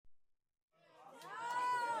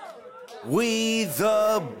We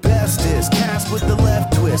the bestest, cast with the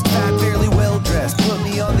left twist, fat, fairly well dressed. Put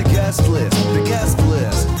me on the guest list, the guest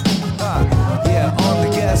list. Yeah, on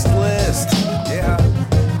the guest list. Yeah.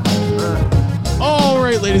 All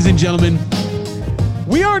right, ladies and gentlemen,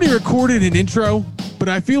 we already recorded an intro, but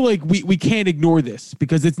I feel like we can't ignore this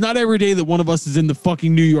because it's not every day that one of us is in the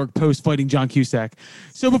fucking New York Post fighting John Cusack.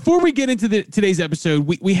 So before we get into today's episode,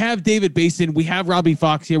 we have David Basin, we have Robbie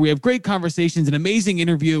Fox here, we have great conversations, an amazing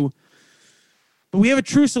interview, but we have a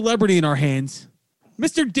true celebrity in our hands,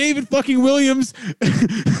 Mr. David fucking Williams.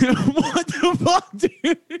 What the fuck,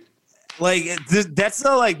 dude? Like, that's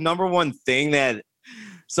the number one thing that.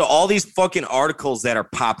 So all these fucking articles that are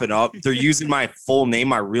popping up, they're using my full name,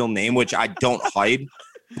 my real name, which I don't hide,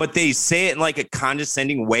 but they say it in a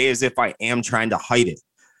condescending way as if I am trying to hide it.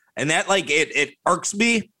 And that it irks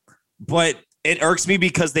me, but it irks me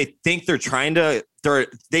because they think they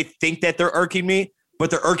think that they're irking me, but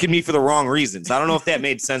they're irking me for the wrong reasons. I don't know if that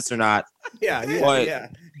made sense or not. Yeah.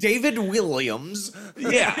 David Williams.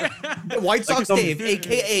 Yeah. White Sox Dave,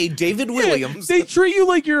 a.k.a. David Williams. They treat you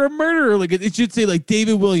like you're a murderer. Like it should say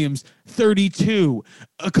David Williams, 32,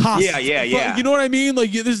 Acosta. Yeah. You know what I mean?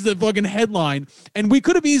 This is the fucking headline. And we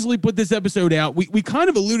could have easily put this episode out. We kind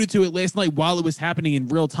of alluded to it last night while it was happening in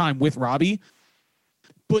real time with Robbie.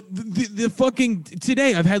 But the fucking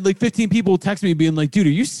today, I've had 15 people text me being like, dude, are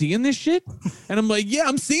you seeing this shit? And I'm like, yeah,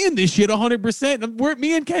 I'm seeing this shit 100%.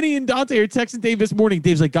 Me and Kenny and Dante are texting Dave this morning.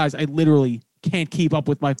 Dave's like, guys, I literally can't keep up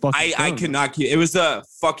with my fucking phone. I cannot keep. It was a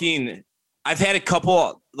fucking. I've had a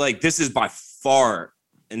couple. This is by far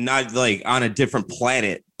and not on a different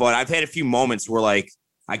planet, but I've had a few moments where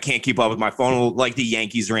I can't keep up with my phone, like the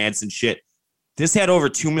Yankees rants and shit. This had over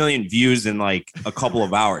 2 million views in a couple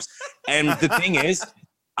of hours, and the thing is.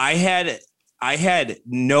 I had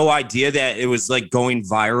no idea that it was going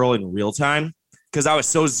viral in real time because I was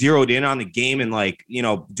so zeroed in on the game and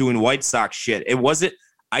doing White Sox shit. It wasn't.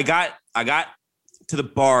 I got to the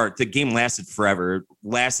bar. The game lasted forever. It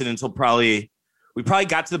lasted until we probably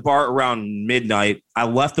got to the bar around midnight. I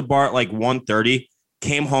left the bar at 1:30.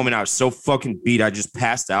 Came home and I was so fucking beat. I just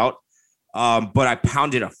passed out. But I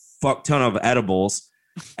pounded a fuck ton of edibles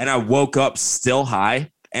and I woke up still high.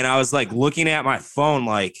 And I was looking at my phone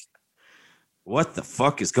what the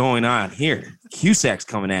fuck is going on here? Cusack's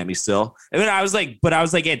coming at me still. And then I was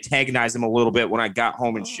antagonizing him a little bit when I got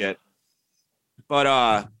home and shit.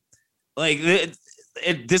 But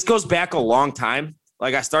this goes back a long time.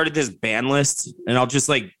 I started this ban list and I'll just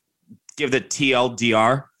give the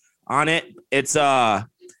TLDR on it.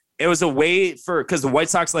 It was a way because the White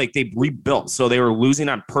Sox, they rebuilt. So they were losing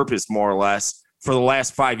on purpose more or less for the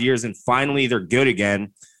last 5 years, and finally they're good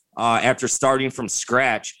again after starting from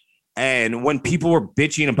scratch. And when people were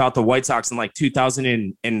bitching about the White Sox in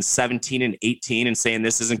 2017 and 18 and saying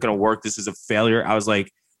this isn't going to work, this is a failure, I was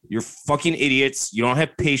like, you're fucking idiots. You don't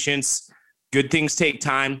have patience. Good things take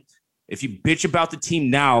time. If you bitch about the team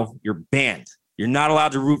now, you're banned. You're not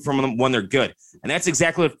allowed to root for them when they're good. And that's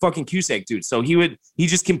exactly what fucking Cusack did. So he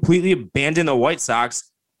just completely abandoned the White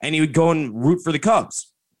Sox and he would go and root for the Cubs.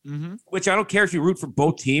 Mm-hmm. Which I don't care if you root for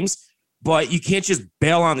both teams, but you can't just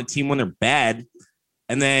bail on the team when they're bad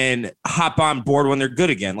and then hop on board when they're good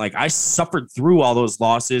again. I suffered through all those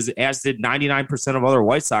losses, as did 99% of other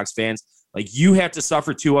White Sox fans. You have to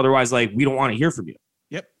suffer too, otherwise, we don't want to hear from you.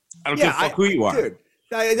 Yep. I don't give a fuck who you are. Dude.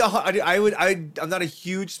 I'm not a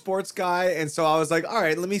huge sports guy, and so I was like, all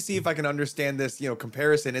right, let me see if I can understand this,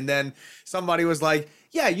 comparison. And then somebody was like,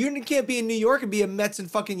 yeah, you can't be in New York and be a Mets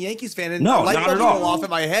and fucking Yankees fan. And no, light not bulb at all. went off in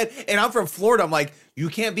my head. And I'm from Florida. I'm like, you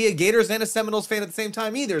can't be a Gators and a Seminoles fan at the same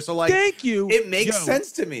time either. So thank you. It makes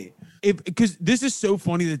sense to me. Because this is so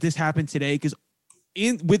funny that this happened today. Because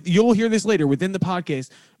you'll hear this later within the podcast.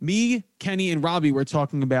 Me, Kenny, and Robbie were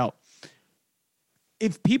talking about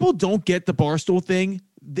if people don't get the Barstool thing,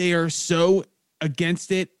 they are so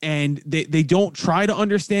against it and they don't try to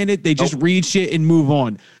understand it. They just read shit and move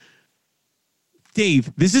on.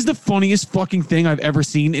 Dave, this is the funniest fucking thing I've ever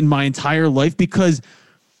seen in my entire life because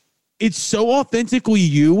it's so authentically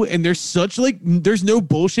you and there's such there's no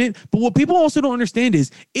bullshit. But what people also don't understand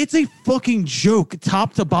is it's a fucking joke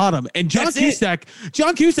top to bottom. And John Cusack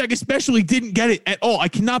especially didn't get it at all. I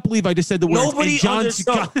cannot believe I just said the words. Nobody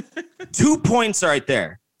understood. 2 points right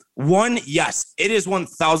there. One, yes, it is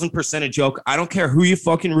 1,000% a joke. I don't care who you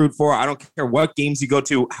fucking root for. I don't care what games you go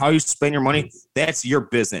to, how you spend your money. That's your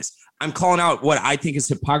business. I'm calling out what I think is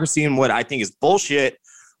hypocrisy and what I think is bullshit.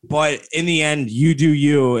 But in the end, you do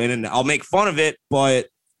you, and I'll make fun of it. But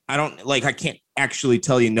I don't I can't actually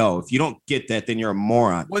tell you no. If you don't get that, then you're a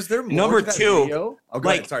moron. Was there more number to that two? Video? Oh, go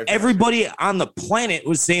ahead. Sorry. Everybody on the planet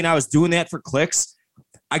was saying I was doing that for clicks.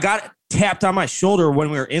 I got tapped on my shoulder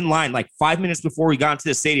when we were in line, like 5 minutes before we got into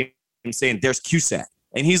the stadium, saying, "There's Cusack,"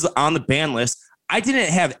 and he's on the ban list. I didn't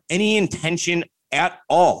have any intention at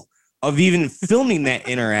all of even filming that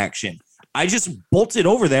interaction. I just bolted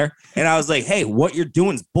over there and I was like, "Hey, what you're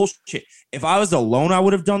doing is bullshit." If I was alone, I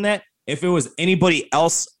would have done that. If it was anybody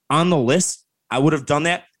else on the list, I would have done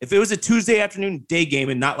that. If it was a Tuesday afternoon day game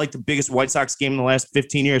and not like the biggest White Sox game in the last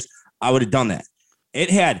 15 years, I would have done that. It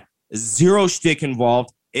had zero shtick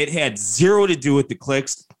involved. It had zero to do with the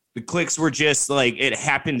clicks. The clicks were just like, it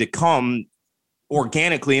happened to come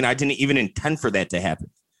organically, and I didn't even intend for that to happen.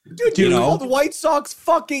 Dude, you called White Sox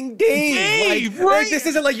fucking Dave. Right? This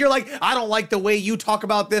isn't like you're like, "I don't like the way you talk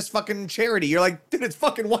about this fucking charity." You're like, dude, it's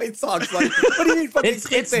fucking White Sox. Like, what do you mean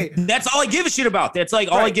fucking That's all I give a shit about. That's like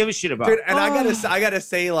all I give a shit about. Dude, and I gotta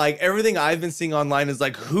say, like, everything I've been seeing online is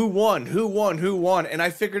like, who won? And I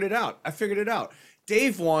figured it out.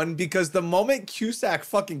 Dave won because the moment Cusack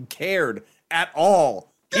fucking cared at all,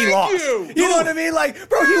 he lost. You know what I mean? Like,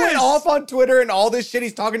 bro, he went off on Twitter and all this shit.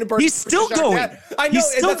 He's talking to Bernie. He's still going. I know. He's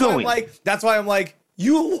still going. That's why I'm like,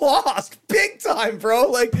 you lost big time, bro.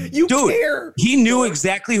 Like, you care. He knew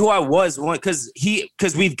exactly who I was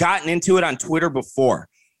because we've gotten into it on Twitter before.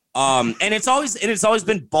 And it's always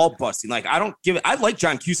been ball busting. Like, I like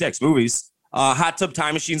John Cusack's movies. Hot Tub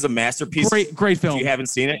Time Machine's a masterpiece. Great film. If you haven't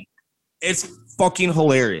seen it, it's fucking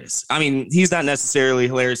hilarious. I mean, he's not necessarily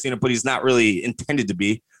hilarious in it, but he's not really intended to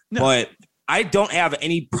be. No. But I don't have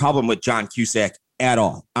any problem with John Cusack at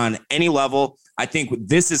all on any level. I think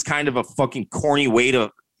this is kind of a fucking corny way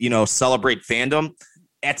to, celebrate fandom.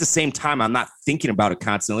 At the same time, I'm not thinking about it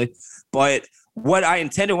constantly. But what I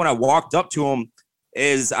intended when I walked up to him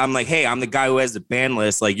is I'm like, "Hey, I'm the guy who has the ban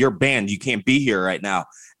list. Like, you're banned. You can't be here right now."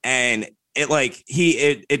 And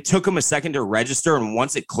it took him a second to register, and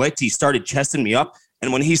once it clicked, he started chesting me up.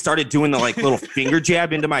 And when he started doing the like little finger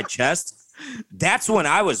jab into my chest, that's when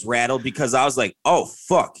I was rattled because I was like, "Oh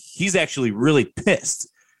fuck, he's actually really pissed."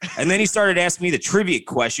 And then he started asking me the trivia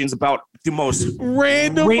questions about the most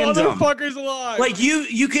random motherfuckers alive. Like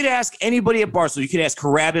you could ask anybody at Barcelona. You could ask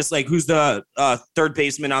Carabas, like, who's the third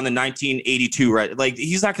baseman on the 1982, right? Like,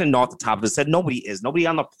 he's not going to know off the top of his head. Nobody is. Nobody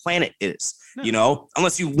on the planet is.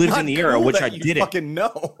 Unless you lived in the era, which I didn't. Fucking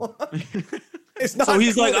know. It's not. So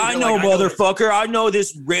he's like, "I know, motherfucker. I know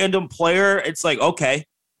this random player." It's like, okay,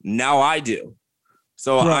 now I do.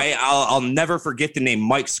 So I'll never forget the name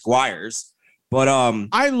Mike Squires. But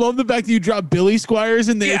I love the fact that you dropped Billy Squires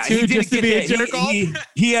in there too, just to be a jerk off.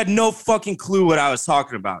 He had no fucking clue what I was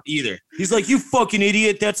talking about either. He's like, "You fucking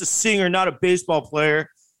idiot. That's a singer, not a baseball player."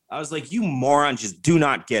 I was like, "You moron, just do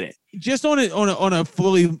not get it." Just on a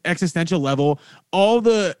fully existential level, all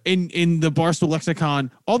the in the Barstool lexicon,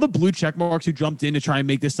 all the blue check marks who jumped in to try and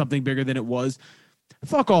make this something bigger than it was,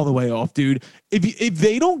 fuck all the way off, dude. If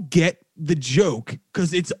they don't get the joke,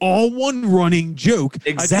 because it's all one running joke.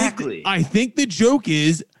 Exactly. I think the joke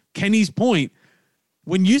is Kenny's point.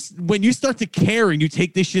 When you start to care and you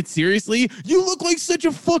take this shit seriously, you look like such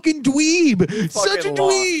a fucking dweeb. Such a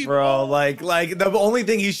dweeb, bro. Like the only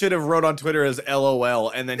thing he should have wrote on Twitter is LOL,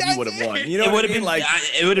 and then he would have won. You know, it would have been like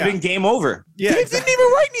it would have been game over. Yeah, he didn't even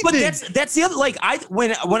write anything. But that's the other. Like,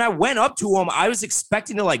 when I went up to him, I was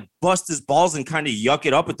expecting to like bust his balls and kind of yuck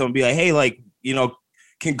it up with him and be like, "Hey, like,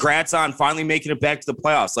 congrats on finally making it back to the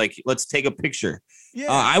playoffs. Like, let's take a picture."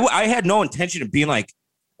 Yeah. I had no intention of being like.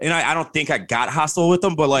 And I don't think I got hostile with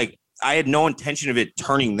them, but like I had no intention of it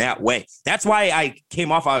turning that way. That's why I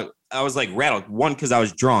came off. I was like rattled. One, because I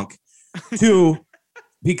was drunk. Two,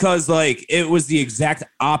 because like it was the exact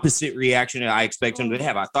opposite reaction that I expected him to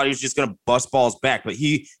have. I thought he was just gonna bust balls back, but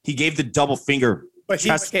he gave the double finger. But he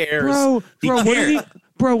cares,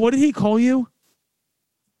 bro. What did he call you?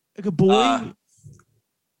 Like a boy?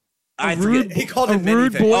 I forget. He called him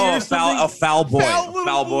rude boy. Oh, a foul boy.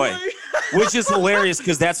 Foul boy. Which is hilarious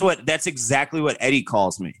because that's exactly what Eddie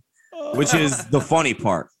calls me, which is the funny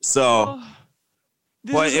part. So,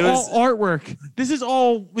 this is all artwork. This is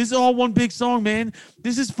all one big song, man.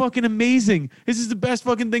 This is fucking amazing. This is the best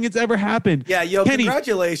fucking thing that's ever happened. Yeah, yo, Kenny,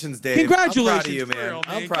 congratulations, Dave. Congratulations, I'm proud of you, man.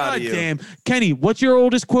 I'm proud of you. Damn, Kenny, what's your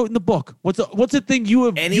oldest quote in the book? What's the thing you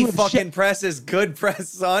have? Any fucking press is good press,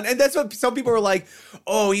 son. And that's what some people were like.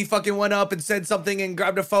 Oh, he fucking went up and said something and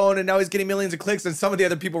grabbed a phone, and now he's getting millions of clicks. And some of the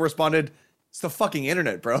other people responded, "It's the fucking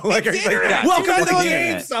internet, bro." Like, welcome to the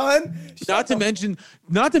game, son. Not to mention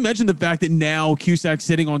the fact that now Cusack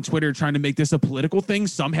sitting on Twitter trying to make this a political thing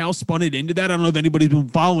somehow spun it into that. I don't know if anybody's been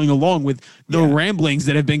following along with the ramblings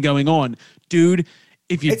that have been going on, dude.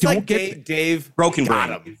 If you don't get Dave broken got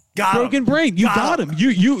brain. him. Broken brain. You got him.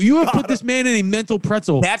 You have put this man in a mental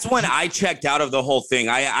pretzel. That's when I checked out of the whole thing.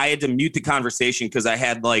 I had to mute the conversation because I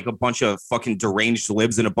had like a bunch of fucking deranged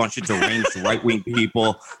libs and a bunch of deranged right-wing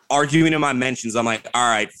people arguing in my mentions. I'm like, all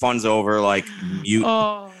right, fun's over. Like, mute.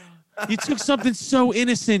 You took something so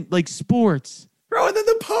innocent like sports. Bro, and then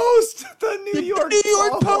the Post. The New York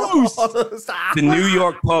Post. The New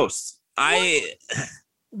York Post.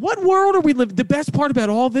 What world are we living? The best part about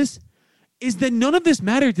all this is that none of this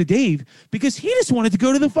mattered to Dave because he just wanted to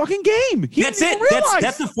go to the fucking game. That's it.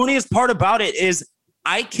 That's the funniest part about it is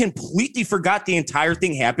I completely forgot the entire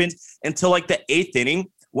thing happened until like the 8th inning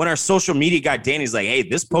when our social media guy Danny's like, hey,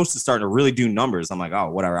 this post is starting to really do numbers. I'm like, oh,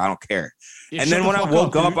 whatever. I don't care. Yeah, and then when I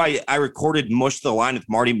woke up, I recorded Mush the Line with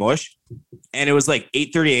Marty Mush, and it was like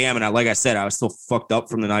 8:30 a.m. And like I said, I was still fucked up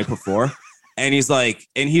from the night before. And he's like,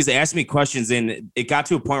 and he's asking me questions, and it got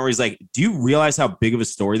to a point where he's like, do you realize how big of a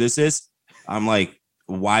story this is? I'm like,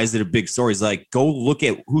 why is it a big story? He's like, go look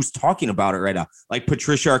at who's talking about it right now. Like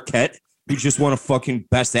Patricia Arquette, who just won a fucking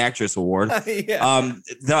Best Actress award. Yeah.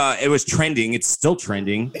 It was trending. It's still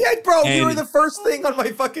trending. Yeah, bro, you were the first thing on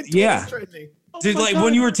my fucking Twitter trending. Dude, like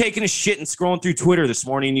when you were taking a shit and scrolling through Twitter this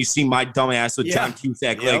morning, and you see my dumb ass with John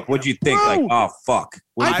Cusack, like, what'd you think? Bro, like, oh fuck.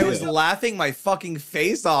 I was laughing my fucking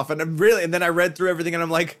face off, and and then I read through everything, and I'm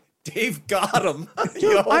like, Dave got him.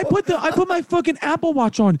 Dude, I put my fucking Apple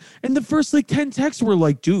Watch on, and the first like 10 texts were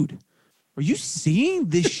like, dude, are you seeing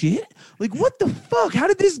this shit? Like, what the fuck? How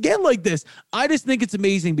did this get like this? I just think it's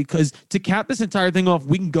amazing because to cap this entire thing off,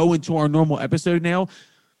 we can go into our normal episode now.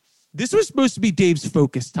 This was supposed to be Dave's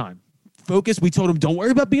focus time. Focus. We told him, don't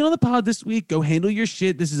worry about being on the pod this week. Go handle your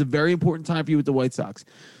shit. This is a very important time for you with the White Sox.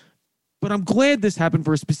 But I'm glad this happened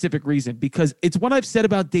for a specific reason because it's what I've said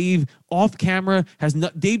about Dave off camera.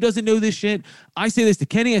 Dave doesn't know this shit. I say this to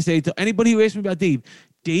Kenny. I say it to anybody who asks me about Dave.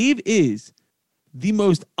 Dave is the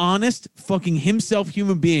most honest fucking himself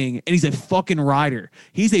human being, and he's a fucking rider.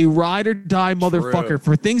 He's a ride or die motherfucker. True.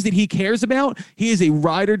 For things that he cares about, he is a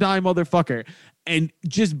ride or die motherfucker. And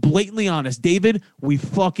just blatantly honest, David, we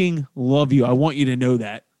fucking love you. I want you to know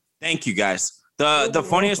that. Thank you, guys. The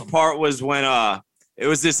funniest part was when it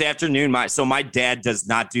was this afternoon. My dad does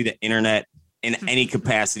not do the internet in any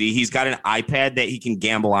capacity. He's got an iPad that he can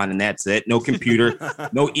gamble on, and that's it. No computer,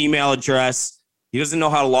 no email address. He doesn't know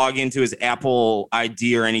how to log into his Apple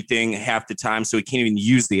ID or anything half the time, so he can't even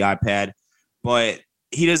use the iPad. But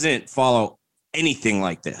he doesn't follow anything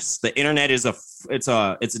like this. The internet is it's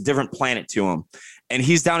a different planet to him. And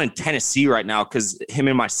he's down in Tennessee right now because him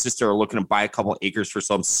and my sister are looking to buy a couple acres for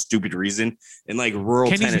some stupid reason in like rural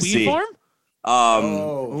Tennessee. Weed farm?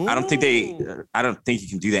 I don't think you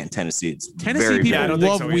can do that in Tennessee. It's Tennessee people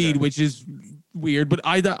love weed, which is weird, but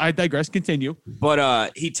I digress. Continue.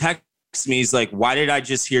 But he texted me, he's like, why did I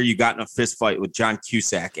just hear you got in a fist fight with John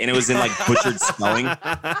Cusack? And it was in like butchered spelling.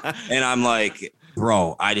 And I'm like,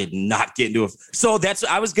 bro, I did not get into so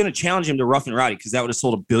I was gonna challenge him to Rough and Rowdy because that would have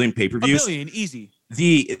sold 1 billion pay-per-views. 1 billion, easy.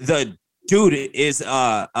 The dude is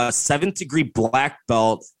a 7th degree black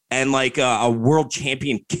belt and like a world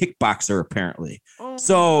champion kickboxer apparently.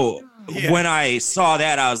 When I saw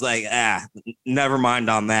that, I was like, never mind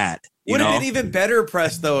on that. Would have been even better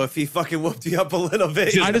press though if he fucking whooped you up a little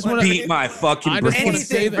bit. I just want to beat my fucking. I just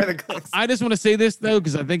want to say this though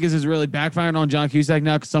because I think this is really backfiring on John Cusack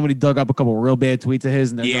now because somebody dug up a couple real bad tweets of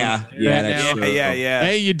his. And yeah.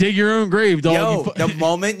 Hey, you dig your own grave, dog. Yo, the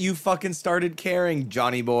moment you fucking started caring,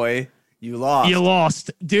 Johnny boy, you lost. You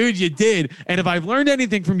lost, dude. You did. And if I've learned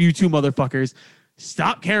anything from you two motherfuckers,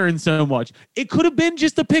 stop caring so much. It could have been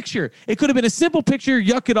just a picture. It could have been a simple picture,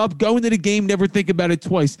 yuck it up, go into the game, never think about it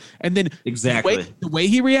twice. And then exactly the way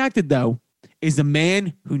he reacted, though, is a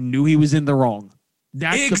man who knew he was in the wrong.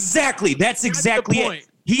 That's exactly it.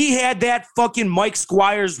 He had that fucking Mike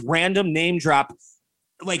Squires random name drop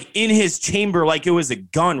like in his chamber like it was a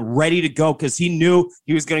gun ready to go because he knew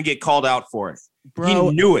he was going to get called out for it. Bro,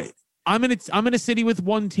 he knew it. I'm in a city with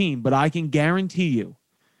one team, but I can guarantee you,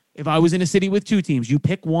 if I was in a city with 2 teams, you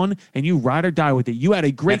pick one and you ride or die with it. You had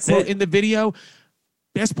a great quote in the video.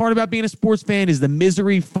 Best part about being a sports fan is the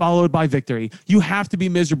misery followed by victory. You have to be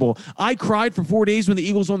miserable. I cried for 4 days when the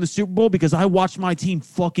Eagles won the Super Bowl because I watched my team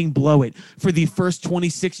fucking blow it for the first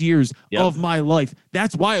 26 years of my life.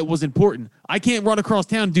 That's why it was important. I can't run across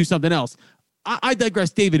town and do something else. I digress,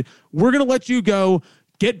 David. We're going to let you go.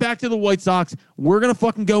 Get back to the White Sox. We're going to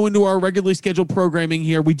fucking go into our regularly scheduled programming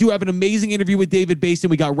here. We do have an amazing interview with David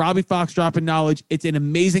Basin. We got Robbie Fox dropping knowledge. It's an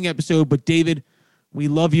amazing episode. But, David, we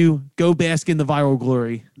love you. Go bask in the viral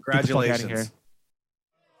glory. Congratulations.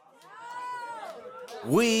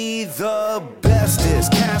 We the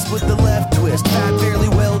bestest, cast with the left twist, fat, fairly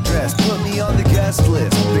well dressed. Put me on the guest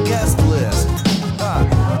list, the guest list.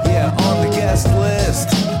 Yeah, on the guest list.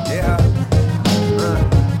 Yeah.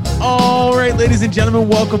 All right, ladies and gentlemen,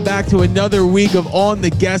 welcome back to another week of On the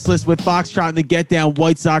Guest List with Foxtrot and the Get Down,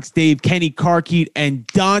 White Sox Dave, Kenny Carkeet, and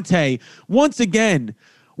Dante. Once again,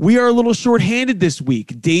 we are a little short-handed this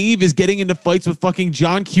week. Dave is getting into fights with fucking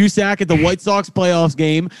John Cusack at the White Sox playoffs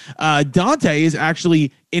game. Dante is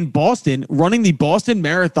actually in Boston running the Boston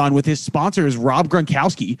Marathon with his sponsors, Rob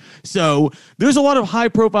Gronkowski. So there's a lot of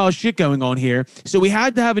high-profile shit going on here. So we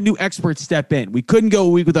had to have a new expert step in. We couldn't go a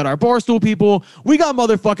week without our Barstool people. We got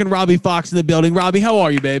motherfucking Robbie Fox in the building. Robbie, how are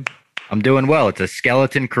you, babe? I'm doing well. It's a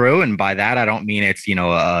skeleton crew, and by that I don't mean it's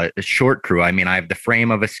a short crew. I mean I have the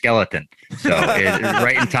frame of a skeleton. So it's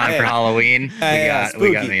right in time for Halloween.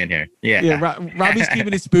 We got me in here. Yeah. Robbie's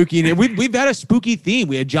keeping it spooky in here. We've had a spooky theme.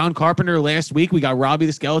 We had John Carpenter last week. We got Robbie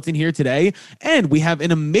the Skeleton here today, and we have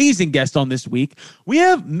an amazing guest on this week. We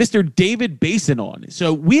have Mr. David Basin on.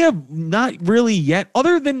 So we have not really yet,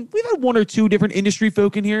 other than we've had one or two different industry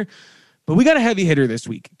folk in here. But we got a heavy hitter this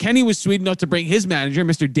week. Kenny was sweet enough to bring his manager,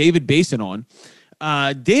 Mr. David Basin, on.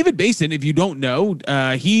 David Basin, if you don't know,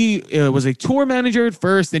 he was a tour manager at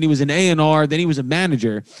first, then he was an A&R, then he was a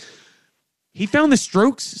manager. He found the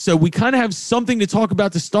Strokes, so we kind of have something to talk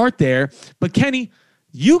about to start there. But Kenny,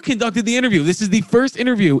 you conducted the interview. This is the first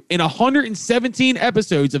interview in 117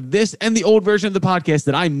 episodes of this and the old version of the podcast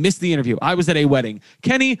that I missed the interview. I was at a wedding.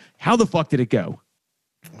 Kenny, how the fuck did it go?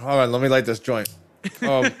 Hold on, let me light this joint.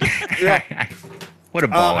 Yeah. What a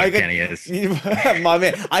baller Kenny is. My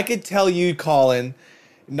man, I could tell you, Colin,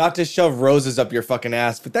 not to shove roses up your fucking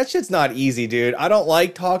ass, but that shit's not easy, dude. I don't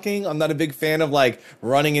like talking. I'm not a big fan of like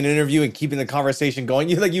running an interview and keeping the conversation going.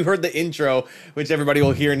 You heard the intro, which everybody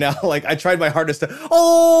will hear now. Like I tried my hardest to,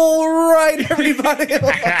 all right, everybody. And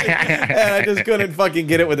I just couldn't fucking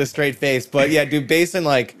get it with a straight face. But yeah, dude, Basin,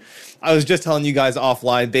 like, I was just telling you guys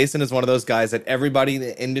offline, Basin is one of those guys that everybody in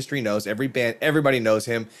the industry knows, every band, everybody knows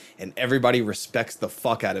him, and everybody respects the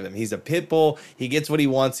fuck out of him. He's a pit bull. He gets what he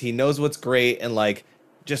wants. He knows what's great. And like,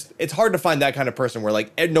 just, it's hard to find that kind of person where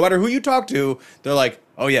like, no matter who you talk to, they're like,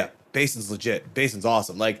 oh yeah, Basin's legit. Basin's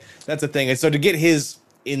awesome. Like, that's the thing. And so to get his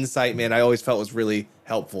insight, man, I always felt was really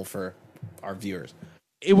helpful for our viewers.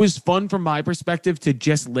 It was fun from my perspective to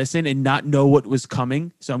just listen and not know what was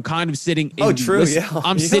coming. So I'm kind of sitting in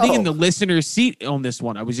I'm sitting in the listener's seat on this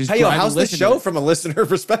one. I was just how's the show from a listener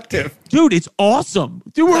perspective? Dude, it's awesome.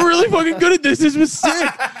 Dude, we're really fucking good at this. This was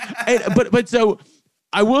sick. But so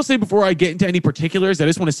I will say before I get into any particulars, I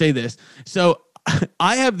just want to say this. So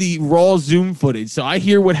I have the raw Zoom footage. So I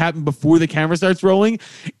hear what happened before the camera starts rolling.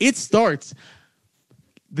 It starts.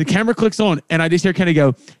 The camera clicks on, and I just hear Kenny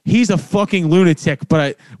go, he's a fucking lunatic,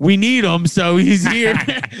 but we need him, so he's here.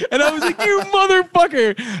 And I was like, you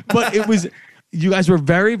motherfucker. But it was, you guys were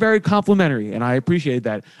very, very complimentary, and I appreciate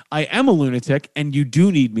that. I am a lunatic, and you do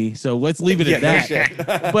need me, so let's leave it at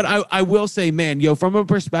that. But I will say, man, from a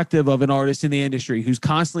perspective of an artist in the industry who's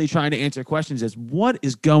constantly trying to answer questions as what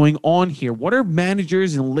is going on here? What are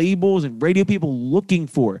managers and labels and radio people looking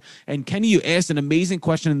for? And Kenny, you asked an amazing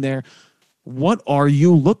question in there. What are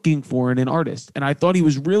you looking for in an artist? And I thought he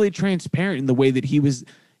was really transparent in the way that he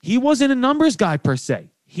wasn't a numbers guy per se.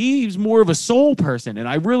 He's more of a soul person. And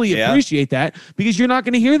I really appreciate that because you're not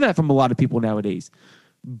going to hear that from a lot of people nowadays.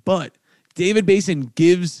 But David Basin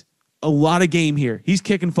gives a lot of game here. He's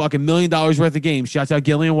kicking fucking $1 million worth of games. Shouts out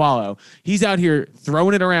Gillian Wallow. He's out here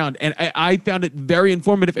throwing it around. And I found it very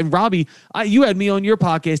informative. And Robbie, you had me on your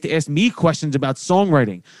podcast to ask me questions about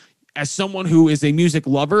songwriting. As someone who is a music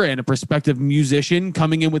lover and a prospective musician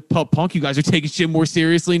coming in with pop punk, you guys are taking shit more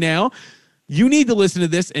seriously now. You need to listen to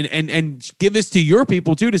this and give this to your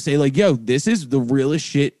people too, to say like, yo, this is the realest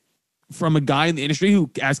shit from a guy in the industry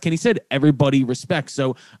who, as Kenny said, everybody respects.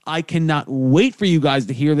 So I cannot wait for you guys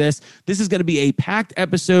to hear this. This is going to be a packed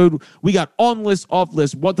episode. We got on list, off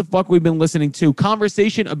list, what the fuck we've been listening to,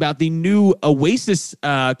 conversation about the new Oasis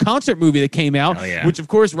concert movie that came out, which of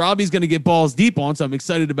course Robbie's going to get balls deep on. So I'm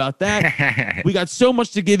excited about that. We got so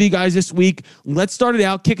much to give you guys this week. Let's start it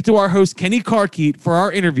out. Kick it to our host, Kenny Carkeet, for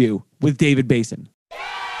our interview with David Basin.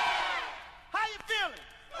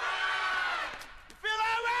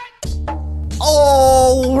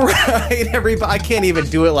 All right, everybody. I can't even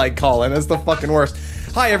do it like Colin. That's the fucking worst.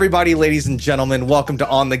 Hi, everybody, ladies and gentlemen. Welcome to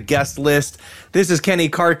On the Guest List. This is Kenny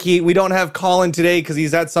Carkeet. We don't have Colin today because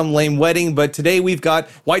he's at some lame wedding, but today we've got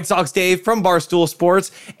White Sox Dave from Barstool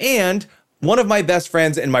Sports and one of my best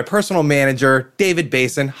friends and my personal manager, David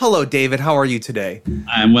Basin. Hello, David. How are you today?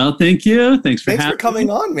 I'm well, thank you. Thanks for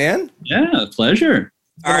coming on, man. Yeah, pleasure.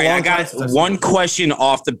 All right, I got one question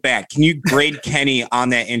off the bat. Can you grade Kenny on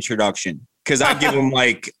that introduction? Because I give him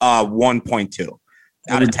like 1.2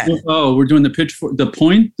 out of 10. Oh, we're doing the pitchfork. The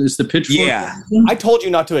point is the pitchfork. Yeah. I told you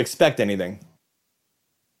not to expect anything.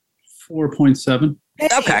 4.7.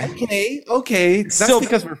 Okay. Okay. That's Still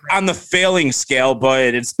because we're on the failing scale,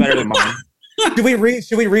 but it's better than mine.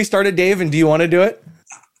 Should we restart it, Dave? And do you want to do it?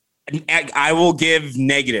 I will give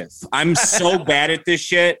negative. I'm so bad at this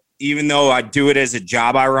shit, even though I do it as a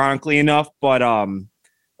job, ironically enough. But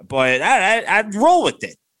I'd roll with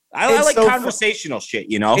it. I like so conversational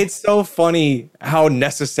shit, you know? It's so funny how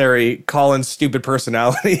necessary Colin's stupid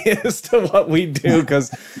personality is to what we do, because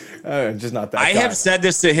just not that I guy. have said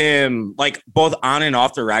this to him, like, both on and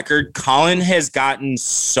off the record. Colin has gotten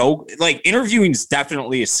so, like, interviewing is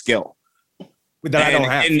definitely a skill. That I don't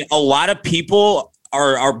have. And a lot of people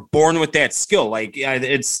are born with that skill. Like,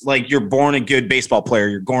 it's like you're born a good baseball player.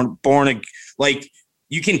 You're born like,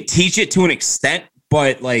 you can teach it to an extent,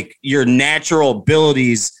 but, like, your natural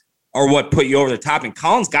abilities are what put you over the top. And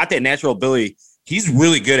Colin's got that natural ability. He's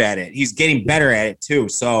really good at it. He's getting better at it too.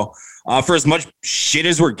 So for as much shit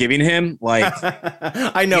as we're giving him, like,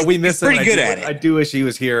 I know we miss him. Pretty good at it. I do wish he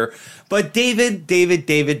was here. But David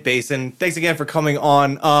Basin, thanks again for coming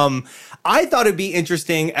on. I thought it'd be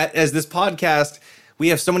interesting as this podcast, we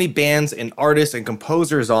have so many bands and artists and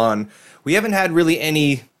composers on. We haven't had really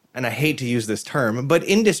any, and I hate to use this term, but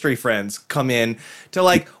industry friends come in to,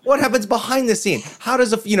 like, what happens behind the scene? How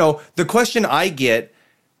does the question I get,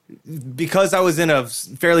 because I was in a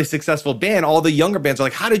fairly successful band, all the younger bands are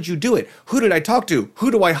like, how did you do it? Who did I talk to?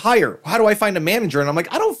 Who do I hire? How do I find a manager? And I'm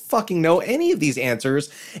like, I don't fucking know any of these answers.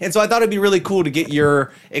 And so I thought it'd be really cool to get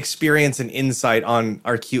your experience and insight on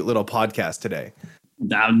our cute little podcast today.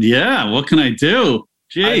 Yeah, what can I do?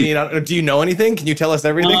 Gee. I mean, do you know anything? Can you tell us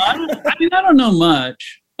everything? I don't know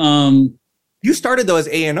much. You started though as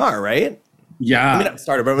A&R, right? Yeah. I mean, not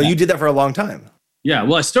started, but you did that for a long time. Yeah.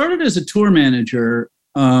 Well, I started as a tour manager,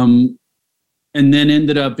 and then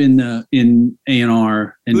ended up in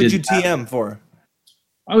A&R. And who did you TM for?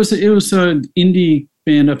 It was an indie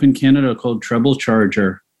band up in Canada called Treble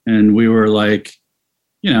Charger, and we were like,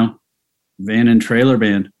 van and trailer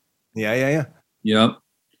band. Yeah. Yep.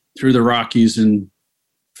 Through the Rockies in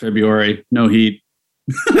February, no heat.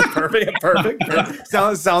 Perfect.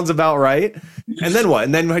 Sounds about right. And then what?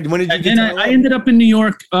 And then when did you get to LA? I ended up in New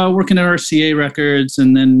York working at RCA Records,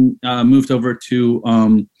 and then moved over to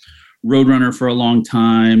Roadrunner for a long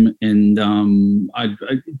time. And I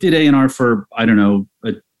did A&R for, I don't know,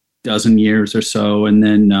 a dozen years or so, and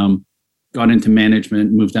then got into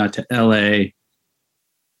management, moved out to LA,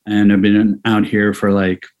 and I've been out here for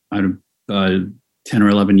like 10 or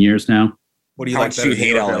 11 years now. What do you like better? You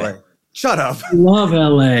hate LA? Shut up. I love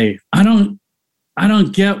LA. I don't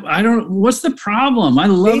what's the problem? I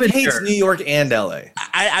love it. He hates New York and LA.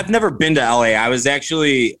 I've never been to LA. I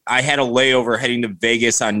had a layover heading to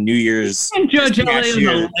Vegas on New Year's. You can't judge LA as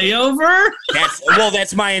a layover.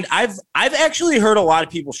 That's my, I've actually heard a lot of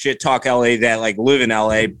people shit talk LA that like live in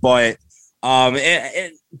LA, but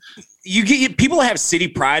people have city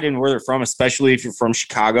pride in where they're from, especially if you're from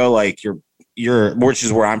Chicago, like you're which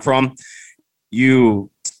is where I'm from.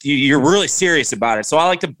 You're really serious about it. So I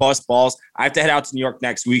like to bust balls. I have to head out to New York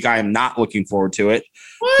next week. I am not looking forward to it.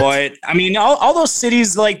 What? But I mean, all those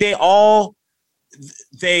cities, like they all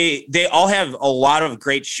have a lot of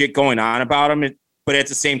great shit going on about them. But at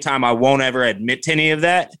the same time, I won't ever admit to any of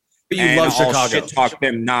that. But you love Chicago. Shit talk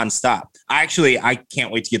them nonstop. I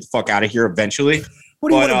can't wait to get the fuck out of here eventually. What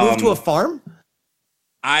do you want to move to a farm?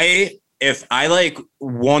 If I like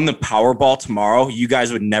won the Powerball tomorrow, you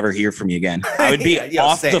guys would never hear from me again. I would be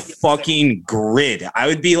off the fucking grid. I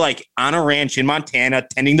would be like on a ranch in Montana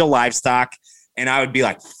tending to livestock, and I would be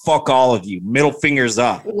like, fuck all of you. Middle fingers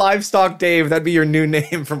up. Livestock Dave. That'd be your new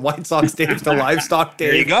name, from White Sox Dave to Livestock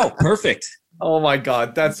Dave. There you go. Perfect. Oh my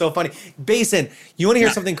God. That's so funny. Basin, you want to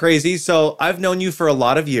hear something crazy? So I've known you for a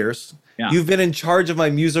lot of years. Yeah. You've been in charge of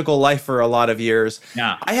my musical life for a lot of years.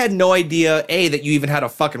 Yeah. I had no idea, that you even had a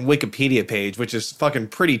fucking Wikipedia page, which is fucking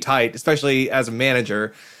pretty tight, especially as a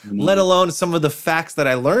manager, let alone some of the facts that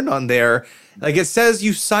I learned on there. Like, it says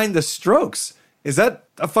you signed the Strokes. Is that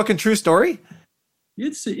a fucking true story?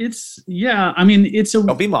 Yeah. I mean,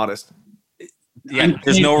 Don't be modest. Yeah,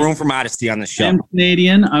 there's no room for modesty on this show. I'm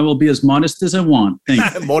Canadian. I will be as modest as I want. Thank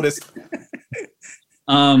you. Modest.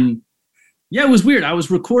 Yeah, it was weird. I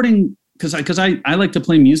was recording because I like to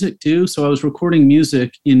play music too. So I was recording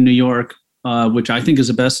music in New York, which I think is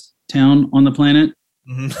the best town on the planet.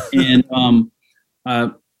 Mm-hmm. And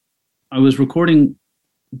I was recording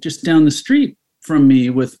just down the street from me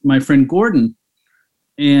with my friend Gordon.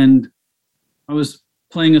 And I was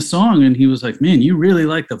playing a song, and he was like, man, you really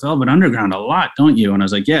like the Velvet Underground a lot, don't you? And I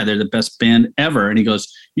was like, yeah, they're the best band ever. And he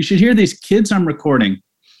goes, you should hear these kids I'm recording.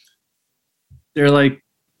 They're like,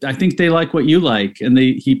 I think they like what you like. And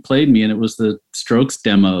he played me, and it was the Strokes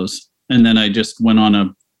demos. And then I just went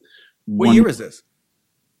on what year is this?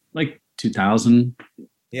 Like 2000.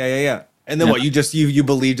 Yeah. And then what? You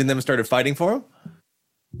believed in them and started fighting for them?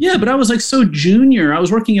 Yeah, but I was like so junior. I was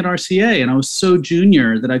working at RCA, and I was so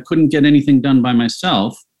junior that I couldn't get anything done by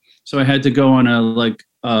myself. So I had to go on a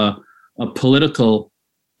political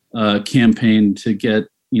campaign to get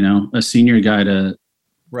a senior guy to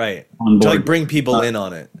on board. To like bring people in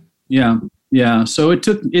on it. Yeah. So it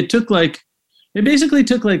basically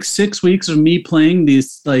took like 6 weeks of me playing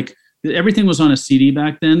these, like everything was on a CD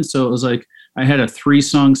back then. So it was like I had a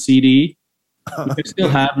 3-song CD. I still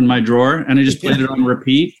have in my drawer, and I just played it on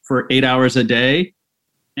repeat for 8 hours a day.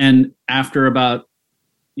 And after about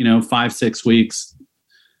 5-6 weeks,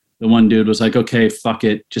 the one dude was like, okay, fuck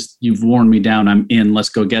it, just you've worn me down, I'm in, let's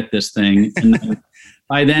go get this thing. And then,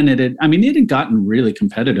 by then it had gotten really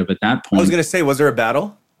competitive at that point. I was gonna say, was there a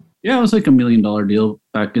battle? Yeah, it was like $1 million deal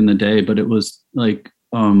back in the day, but it was like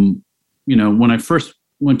when I first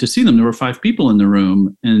went to see them, there were 5 people in the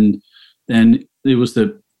room, and then it was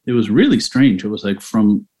really strange. It was like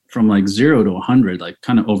from like 0 to 100, like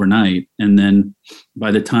kind of overnight. And then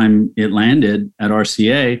by the time it landed at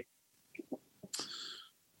RCA,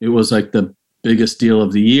 it was like the biggest deal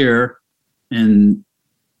of the year. And,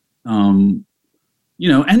 and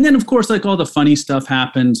then of course, like all the funny stuff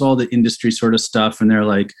happens, all the industry sort of stuff. And they're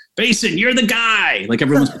like, Basin, you're the guy. Like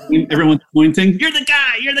everyone's pointing, you're the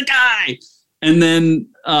guy. And then,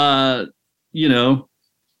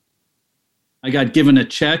 I got given a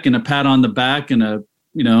check and a pat on the back and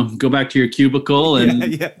go back to your cubicle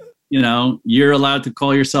and, you're allowed to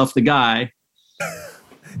call yourself the guy.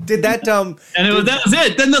 Did that, and that was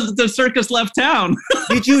it. Then the circus left town.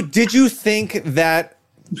 Did you think that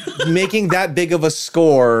making that big of a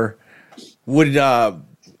score would, would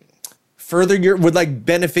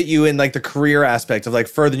benefit you in like the career aspect of like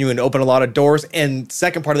further you and open a lot of doors? And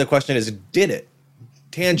second part of the question is, did it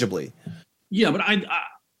tangibly? Yeah, but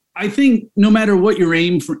I think no matter what you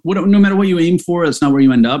aim for, it's not where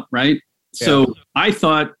you end up, right? Yeah. So I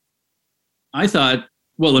thought,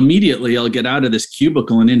 well, immediately I'll get out of this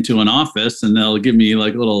cubicle and into an office, and they'll give me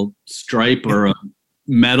like a little stripe or a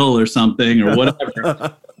medal or something or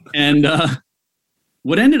whatever. And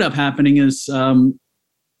what ended up happening is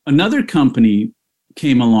another company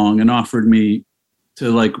came along and offered me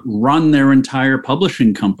to like run their entire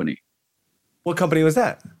publishing company. What company was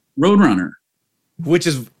that? Roadrunner. Which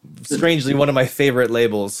is strangely one of my favorite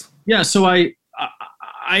labels. Yeah, so I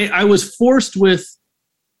was forced with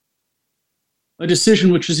a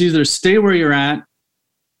decision, which is either stay where you're at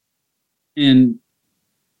and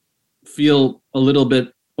feel a little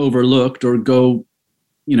bit overlooked, or go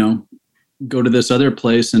to this other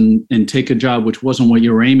place and take a job which wasn't what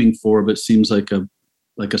you were aiming for, but seems like a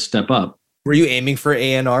step up. Were you aiming for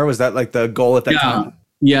A&R? Was that like the goal at that time?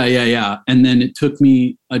 Yeah. And then it took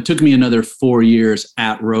me another 4 years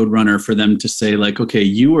at Roadrunner for them to say like, okay,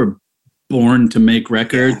 you were born to make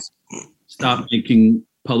records. Stop making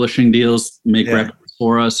publishing deals, make records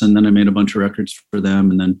for us. And then I made a bunch of records for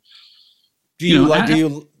them. And then do you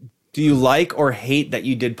like or hate that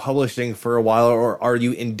you did publishing for a while, or are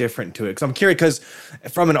you indifferent to it? Because I'm curious, because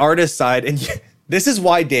from an artist side, and this is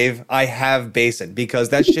why, Dave, I have Basin, because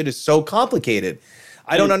that shit is so complicated.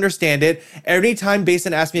 I don't understand it. Every time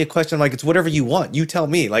Basin asks me a question, I'm like, it's whatever you want. You tell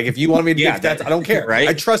me. Like, if you want me to do that, I don't care. Right?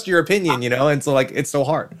 I trust your opinion, and so like, it's so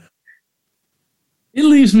hard. It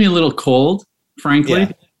leaves me a little cold,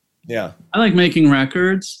 frankly. Yeah. I like making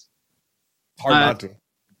records. Hard not to.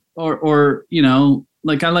 Or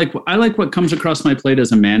like I like what comes across my plate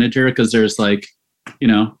as a manager, because there's like,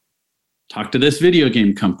 talk to this video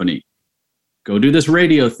game company, go do this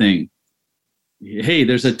radio thing. Hey,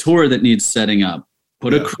 there's a tour that needs setting up.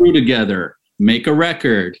 Put a crew together, make a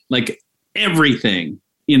record, like everything,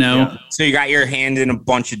 Yeah. So you got your hand in a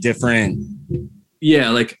bunch of different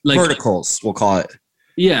like verticals, we'll call it.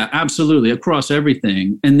 Yeah, absolutely, across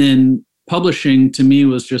everything. And then publishing to me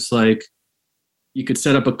was just like, you could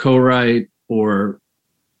set up a co-write, or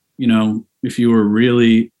if you were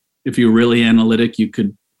really analytic, you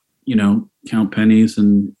could count pennies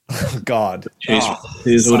and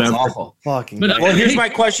chase whatever. Awful. Fucking. But here's my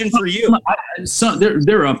question for you.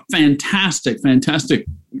 There are fantastic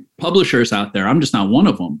publishers out there. I'm just not one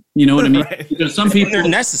of them. You know what I mean? Right. Because some people, they're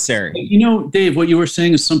necessary. Dave, what you were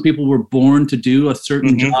saying is some people were born to do a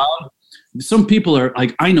certain job. Some people are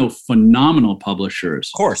like, I know phenomenal publishers.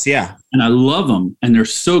 Of course, yeah. And I love them, and they're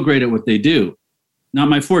so great at what they do. not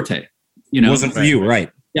my forte. It wasn't for you, right?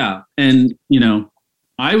 Yeah, and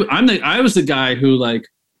I was the guy who like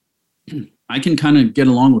I can kind of get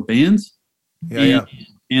along with bands.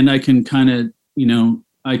 And I can kind of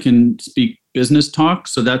I can speak business talk.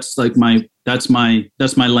 So that's like my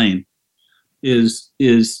lane is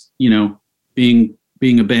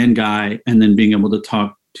being a band guy and then being able to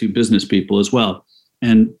talk to business people as well.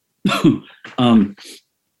 And I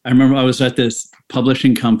remember I was at this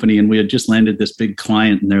publishing company and we had just landed this big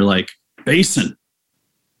client and they're like, Basin,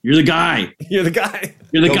 you're the guy. You're the guy.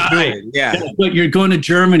 You're the guy. Yeah. But you're going to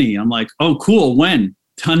Germany. I'm like, oh, cool. When?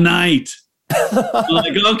 Tonight. I'm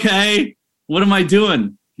like, okay, what am I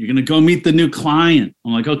doing? You're going to go meet the new client.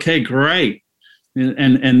 I'm like, okay, great.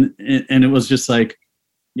 And it was just like,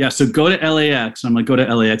 yeah, so go to LAX. I'm like, go to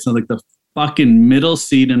LAX. I'm like the fucking middle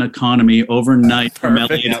seat in economy overnight from LA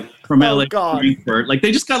to Frankfurt. Like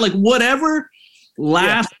they just got like whatever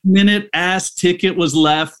last minute ass ticket was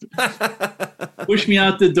left. Push me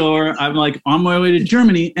out the door. I'm like on my way to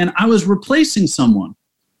Germany and I was replacing someone.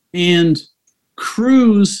 And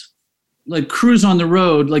cruise on the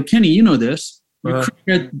road, like Kenny, you know this.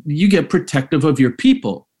 You get protective of your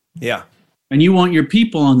people. Yeah. And you want your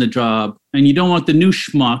people on the job and you don't want the new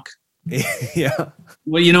schmuck. Yeah.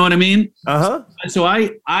 Well, you know what I mean? Uh-huh. So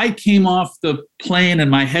I came off the plane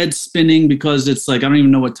and my head's spinning because it's like, I don't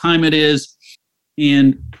even know what time it is.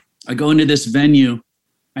 And I go into this venue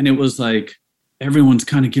and it was like, everyone's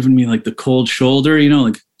kind of giving me like the cold shoulder,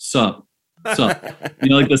 like, sup, like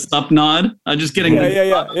the sup nod. I'm just getting,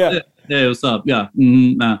 yeah. Hey, what's up? Yeah.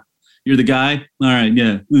 Nah. You're the guy? All right.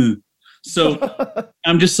 Yeah. So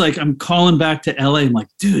I'm just like, I'm calling back to LA. I'm like,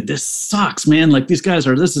 dude, this sucks, man. Like this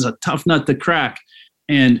is a tough nut to crack.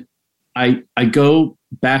 And I go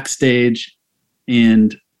backstage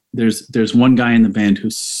and there's one guy in the band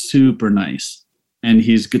who's super nice and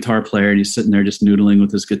he's a guitar player and he's sitting there just noodling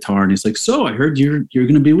with his guitar. And he's like, so I heard you're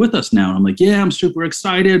going to be with us now. And I'm like, yeah, I'm super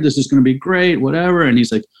excited. This is going to be great, whatever. And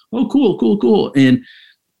he's like, oh, cool.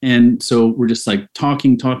 And so we're just like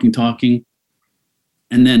talking.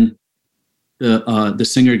 And then the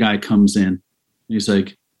singer guy comes in and he's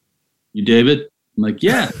like, you David? I'm like,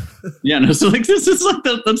 yeah. Yeah. No, so like, this is like,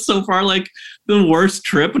 that's so far like the worst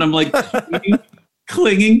trip. And I'm like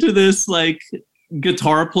clinging to this like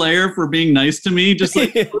guitar player for being nice to me. Just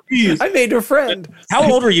like, please. I made a friend.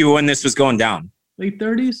 How old were you when this was going down? Late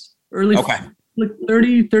 30s, early. Okay. Like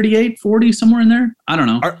 30, 38, 40, somewhere in there. I don't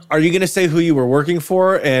know. Are you going to say who you were working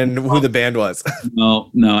for and who the band was?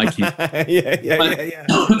 No, I can't.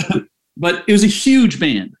 Yeah. But it was a huge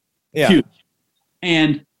band. Yeah. Huge.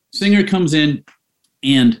 And singer comes in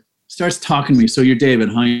and starts talking to me. So you're David,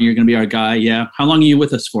 huh? You're going to be our guy. Yeah. How long are you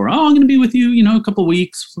with us for? Oh, I'm going to be with you, a couple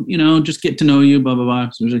weeks, just get to know you, blah, blah, blah.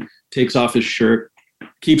 So he takes off his shirt,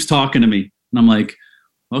 keeps talking to me. And I'm like,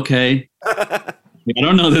 okay. I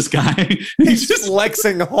don't know this guy. He's just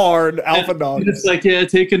flexing hard, alpha dog. It's like, yeah,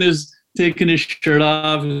 taking his shirt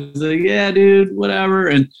off. He's like, yeah, dude, whatever.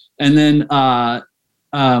 And then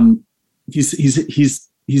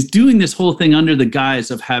he's doing this whole thing under the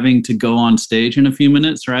guise of having to go on stage in a few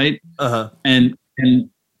minutes, right? Uh-huh. And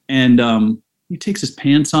he takes his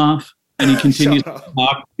pants off and he continues to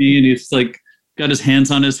talk to me and he's like got his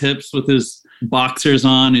hands on his hips with his boxers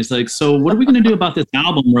on. He's like, so what are we going to do about this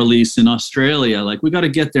album release in Australia? Like, we got to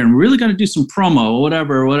get there and we really got to do some promo or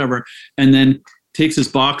whatever. And then takes his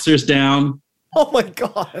boxers down. Oh my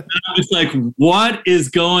God. And I'm just like, what is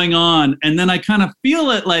going on? And then I kind of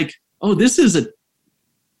feel it like, oh, this is a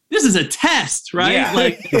test, right? Yeah.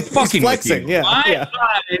 Like fucking flexing. Yeah.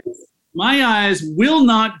 My eyes will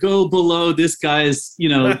not go below this guy's,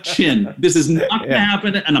 chin. This is not going to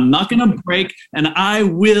happen, and I'm not going to break, and I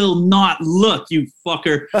will not look, you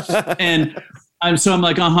fucker. And I'm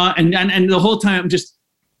like, and the whole time I'm just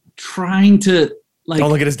trying to like. Don't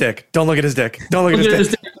look at his dick. Don't look at his dick. Don't look at his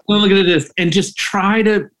dick. Don't look at this, and just try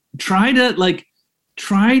to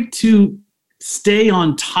stay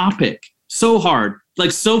on topic so hard,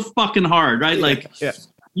 like so fucking hard, right? Like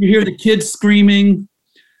you hear the kids screaming.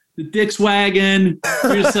 The dick's wagging.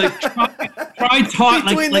 You're just like, try talk.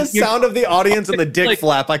 Between the sound of the audience and the dick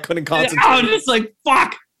flap, I couldn't concentrate. I'm just like,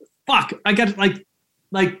 fuck. I got like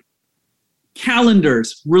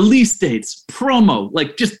calendars, release dates, promo,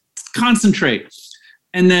 like just concentrate.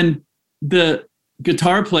 And then the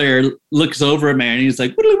guitar player looks over at me and he's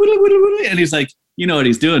like, and he's like, you know what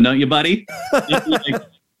he's doing, don't you, buddy? Like,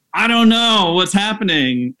 I don't know what's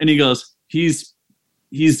happening. And he goes, he's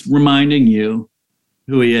reminding you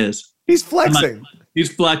who he is. He's flexing.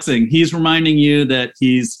 He's flexing. He's reminding you that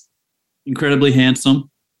he's incredibly handsome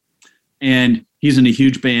and he's in a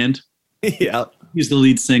huge band. Yeah. He's the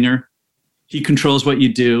lead singer. he controls what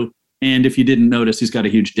you do. And if you didn't notice, he's got a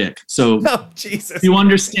huge dick. So Oh, Jesus. you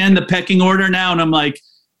understand the pecking order now? And I'm like,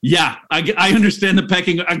 yeah, I understand the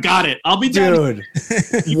pecking. I got it. I'll be done.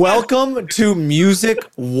 Dude, welcome to Music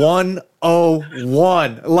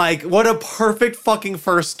 101. Like, what a perfect fucking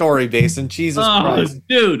first story, Basin. Jesus Christ.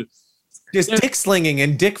 Dude. Just dick slinging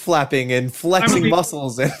and dick flapping and flexing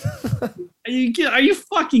muscles. And Are you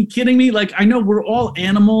fucking kidding me? Like, I know we're all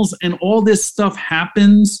animals and all this stuff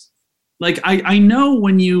happens. Like, I know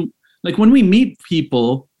when we meet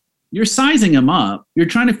people, you're sizing them up. You're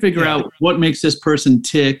trying to figure out what makes this person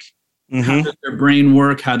tick. How does their brain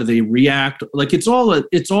work? How do they react? Like, it's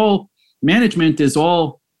all management is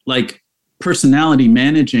all like personality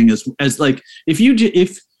managing as like,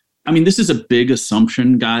 I mean, this is a big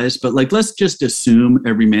assumption, guys, but like, let's just assume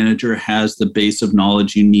every manager has the base of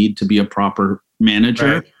knowledge you need to be a proper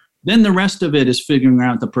manager. Right. Then the rest of it is figuring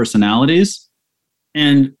out the personalities.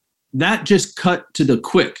 And that just cut to the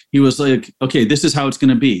quick. He was like, okay, this is how it's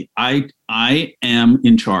going to be. I am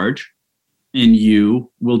in charge and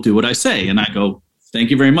you will do what I say. And I go,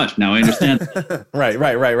 thank you very much. Now I understand. Right.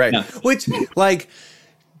 Yeah. Which, like,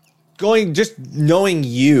 just knowing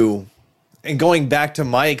you and going back to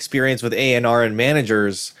my experience with A&R and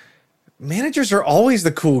managers are always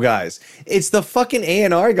the cool guys. It's the fucking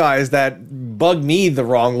A&R guys that bug me the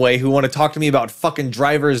wrong way, who want to talk to me about fucking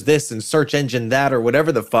drivers this and search engine that or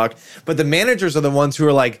whatever the fuck. But the managers are the ones who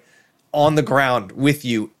are like on the ground with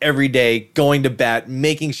you every day, going to bat,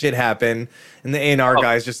 making shit happen. And the A&R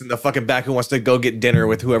guys just in the fucking back who wants to go get dinner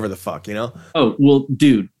with whoever the fuck, you know? Oh, well,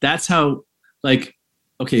 dude, that's how, like,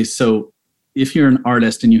 okay, so if you're an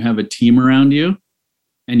artist and you have a team around you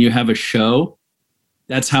and you have a show,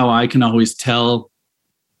 that's how I can always tell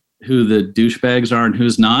who the douchebags are and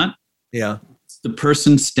who's not. Yeah. It's the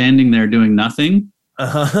person standing there doing nothing.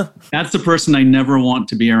 That's the person I never want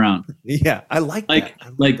to be around. Yeah, I like that.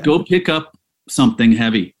 Like go pick up something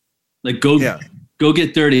heavy. Like go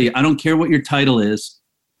get dirty. I don't care what your title is.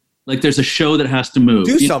 Like there's a show that has to move.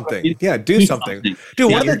 Do something. Do something.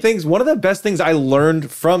 Dude, one of the best things I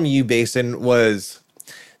learned from you, Basin, was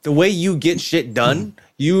the way you get shit done.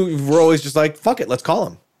 You were always just like, fuck it, let's call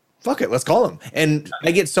him. And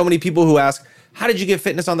I get so many people who ask, how did you get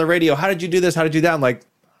fitness on the radio? How did you do this? How did you do that? I'm like,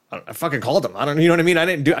 I fucking called them. You know what I mean?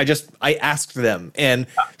 I asked them. And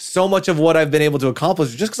so much of what I've been able to accomplish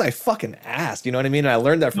is just because I fucking asked, you know what I mean? And I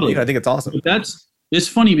learned that from you. I think it's awesome. It's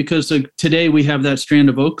funny because like today we have that Strand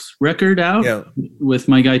of Oaks record out with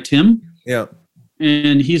my guy, Tim. Yeah.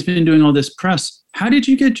 And he's been doing all this press. How did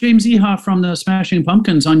you get James Iha from the Smashing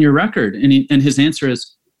Pumpkins on your record? And his answer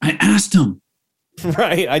is, I asked him.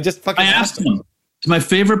 Right. I asked him. It's my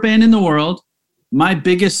favorite band in the world. My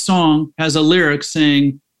biggest song has a lyric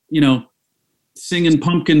saying, singing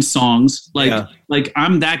pumpkin songs. Like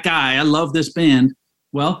I'm that guy. I love this band.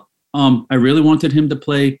 Well, I really wanted him to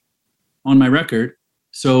play on my record.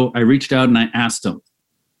 So I reached out and I asked him.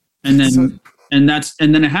 And then and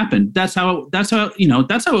then it happened. That's how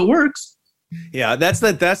it works. Yeah, that's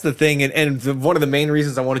the thing. And one of the main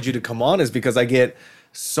reasons I wanted you to come on is because I get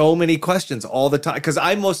so many questions all the time. Because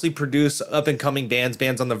I mostly produce up and coming bands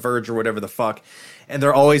on the verge or whatever the fuck. And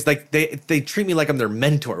they're always like, they treat me like I'm their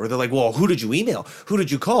mentor. Where they're like, well, who did you email? Who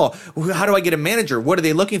did you call? How do I get a manager? What are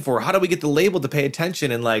they looking for? How do we get the label to pay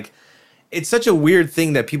attention? And like, it's such a weird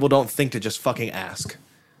thing that people don't think to just fucking ask.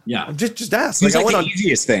 Yeah. Just ask. It's like the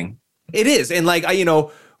easiest thing. It is. And like,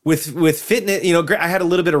 with fitness, I had a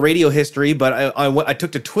little bit of radio history, but I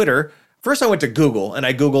took to Twitter. First, I went to Google and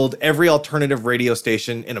I Googled every alternative radio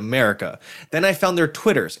station in America. Then I found their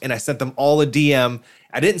Twitters and I sent them all a DM.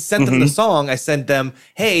 I didn't send them the song. I sent them,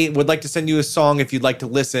 hey, would like to send you a song. If you'd like to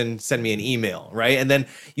listen, send me an email, right? And then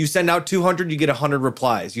you send out 200, you get 100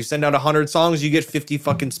 replies. You send out 100 songs, you get 50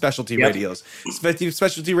 fucking specialty radios. 50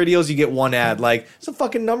 specialty radios, you get one ad. Like, it's a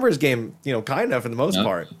fucking numbers game, kind of for the most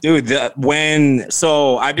part. Dude,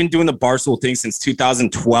 so I've been doing the Barstool thing since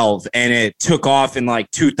 2012, and it took off in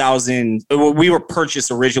like 2000. We were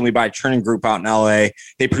purchased originally by a Turning Group out in LA.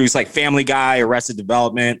 They produced like Family Guy, Arrested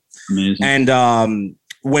Development. Amazing. And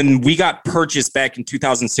when we got purchased back in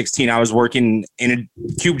 2016, I was working in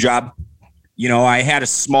a cube job. I had a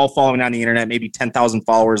small following on the internet, maybe 10,000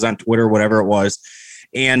 followers on Twitter, whatever it was.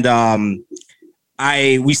 And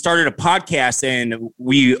we started a podcast and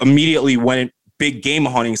we immediately went big game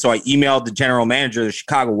hunting. So I emailed the general manager of the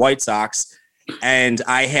Chicago White Sox and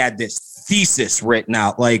I had this thesis written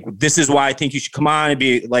out. Like, this is why I think you should come on and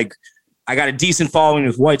be like, I got a decent following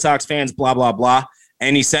with White Sox fans, blah, blah, blah.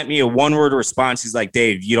 And he sent me a one-word response. He's like,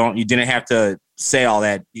 Dave, you didn't have to say all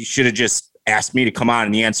that. You should have just asked me to come on,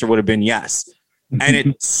 and the answer would have been yes. And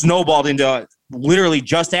it snowballed into literally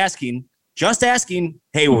just asking just asking,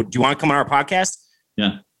 hey, do you want to come on our podcast?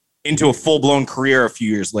 Yeah. Into a full-blown career a few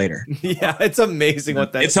years later. Yeah, it's amazing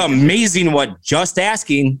what that It's amazing what just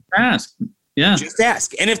asking. Ask. Yeah. Just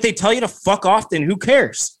ask. And if they tell you to fuck off, then who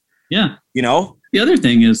cares? Yeah. You know? The other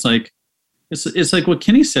thing is like, it's like what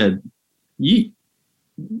Kenny said.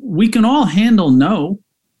 We can all handle no.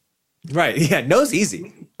 Right. Yeah. No's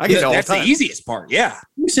easy. I get no. That's the easiest part. Yeah.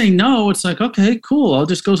 You say no, it's like, okay, cool. I'll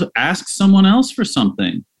just go ask someone else for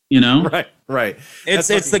something, you know? Right. Right.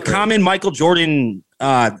 It's the common Michael Jordan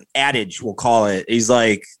adage, we'll call it. He's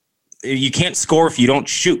like, you can't score if you don't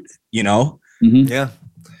shoot, you know? Mm-hmm. Yeah.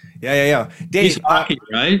 Yeah. Dave, he's hockey,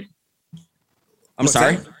 right? I'm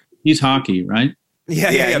sorry? That? He's hockey, right?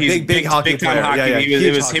 Yeah. Big hockey player. Hockey. Yeah.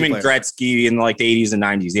 It was him and Gretzky in like the 80s and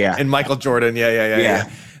 90s. Yeah. And Michael Jordan. Yeah.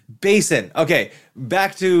 Basin. Okay.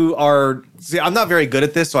 Back to our. See, I'm not very good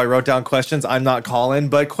at this, so I wrote down questions. I'm not calling,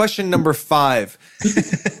 but question number 5.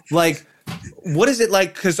 Like, what is it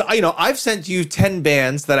like? Because I've sent you 10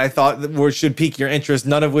 bands that I thought should pique your interest,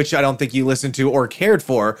 none of which I don't think you listened to or cared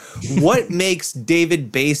for. What makes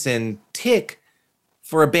David Basin tick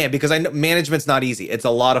for a band? Because I know management's not easy. It's a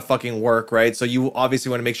lot of fucking work, right? So you obviously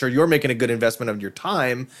want to make sure you're making a good investment of your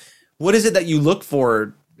time. What is it that you look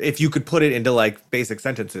for, if you could put it into like basic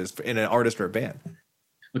sentences in an artist or a band?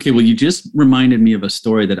 Okay, well, you just reminded me of a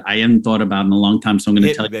story that I hadn't thought about in a long time, so I'm going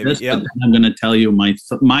to tell you this. Yep. But I'm going to tell you my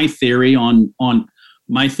theory on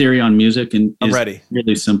music, and I'm ready.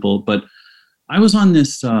 Really simple. But I was on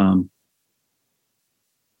this. I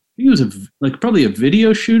think it was probably a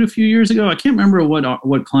video shoot a few years ago. I can't remember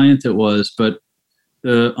what client it was, but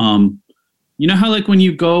the you know how like when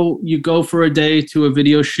you go for a day to a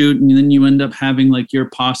video shoot and then you end up having like your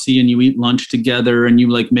posse and you eat lunch together and you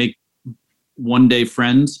like make one day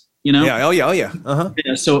friends, you know? Yeah. Oh yeah. Uh-huh.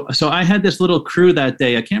 Yeah. So I had this little crew that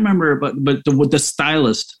day. I can't remember, but the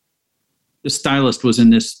stylist was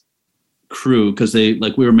in this crew because we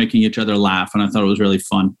were making each other laugh, and I thought it was really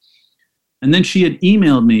fun. And then she had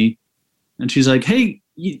emailed me, and she's like, "Hey,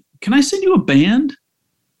 can I send you a band?"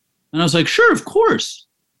 And I was like, "Sure, of course."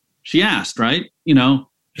 She asked, right?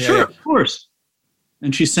 Sure, of course.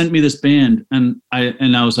 And she sent me this band, and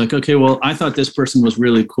I was like, okay, well, I thought this person was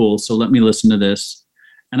really cool, so let me listen to this.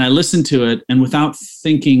 And I listened to it, and without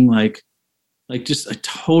thinking, I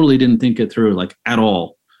totally didn't think it through, like at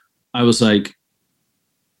all. I was like,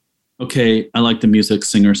 okay, I like the music,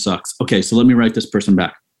 singer sucks. Okay, so let me write this person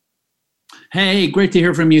back. Hey, great to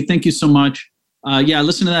hear from you. Thank you so much. Yeah,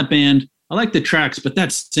 listen to that band. I like the tracks, but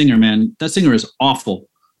that singer, man, that singer is awful.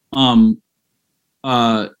 It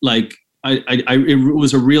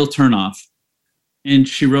was a real turnoff. And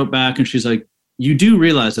she wrote back and she's like, you do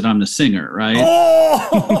realize that I'm the singer, right?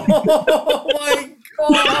 Oh my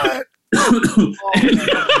God.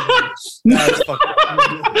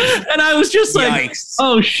 And I was just like, yikes.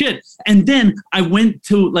 Oh shit. And then I went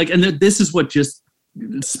to and this is what just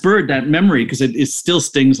spurred that memory, because it still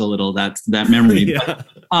stings a little, that memory. Yeah.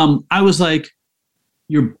 I was like,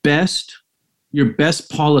 your best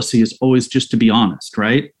policy is always just to be honest,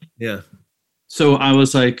 right? Yeah. So I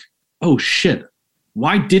was like, oh shit,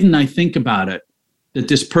 why didn't I think about it? That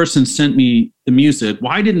this person sent me the music.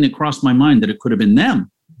 Why didn't it cross my mind that it could have been them?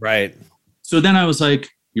 Right. So then I was like,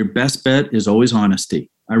 your best bet is always honesty.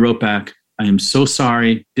 I wrote back, I am so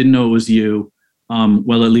sorry. Didn't know it was you.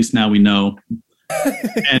 Well, at least now we know.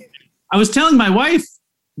 And I was telling my wife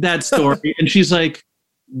that story, and she's like,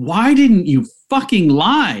 why didn't you fucking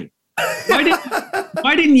lie?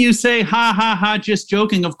 Why didn't you say, ha, ha, ha, just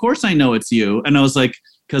joking? Of course I know it's you. And I was like,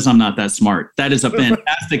 because I'm not that smart. That is a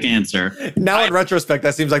fantastic answer. Now in retrospect,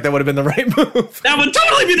 that seems like that would have been the right move. That would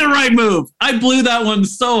totally be the right move. I blew that one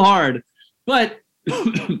so hard. But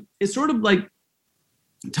it sort of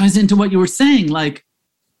ties into what you were saying. Like,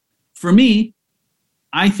 for me,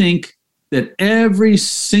 I think that every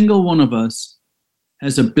single one of us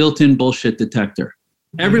has a built-in bullshit detector.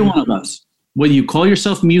 Every one of us. Whether you call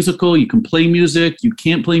yourself musical, you can play music, you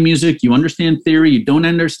can't play music, you understand theory, you don't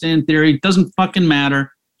understand theory, it doesn't fucking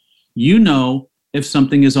matter. You know if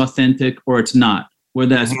something is authentic or it's not,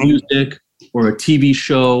 whether that's music or a TV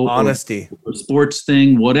show, honesty, or a sports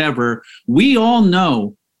thing, whatever. We all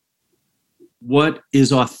know what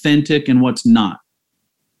is authentic and what's not.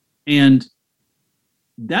 And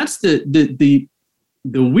that's the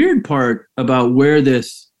weird part about where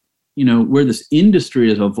this industry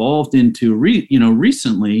has evolved into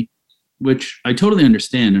recently, which I totally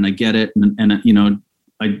understand and I get it. And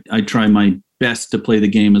I try my best to play the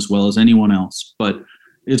game as well as anyone else, but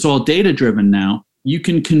it's all data driven now. You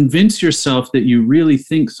can convince yourself that you really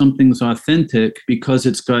think something's authentic because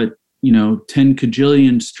it's got 10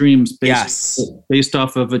 cajillion streams Yes. based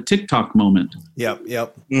off of a TikTok moment. Yep.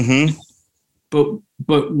 Mm-hmm.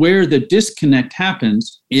 But where the disconnect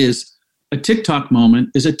happens is a TikTok moment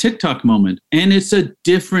is a TikTok moment, and it's a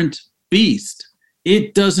different beast.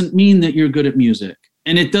 It doesn't mean that you're good at music,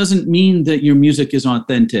 and it doesn't mean that your music is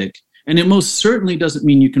authentic, and it most certainly doesn't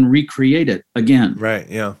mean you can recreate it again. Right.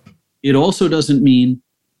 Yeah. It also doesn't mean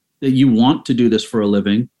that you want to do this for a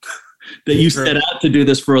living, that you set out to do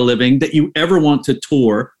this for a living, that you ever want to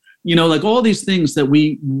tour. Like all these things that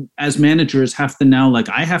we as managers have to now, like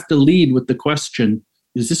I have to lead with the question,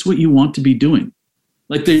 is this what you want to be doing?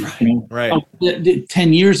 Like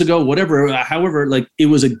 10 years ago, whatever, however, like it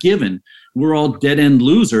was a given. We're all dead end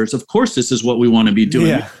losers. Of course, this is what we want to be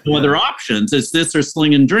doing. No other options. It's this or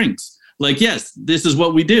slinging drinks. Like, yes, this is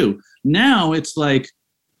what we do. Now it's like,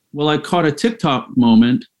 well, I caught a TikTok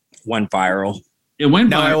moment. Went viral. It went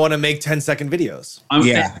now viral. I want to make 10-second videos.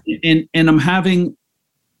 And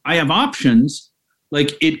I have options.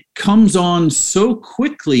 Like it comes on so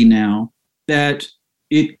quickly now that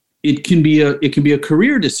it can be a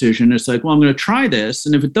career decision. It's like, well, I'm going to try this,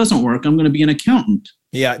 and if it doesn't work, I'm going to be an accountant.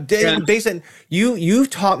 Yeah, Basin, you've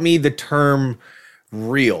taught me the term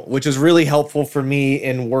real, which is really helpful for me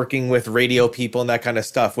in working with radio people and that kind of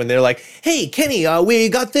stuff. When they're like, "Hey, Kenny, we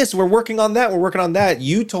got this. We're working on that.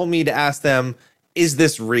 You told me to ask them, is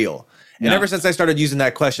this real?" And ever since I started using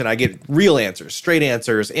that question, I get real answers, straight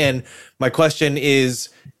answers. And my question is,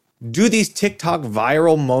 do these TikTok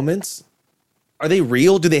viral moments, are they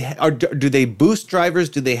real? Do they boost drivers?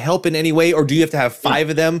 Do they help in any way? Or do you have to have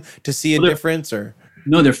 5 of them to see a difference? Or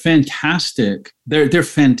no, they're fantastic. They're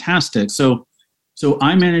fantastic. So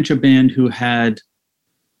I manage a band who had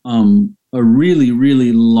a really,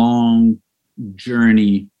 really long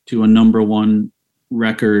journey to a number 1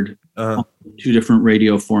 record on 2 different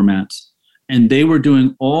radio formats. And they were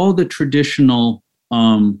doing all the traditional,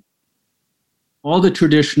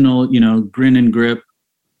 grin and grip,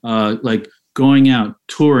 like going out,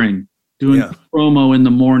 touring, doing promo in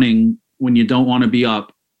the morning when you don't want to be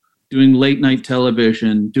up, doing late night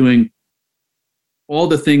television, doing all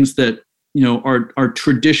the things that, are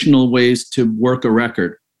traditional ways to work a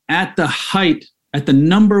record. At the height, at the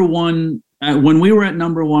number 1, when we were at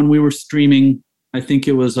number 1, we were streaming, I think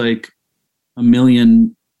it was like 1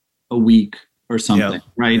 million a week or something,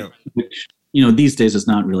 right? Yeah. Which, these days is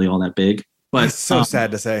not really all that big, but it's so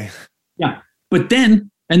sad to say. Yeah. But then,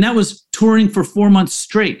 and that was touring for 4 months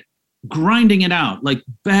straight, grinding it out, like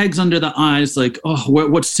bags under the eyes, like, oh,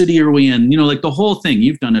 what city are we in? Like the whole thing.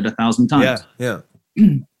 You've done it 1,000 times. Yeah.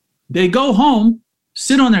 They go home,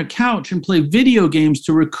 sit on their couch and play video games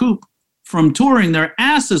to recoup from touring their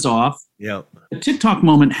asses off. Yeah. A TikTok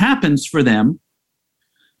moment happens for them.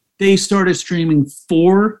 They started streaming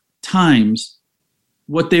 4 times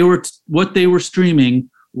what they were streaming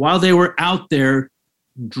while they were out there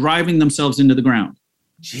driving themselves into the ground.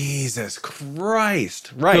 Jesus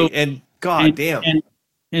Christ. Right. So, and God damn.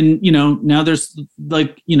 And now there's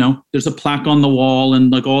there's a plaque on the wall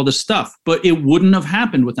and like all this stuff, but it wouldn't have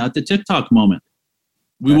happened without the TikTok moment.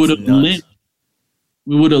 We would have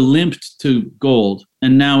limped to gold,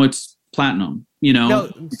 and now it's platinum,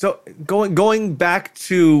 No, so going back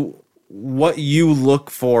to what you look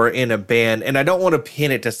for in a band, and I don't want to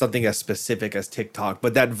pin it to something as specific as TikTok,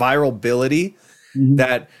 but that virality,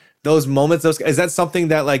 that those moments, is that something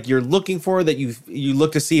that like you're looking for, that you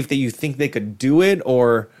look to see if that you think they could do it,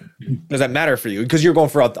 or does that matter for you because you're going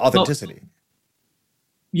for authenticity? Well,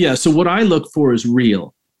 yeah. So what I look for is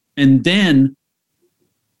real, and then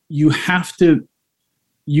you have to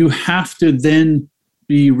then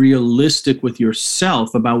be realistic with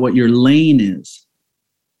yourself about what your lane is.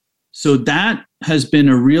 So that has been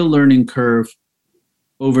a real learning curve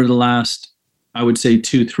over the last, I would say,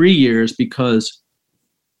 2-3 years, because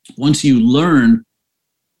once you learn,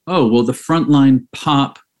 oh, well, the frontline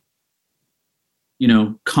pop,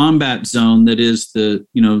 combat zone that is the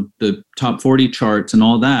top 40 charts and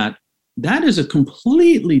all that, that is a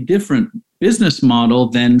completely different business model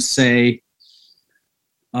than, say,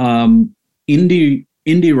 indie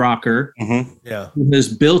rocker who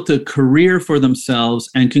has built a career for themselves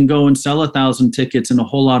and can go and sell 1,000 tickets in a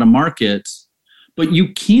whole lot of markets, but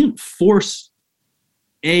you can't force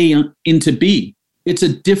A into B. It's a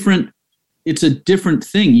different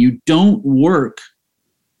thing. You don't work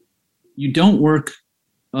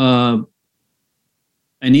an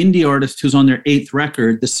indie artist who's on their 8th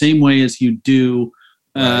record the same way as you do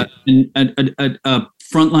a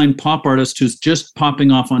frontline pop artist who's just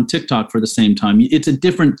popping off on TikTok for the same time. It's a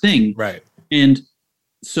different thing. Right. And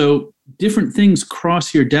so different things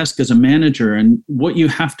cross your desk as a manager. And what you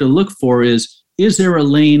have to look for is there a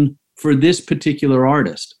lane for this particular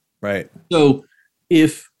artist. Right. So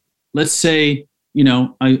if, let's say,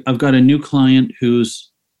 I've got a new client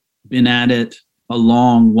who's been at it a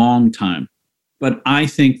long, long time, but I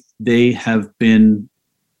think they have been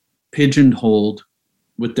pigeonholed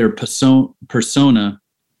with their persona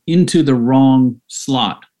into the wrong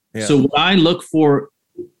slot. Yeah. So what I look for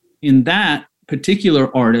in that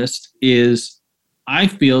particular artist is I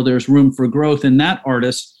feel there's room for growth in that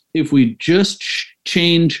artist if we just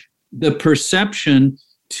change the perception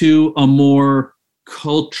to a more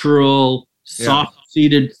cultural,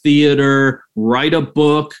 soft-seated theater, write a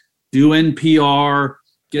book, do NPR,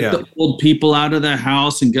 get the old people out of the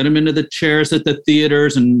house and get them into the chairs at the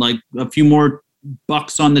theaters and like a few more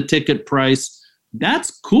bucks on the ticket price.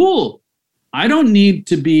 That's cool. I don't need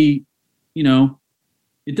to be,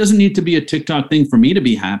 it doesn't need to be a TikTok thing for me to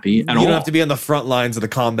be happy at all. You don't have to be on the front lines of the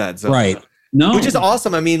combat zone. Right. No. Which is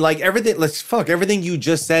awesome. I mean, like everything you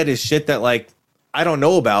just said is shit that like I don't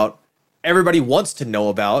know about. Everybody wants to know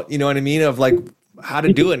about, you know what I mean? Of like how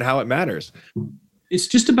to do it and how it matters. It's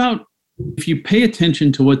just about if you pay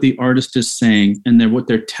attention to what the artist is saying and then what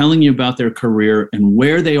they're telling you about their career and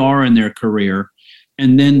where they are in their career,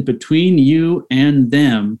 and then between you and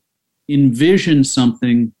them, envision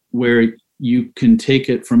something where you can take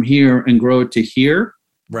it from here and grow it to here.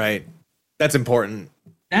 Right. That's important.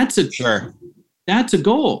 That's a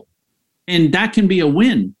goal. And that can be a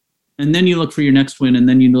win. And then you look for your next win, and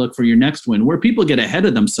then you look for your next win. Where people get ahead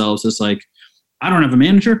of themselves is like, I don't have a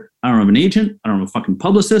manager. I don't have an agent. I don't have a fucking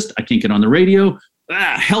publicist. I can't get on the radio.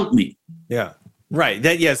 Help me. Yeah. Right.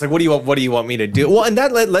 It's like, what do you want me to do? Well, and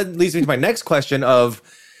that leads me to my next question of,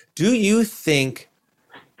 do you think,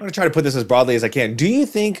 I'm going to try to put this as broadly as I can. Do you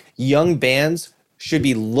think young bands should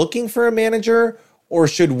be looking for a manager or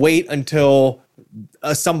should wait until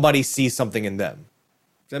somebody sees something in them?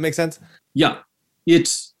 Does that make sense? Yeah.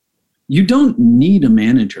 You don't need a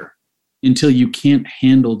manager until you can't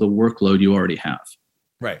handle the workload you already have.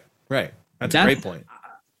 Right. That's a great point.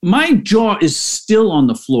 My jaw is still on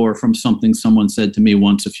the floor from something someone said to me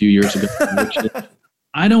once a few years ago. Which is,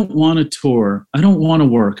 I don't want to tour. I don't want to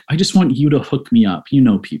work. I just want you to hook me up. You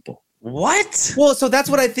know people. What? Well, so that's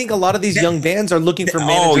what I think a lot of these young bands are looking for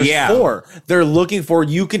managers for. They're looking for,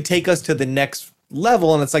 you can take us to the next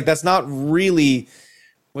level. And it's like, that's not really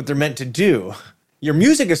what they're meant to do. Your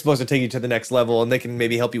music is supposed to take you to the next level and they can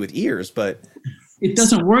maybe help you with ears, but it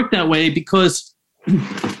doesn't work that way because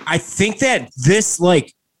I think that this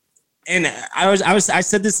and I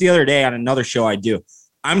said this the other day on another show I do.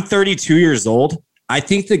 I'm 32 years old. I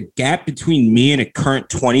think the gap between me and a current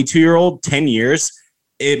 22-year-old, 10 years,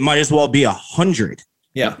 it might as well be 100.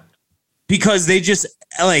 Yeah. Because they just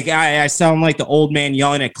I sound like the old man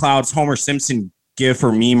yelling at clouds, Homer Simpson gif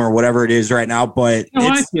or meme or whatever it is right now, but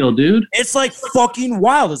I feel, dude. It's like fucking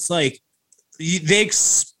wild. It's like they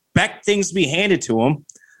expect things to be handed to them.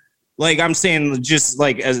 Like I'm saying, just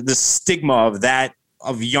like as the stigma of that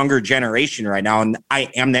of younger generation right now, and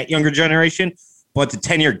I am that younger generation, but the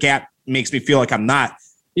 10-year gap makes me feel like I'm not.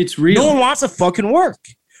 It's real. No one wants to fucking work.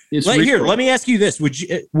 Let me ask you this: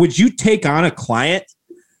 would you take on a client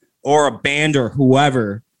or a band or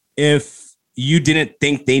whoever if you didn't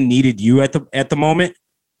think they needed you at the moment?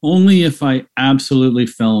 Only if I absolutely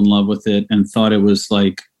fell in love with it and thought it was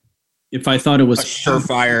like, if I thought it was a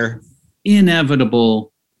surefire,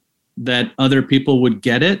 inevitable that other people would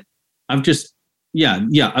get it. I've just,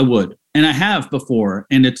 I would. And I have before.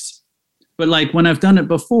 But like when I've done it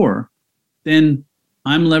before, then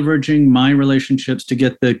I'm leveraging my relationships to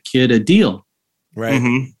get the kid a deal. Right.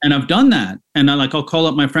 Mm-hmm. And I've done that. And I'll call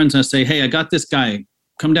up my friends and I say, hey, I got this guy,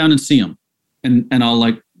 come down and see him. And I'll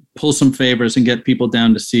like pull some favors and get people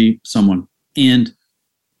down to see someone. And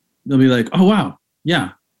they'll be like, oh, wow.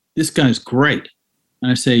 Yeah, this guy's great.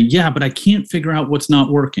 And I say, yeah, but I can't figure out what's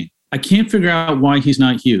not working. I can't figure out why he's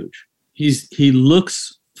not huge. He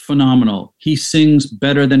looks phenomenal. He sings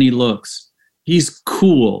better than he looks. He's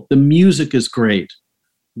cool. The music is great.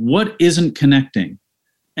 What isn't connecting?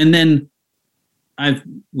 And then I've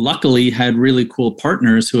luckily had really cool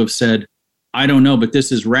partners who have said, I don't know, but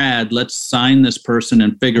this is rad. Let's sign this person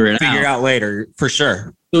and figure it out later, for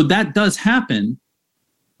sure. So that does happen.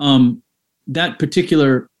 That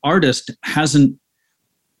particular artist hasn't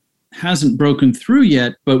broken through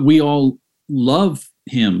yet, but we all love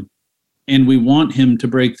him and we want him to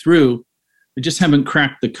break through. We just haven't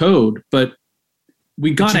cracked the code, but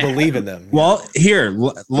we got to believe in them. Well, here,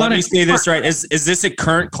 let me say this right. Is this a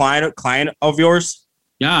current client of yours?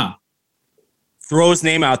 Yeah. Throw his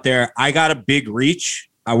name out there. I got a big reach.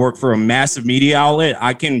 I work for a massive media outlet.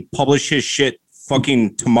 I can publish his shit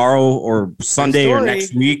fucking tomorrow or Sunday or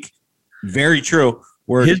next week. Very true.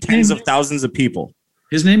 where His tens name- of thousands of people.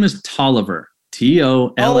 His name is Tolliver.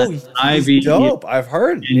 Tolliv. he's dope. I've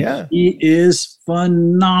heard. Yeah, He is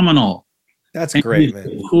phenomenal. that's And great, he's man.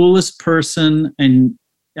 the coolest person, and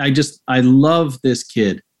I love this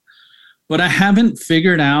kid. But I haven't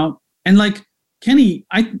figured out. And like Kenny,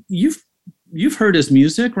 you've heard his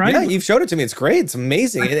music, right? Yeah, you've showed it to me. It's great. It's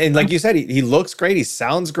amazing. And like you said, he looks great. He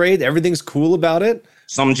sounds great. Everything's cool about it.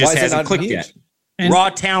 Some just Why is it hasn't not clicked huge? yet. And- Raw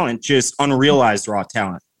talent, just unrealized raw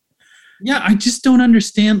talent. Yeah, I just don't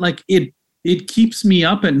understand. Like it keeps me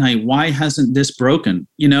up at night. Why hasn't this broken?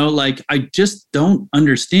 You know, like I just don't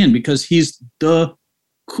understand because he's the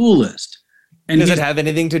coolest. And Does it he's- have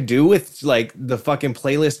anything to do with like the fucking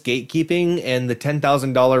playlist gatekeeping and the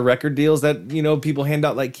 $10,000 record deals that, you know, people hand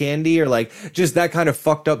out like candy, or like just that kind of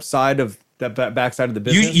fucked up side of that backside of the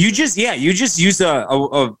business? You just use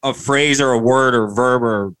a phrase or a word or verb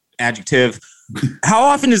or adjective. How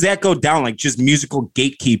often does that go down? Like just musical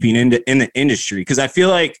gatekeeping in the industry? Because I feel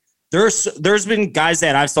like there's been guys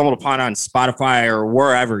that I've stumbled upon on Spotify or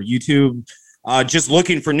wherever, YouTube, just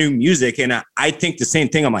looking for new music, and I think the same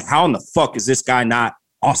thing. I'm like, how in the fuck is this guy not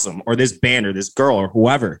awesome, or this band or this girl or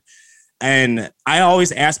whoever? And I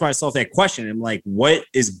always ask myself that question. I'm like, what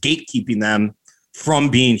is gatekeeping them from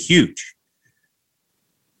being huge?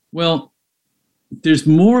 Well, there's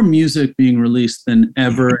more music being released than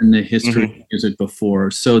ever in the history of music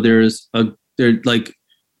before. So there's like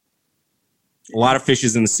A lot of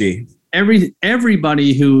fishes in the sea.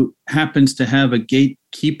 everybody who happens to have a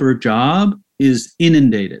gatekeeper job is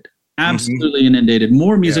inundated, absolutely inundated.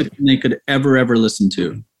 More music than they could ever listen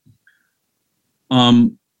to.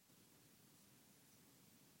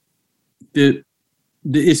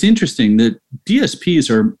 It's interesting that DSPs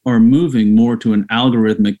are moving more to an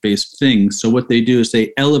algorithmic based thing. So what they do is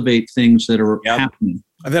they elevate things that are happening.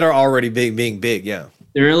 That are already being big, yeah.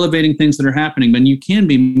 They're elevating things that are happening. And you can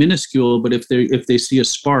be minuscule, but if they see a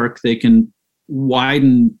spark, they can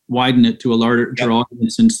widen it to a larger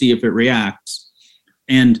audience and see if it reacts.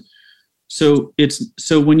 And so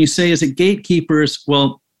when you say, is it gatekeepers?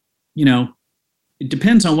 Well, you know, it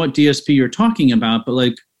depends on what DSP you're talking about, but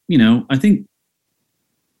like, you know, I think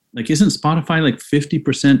like, isn't Spotify like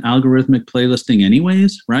 50% algorithmic playlisting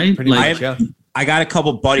anyways, right? Pretty Like, much, yeah. I got a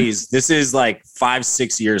couple buddies. This is like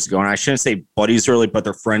 5-6 years ago, and I shouldn't say buddies really, but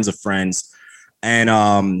they're friends of friends.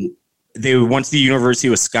 And they went to the University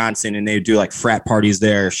of Wisconsin, and they would do like frat parties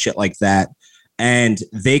there, shit like that. And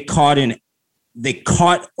they caught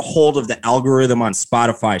hold of the algorithm on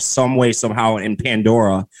Spotify some way, somehow in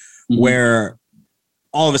Pandora, where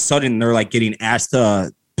all of a sudden they're like getting asked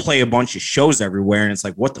to play a bunch of shows everywhere, and it's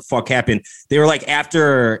like, what the fuck happened? They were like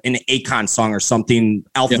after an Akon song or something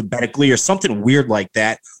alphabetically or something weird like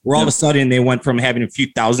that, where all of a sudden they went from having a few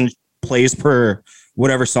thousand plays per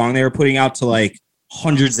whatever song they were putting out to like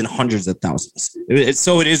hundreds and hundreds of thousands.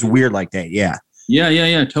 So it is weird like that. Yeah,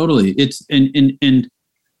 totally. It's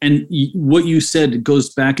and what you said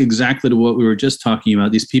goes back exactly to what we were just talking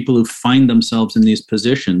about. These people who find themselves in these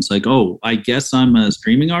positions, like, oh, I guess I'm a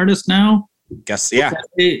streaming artist now. Guess, yeah.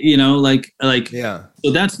 You know, like yeah.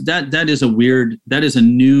 So that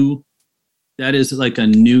is like a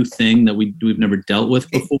new thing that we've never dealt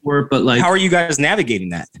with before. But like, how are you guys navigating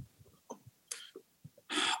that?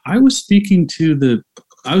 I was speaking to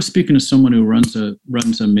someone who runs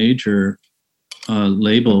a major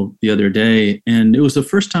label the other day, and it was the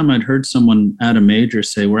first time I'd heard someone at a major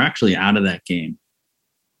say, we're actually out of that game.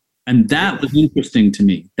 And that was interesting to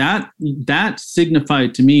me. That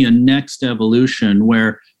signified to me a next evolution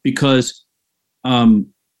because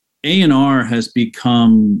A&R has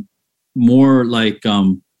become more like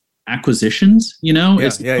acquisitions, you know?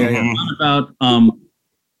 Yeah,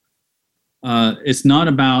 It's not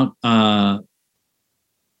about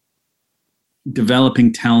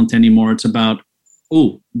developing talent anymore. It's about,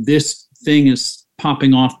 oh, this thing is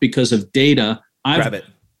popping off because of data. Grab it.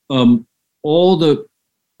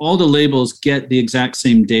 All the labels get the exact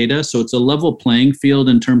same data, so it's a level playing field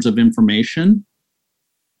in terms of information.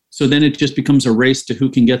 So then it just becomes a race to who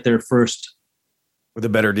can get there first With a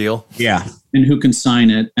better deal. Yeah. and who can sign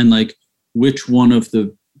it, and like which one of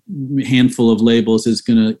the handful of labels is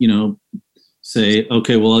gonna, you know, say,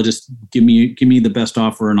 okay, well, I'll just give me the best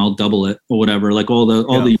offer and I'll double it or whatever. Like all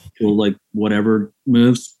the usual, like whatever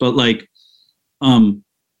moves, but like,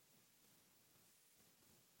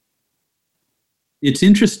 it's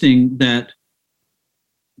interesting that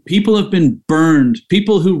people have been burned.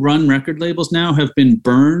 People who run record labels now have been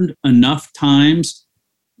burned enough times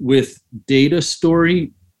with data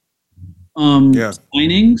story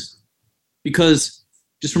signings, because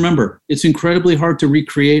just remember, it's incredibly hard to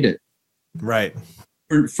recreate it. Right.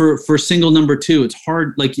 for single number 2, it's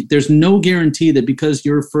hard. Like there's no guarantee that because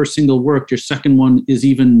your first single worked, your second one is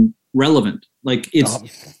even relevant. Like it's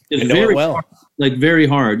very hard, like very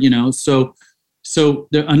hard, So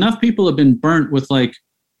there, enough people have been burnt with like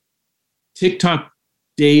TikTok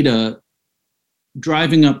data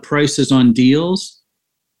driving up prices on deals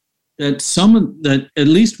that at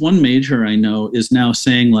least one major I know is now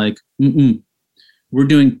saying like, we're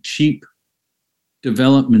doing cheap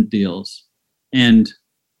development deals. And,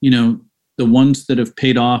 the ones that have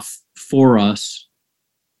paid off for us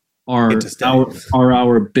are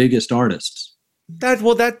our biggest artists. That's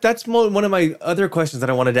one of my other questions that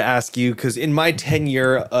I wanted to ask you, because in my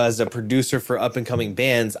tenure as a producer for up and coming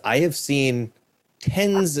bands, I have seen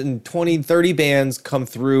tens and 20, 30 bands come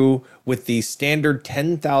through with the standard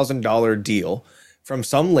 $10,000 deal from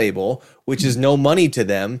some label, which is no money to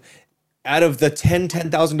them. Out of the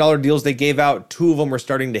 $10,000 deals they gave out, 2 of them were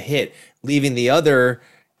starting to hit, leaving the other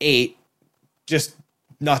 8 just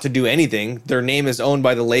not to do anything. Their name is owned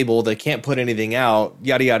by the label. They can't put anything out,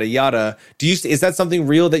 yada, yada, yada. Is that something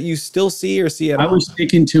real that you still see or see at all? I was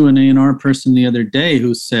speaking to an A&R person the other day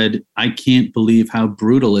who said, I can't believe how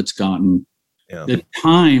brutal it's gotten. Yeah. The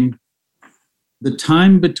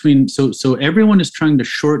time between, so everyone is trying to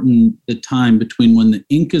shorten the time between when the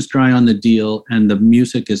ink is dry on the deal and the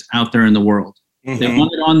music is out there in the world. Mm-hmm. They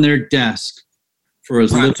want it on their desk for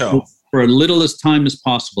as little as time as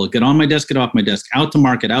possible. Get on my desk, get off my desk, out to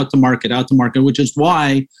market, which is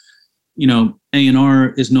why,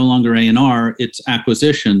 A&R is no longer A&R, it's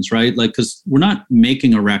acquisitions, right? Like, because we're not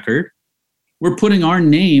making a record. We're putting our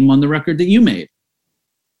name on the record that you made.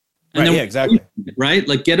 And right, yeah, exactly. Right?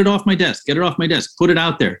 Like, get it off my desk, put it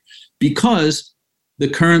out there. Because the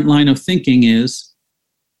current line of thinking is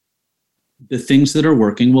the things that are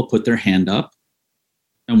working will put their hand up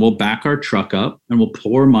and we'll back our truck up and we'll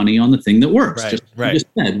pour money on the thing that works. Right, just like you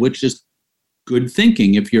said, which is good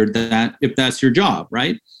thinking if that's your job,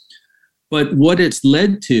 right? But what it's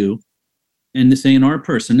led to, and this A&R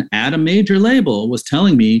person at a major label was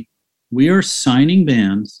telling me, we are signing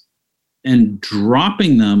bands and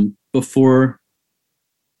dropping them before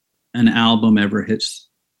an album ever hits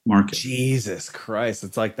market. Jesus Christ,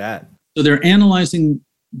 it's like that. So they're analyzing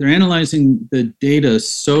the data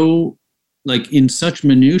so like in such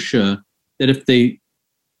minutia that if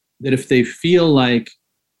they feel like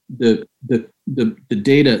the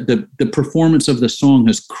data, the performance of the song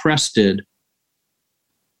has crested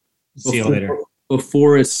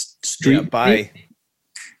before it's street,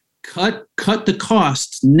 cut the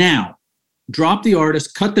costs now. Drop the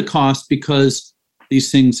artist, cut the cost, because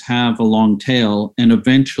these things have a long tail, and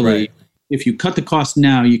eventually, if you cut the cost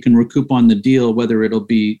now, you can recoup on the deal, whether it'll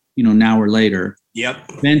be now or later. Yep.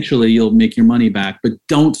 Eventually, you'll make your money back, but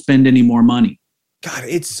don't spend any more money. God,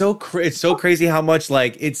 it's so crazy how much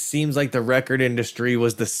like it seems like the record industry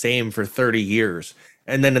was the same for 30 years,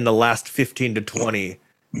 and then in the last 15 to 20,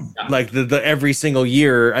 like the every single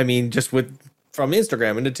year. I mean, just from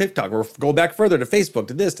Instagram into TikTok, or go back further to Facebook,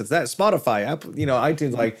 to this, to that, Spotify, app,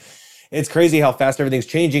 iTunes. Like, it's crazy how fast everything's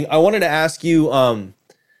changing. I wanted to ask you,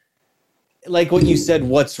 like what you said,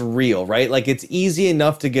 what's real, right? Like, it's easy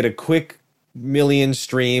enough to get a quick million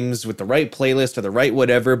streams with the right playlist or the right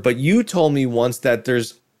whatever. But you told me once that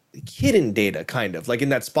there's hidden data, kind of like in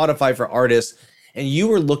that Spotify for artists, and you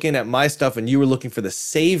were looking at my stuff and you were looking for the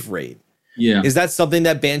save rate. Yeah. Is that something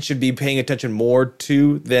that bands should be paying attention more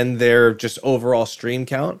to than their just overall stream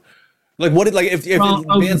count? Like, if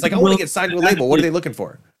bands like, I want to get signed to a label, what are they looking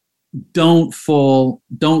for? Don't fall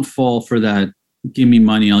for that give me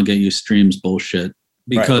money, I'll get you streams bullshit.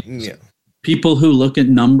 Because people who look at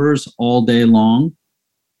numbers all day long,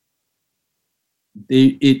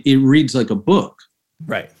 it reads like a book.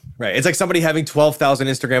 Right. It's like somebody having 12,000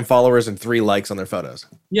 Instagram followers and 3 likes on their photos.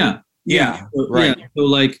 Yeah. Right. Yeah. So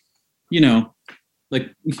like,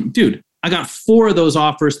 dude, I got 4 of those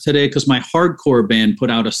offers today because my hardcore band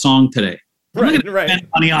put out a song today. I'm not gonna spend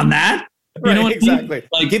money on that. You know what exactly. I mean?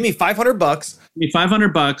 Like, give me $500. Give me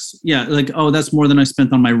 $500. Yeah. Like, oh, that's more than I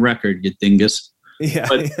spent on my record, you dingus. Yeah.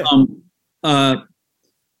 But,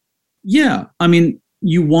 yeah. I mean,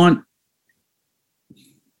 you want.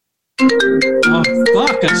 Oh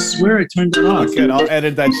fuck! I swear I turned it off. Good. I'll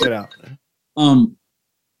edit that shit out.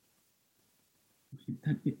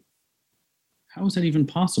 How is that even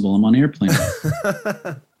possible? I'm on airplane.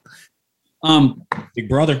 Big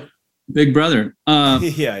brother.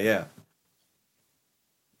 Yeah.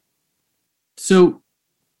 So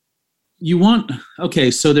you want,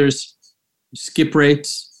 so there's skip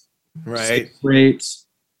rates. Right. Skip rates.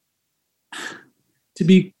 To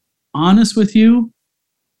be honest with you,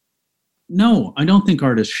 no, I don't think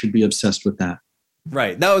artists should be obsessed with that.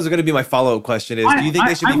 Right. That was going to be my follow-up question is, do you think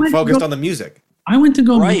they should be focused on the music? I went to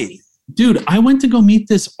go I went to go meet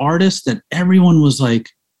this artist that everyone was like,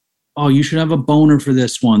 oh, you should have a boner for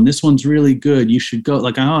this one. This one's really good. You should go.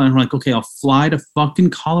 Like, I'm like, okay, I'll fly to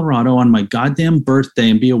fucking Colorado on my goddamn birthday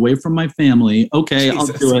and be away from my family. Okay, Jesus.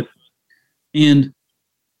 I'll do it. And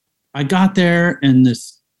I got there and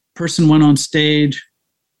this person went on stage,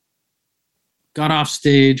 got off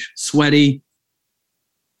stage, sweaty.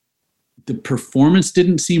 The performance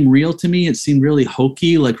didn't seem real to me. It seemed really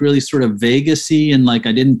hokey, like really sort of Vegas-y, and like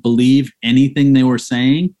I didn't believe anything they were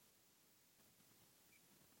saying.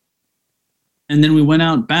 And then we went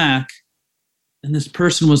out back, and this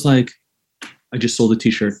person was like, I just sold a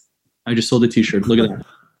t-shirt. I just sold a t-shirt. Look at that.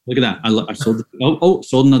 Look at that. I sold it.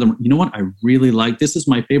 Sold another one. You know what? I really like, this is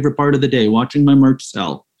my favorite part of the day, watching my merch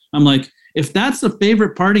sell. I'm like, if that's the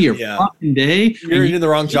favorite part of your fucking day, you're in the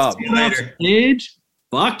wrong job. Stage,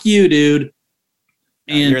 fuck you, dude.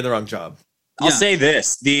 And you're in the wrong job. I'll say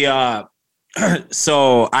this.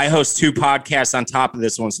 So I host 2 podcasts on top of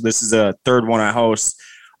this one. So this is a third one I host.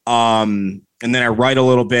 And then I write a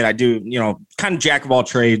little bit. I do, kind of jack of all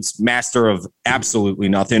trades, master of absolutely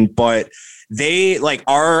nothing. But they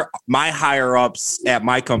my higher ups at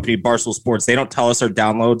my company, Barstool Sports, they don't tell us our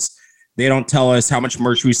downloads. They don't tell us how much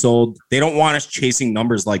merch we sold. They don't want us chasing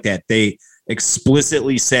numbers like that. They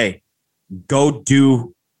explicitly say, go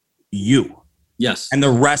do you. Yes. And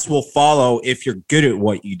the rest will follow if you're good at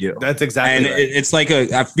what you do. That's exactly right. It's like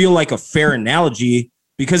I feel like a fair analogy,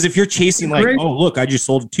 because if you're chasing oh, look, I just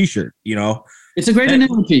sold a t-shirt, It's a great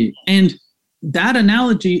analogy. And that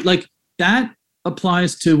analogy, like that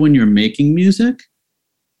applies to when you're making music.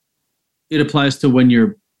 It applies to when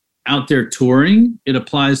you're out there touring. It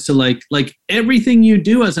applies to like everything you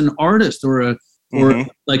do as an artist or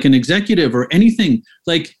like an executive or anything.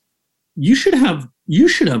 Like you should have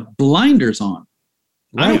blinders on.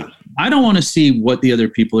 Right. I don't want to see what the other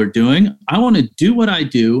people are doing. I want to do what I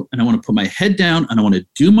do, and I want to put my head down, and I want to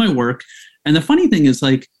do my work. And the funny thing is,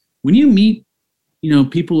 like, when you meet,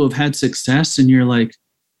 people who have had success, and you're like,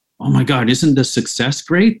 oh my God, isn't the success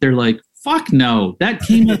great? They're like, fuck no. That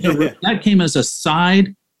came as a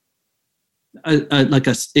side,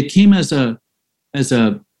 it came as a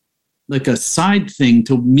side thing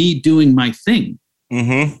to me doing my thing.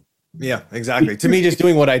 Mm-hmm. Yeah, exactly. To me, just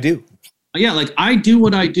doing what I do. Yeah, like I do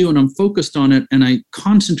what I do and I'm focused on it and I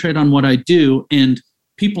concentrate on what I do, and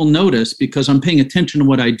people notice because I'm paying attention to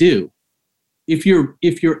what I do. If you're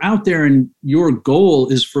out there and your goal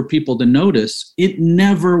is for people to notice, it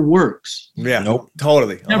never works. Yeah, nope,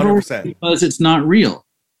 totally, 100%. Because it's not real.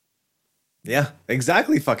 Yeah,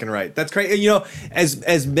 exactly, fucking right. That's great.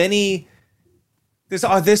 As many. This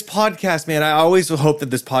podcast, man, I always hope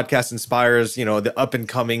that this podcast inspires, the up and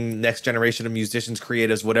coming next generation of musicians,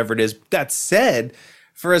 creatives, whatever it is. That said,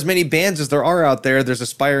 for as many bands as there are out there, there's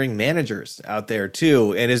aspiring managers out there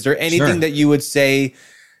too. And is there anything that you would say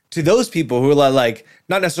to those people who are like,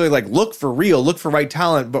 not necessarily like look for right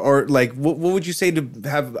talent, but or like, what would you say to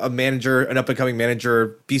have a manager, an up and coming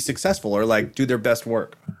manager, be successful or like do their best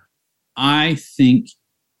work? I think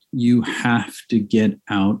you have to get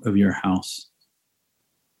out of your house.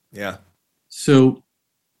 Yeah. So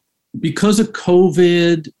because of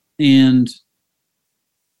COVID and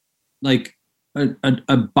like a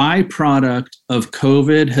byproduct of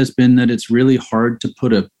COVID has been that it's really hard to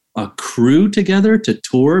put a crew together to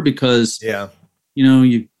tour because,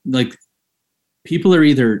 you like people are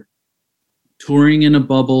either touring in a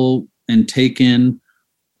bubble and taken,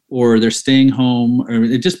 or they're staying home, or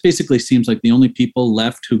it just basically seems like the only people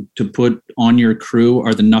left to put on your crew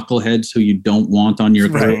are the knuckleheads who you don't want on your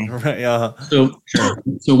crew. Right, yeah. So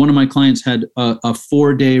one of my clients had a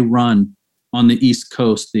 4-day run on the East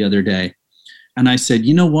Coast the other day. And I said,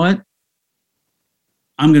 you know what?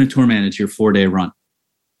 I'm going to tour manage your 4-day run.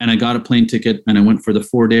 And I got a plane ticket and I went for the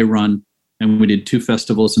 4-day run. And we did 2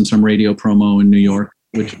 festivals and some radio promo in New York,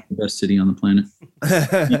 which is the best city on the planet.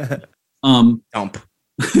 Dump.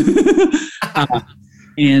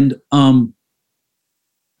 And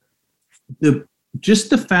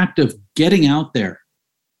the fact of getting out there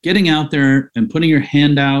and putting your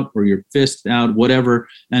hand out or your fist out, whatever,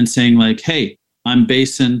 and saying like, hey, I'm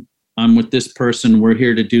Basin, I'm with this person, we're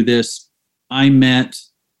here to do this. I met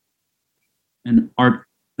an art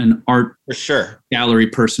for sure gallery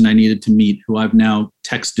person I needed to meet who I've now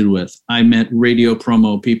texted with. I met radio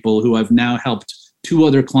promo people who I've now helped 2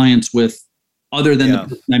 other clients with, other than the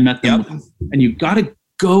person I met them with. And you got to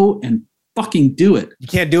go and fucking do it. You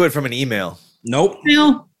can't do it from an email. Nope.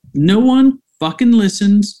 Email, no one fucking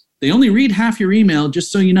listens. They only read half your email,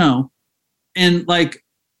 just so you know. And like,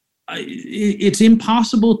 it's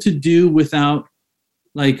impossible to do without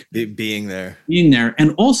like being there.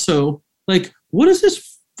 And also, like, what is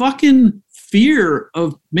this fucking fear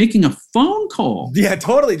of making a phone call? Yeah,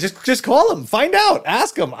 totally. Just call them, find out,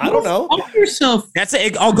 ask them. I don't know. Fuck yourself. That's it.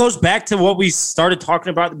 It all goes back to what we started talking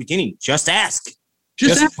about at the beginning. Just ask.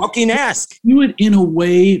 Just fucking ask. Do it in a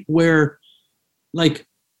way where, like,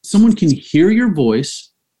 someone can hear your voice,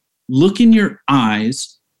 look in your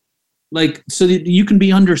eyes, like, so that you can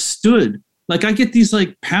be understood. Like, I get these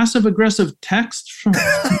like passive aggressive texts from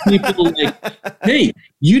people like, "Hey,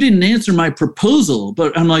 you didn't answer my proposal,"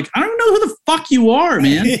 but I'm like, I don't know who the fuck you are,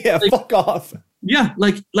 man. Yeah, like, fuck off. Yeah,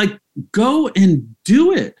 like go and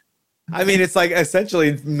do it. I mean, it's like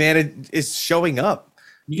essentially is showing up.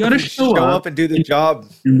 You got to show up and do the job.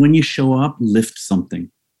 And when you show up, lift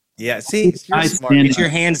something. Yeah, see, you're smart. Get your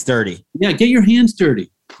hands dirty. Yeah, get your hands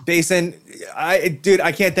dirty. Basin, dude,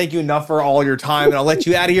 I can't thank you enough for all your time, and I'll let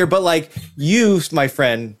you out of here. But like, you, my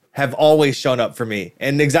friend, have always shown up for me,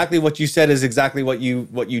 and exactly what you said is exactly what you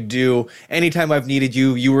do. Anytime I've needed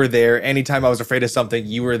you, you were there. Anytime I was afraid of something,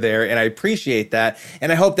 you were there, and I appreciate that.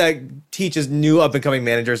 And I hope that teaches new up and coming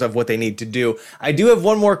managers of what they need to do. I do have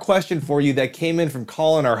one more question for you that came in from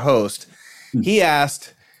Colin, our host. He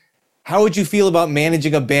asked, how would you feel about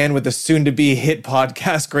managing a band with a soon-to-be hit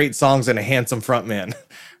podcast, great songs, and a handsome frontman?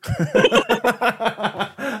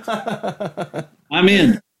 I'm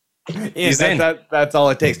in. Yeah, that's all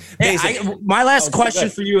it takes. Hey, my last question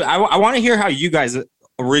for you. I want to hear how you guys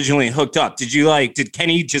originally hooked up. Did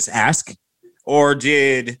Kenny just ask, or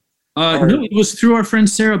did? No, it was through our friend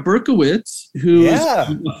Sarah Berkowitz, who is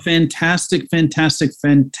a fantastic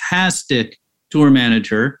tour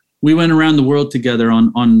manager. We went around the world together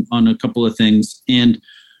on a couple of things, and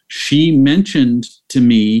she mentioned to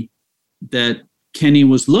me that Kenny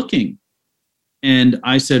was looking, and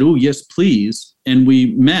I said, "Oh, yes, please." And we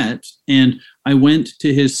met, and I went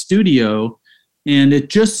to his studio, and it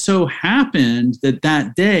just so happened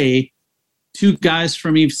that day, two guys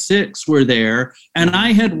from Eve 6 were there, and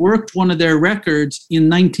I had worked one of their records in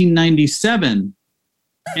 1997.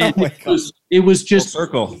 And it was just full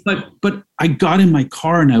circle. But I got in my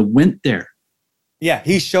car and I went there. Yeah,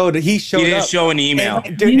 he showed He didn't up. show an email.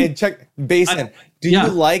 And check Basin. Do you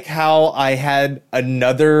like how I had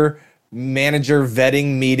another manager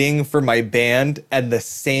vetting meeting for my band at the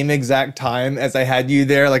same exact time as I had you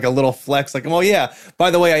there, like a little flex, like, oh yeah,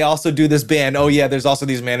 by the way, I also do this band. Oh yeah, there's also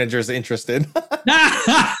these managers interested.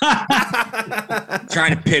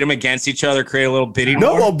 Trying to pit them against each other, create a little bidding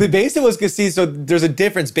war. No, well, Basin was so there's a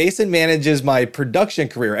difference. Basin manages my production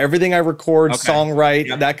career, everything I record,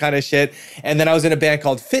 songwrite, that kind of shit. And then I was in a band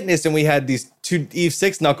called Fitness, and we had these two Eve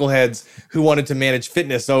 6 knuckleheads who wanted to manage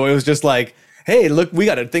Fitness. So it was just like, hey, look, we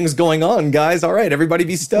got things going on, guys. All right, everybody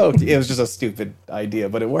be stoked. It was just a stupid idea,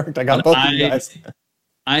 but it worked. I got both of you guys.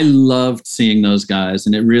 I loved seeing those guys,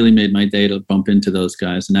 and it really made my day to bump into those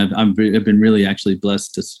guys. And I've been really actually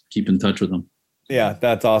blessed to keep in touch with them. Yeah,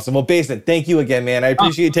 that's awesome. Well, Basin, thank you again, man. I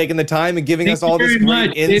appreciate you taking the time and giving us all this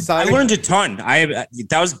great insight. I learned a ton. That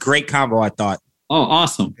was a great combo, I thought. Oh,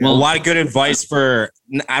 awesome. Well, a lot of good advice for,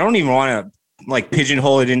 I don't even want to like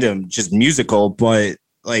pigeonhole it into just musical, but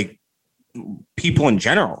like people in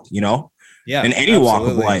general, in any walk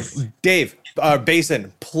of life. Dave,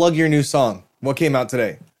 Basin, plug your new song. What came out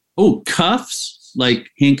today? Oh, Cuffs, like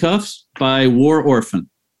handcuffs, by War Orphan.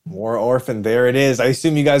 War Orphan, there it is. I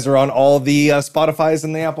assume you guys are on all the Spotify's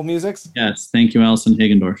and the Apple Musics? Yes, thank you, Allison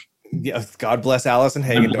Hagendorf. Yeah, God bless Allison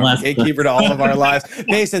Hagendorf, gatekeeper to all of our lives.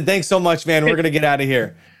 Mason, thanks so much, man. We're going to get out of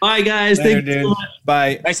here. Bye, guys. Thank you so much.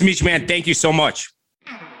 Bye. Nice to meet you, man. Thank you so much.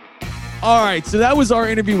 All right, so that was our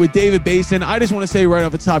interview with David Basin. I just want to say right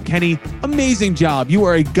off the top, Kenny, amazing job. You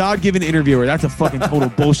are a God-given interviewer. That's a fucking total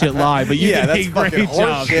bullshit lie, but you did a great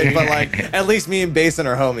job. Shit, but like, at least me and Basin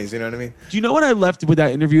are homies. You know what I mean? Do you know what I left with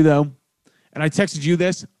that interview though? And I texted you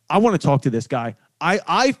this. I want to talk to this guy.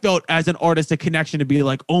 I felt as an artist a connection to be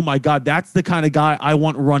like, oh my God, that's the kind of guy I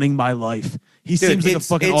want running my life. He seems like a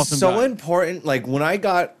fucking awesome guy. It's so important. Like when I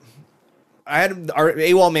had our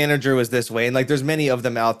AWOL manager was this way, and like there's many of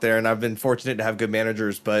them out there, and I've been fortunate to have good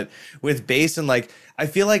managers. But with Basin, like I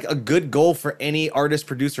feel like a good goal for any artist,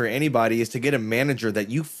 producer, anybody is to get a manager that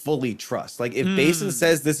you fully trust. Like if Basin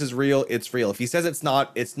says this is real, it's real. If he says it's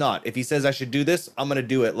not, it's not. If he says I should do this, I'm gonna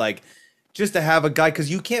do it. Like just to have a guy, because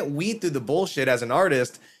you can't weed through the bullshit as an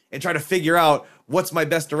artist and try to figure out what's my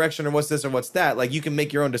best direction or what's this or what's that. Like you can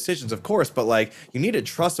make your own decisions, of course, but like you need to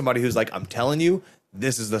trust somebody who's like, I'm telling you,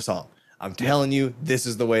 this is the song. I'm telling you, this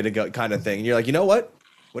is the way to go, kind of thing. And you're like, you know what?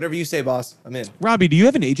 Whatever you say, boss, I'm in. Robbie, do you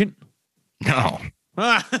have an agent? No.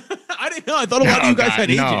 I didn't know. I thought a lot of you guys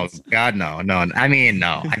had agents. No, God, no. I mean,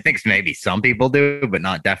 no. I think maybe some people do, but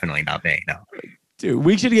definitely not me. No. Dude,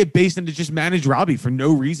 we should get Basin to just manage Robbie for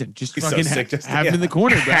no reason. Just He's so fucking sick, just- have him in the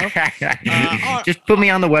corner, bro. Just put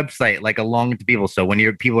me on the website, like along with the people. So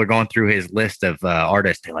when people are going through his list of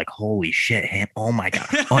artists, they're like, "Holy shit, oh my god,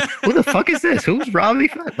 who the fuck is this? Who's Robbie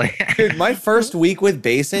Fett?" Like, Dude, my first week with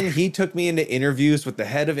Basin, he took me into interviews with the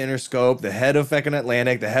head of Interscope, the head of fucking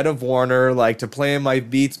Atlantic, the head of Warner, like to play in my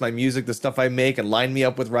beats, my music, the stuff I make, and line me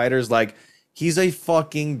up with writers. Like, he's a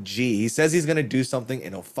fucking G. He says he's gonna do something,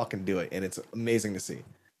 and he'll fucking do it, and it's amazing to see.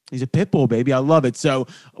 He's a pit bull, baby. I love it. So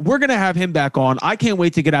we're going to have him back on. I can't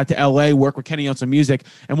wait to get out to LA, work with Kenny on some music,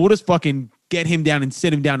 and we'll just fucking get him down and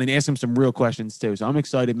sit him down and ask him some real questions too. So I'm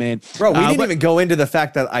excited, man. Bro, we didn't even go into the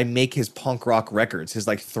fact that I make his punk rock records, his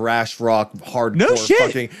like thrash rock, hardcore No shit.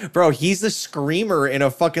 fucking. Bro, he's the screamer in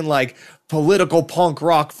a fucking like political punk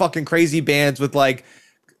rock fucking crazy bands with like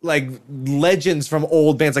legends from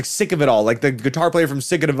old bands, like Sick of It All. Like the guitar player from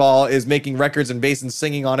Sick of It All is making records and bass and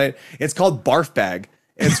singing on it. It's called Barf Bag.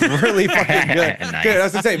 It's really fucking good. Nice. Dude, I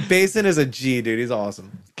was gonna say, Basin is a G, dude. He's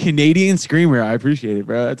awesome. Canadian screamer. I appreciate it,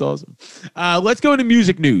 bro. That's awesome. Let's go into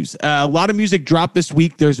music news. A lot of music dropped this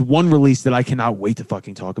week. There's one release that I cannot wait to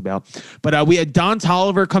fucking talk about. But we had Don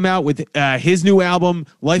Toliver come out with his new album,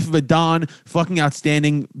 Life of a Don. Fucking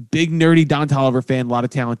outstanding. Big nerdy Don Toliver fan. A lot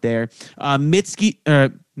of talent there.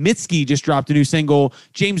 Mitski just dropped a new single.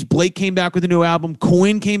 James Blake came back with a new album.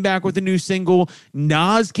 Coin came back with a new single.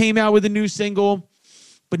 Nas came out with a new single.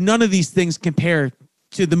 But none of these things compare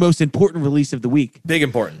to the most important release of the week. Big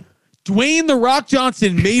important. Dwayne "The Rock"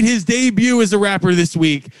 Johnson made his debut as a rapper this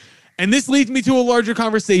week. And this leads me to a larger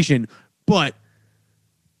conversation. But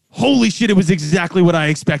holy shit, it was exactly what I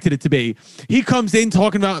expected it to be. He comes in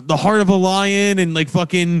talking about the heart of a lion and like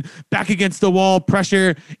fucking back against the wall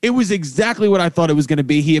pressure. It was exactly what I thought it was going to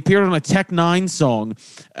be. He appeared on a Tech Nine song.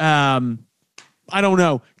 I don't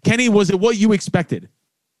know. Kenny, was it what you expected?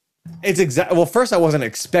 It's exactly. Well, first I wasn't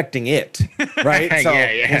expecting it, right? So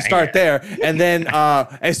we'll start there, and then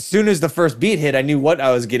as soon as the first beat hit, I knew what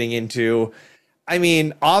I was getting into. I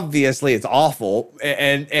mean, obviously it's awful,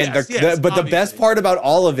 and but the best part about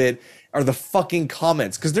all of it are the fucking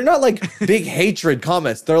comments, because they're not like big hatred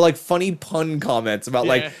comments. They're like funny pun comments about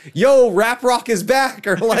like, "Yo, rap rock is back,"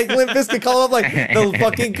 or like Limp Bizkit call up. Like the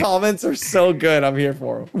fucking comments are so good. I'm here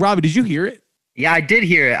for them. Robbie, did you hear it? Yeah, I did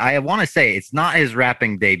hear it. I want to say it's not his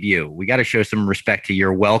rapping debut. We got to show some respect to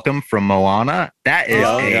You're Welcome from Moana. That is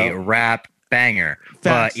a rap banger.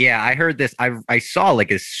 Facts. But yeah, I heard this. I saw like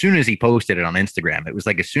as soon as he posted it on Instagram, it was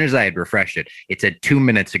like as soon as I had refreshed it, it said 2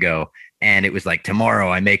 minutes ago. And it was like, tomorrow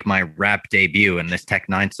I make my rap debut in this Tech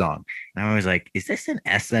Nine song. And I was like, is this an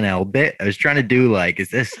SNL bit? I was trying to do like,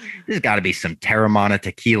 this got to be some Terramana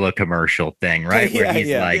tequila commercial thing, right? Where he's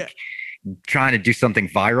trying to do something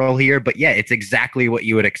viral here. But yeah, it's exactly what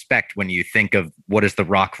you would expect when you think of what does The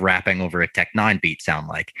Rock rapping over a Tech Nine beat sound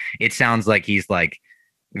like. It sounds like he's like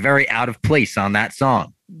very out of place on that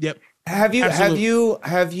song. Yep. Have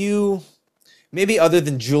you maybe other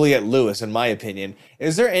than Juliette Lewis, in my opinion,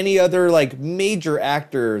 is there any other like major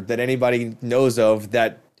actor that anybody knows of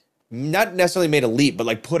that not necessarily made a leap, but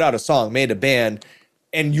like put out a song, made a band,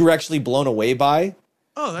 and you were actually blown away by?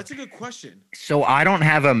 Oh, that's a good question. So I don't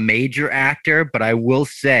have a major actor, but I will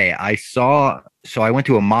say I went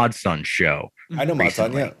to a Mod Sun show. I know Mod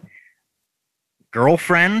Sun, yeah.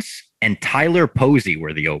 Girlfriends and Tyler Posey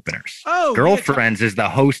were the openers. Oh, Girlfriends is the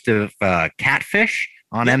host of Catfish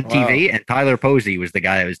on MTV, and Tyler Posey was the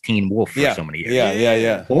guy that was Teen Wolf for so many years.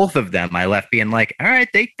 Yeah. Both of them, I left being like, all right,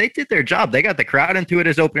 they did their job. They got the crowd into it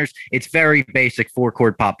as openers. It's very basic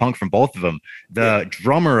 4-chord pop punk from both of them. The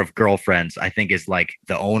drummer of Girlfriends, I think, is like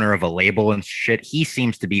the owner of a label and shit. He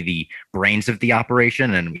seems to be the brains of the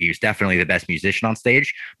operation, and he was definitely the best musician on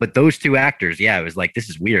stage. But those two actors, it was like, this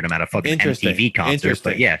is weird. I'm at a fucking MTV concert.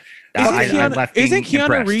 But yeah, I left being Isn't Keanu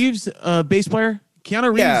impressed. Reeves a bass player?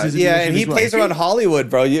 Keanu Reeves is and he plays around Hollywood,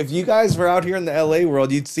 bro. If you guys were out here in the LA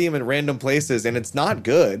world, you'd see him in random places, and it's not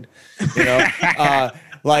good. You know,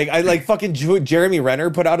 like fucking Jeremy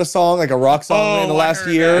Renner put out a song, like a rock song in the last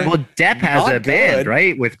year. Well, Depp has a band,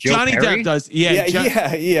 right? With Joe Johnny Perry? Depp does.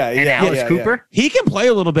 And Alice Cooper. He can play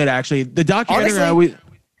a little bit, actually. The documentary.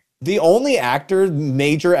 The only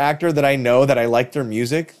major actor that I know that I like their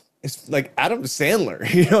music, it's like Adam Sandler.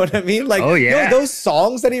 You know what I mean? Like, those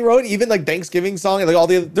songs that he wrote, even like Thanksgiving song, and like all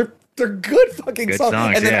they're good fucking songs.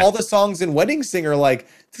 And then all the songs in Wedding Singer, like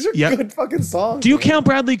these are good fucking songs. Do you count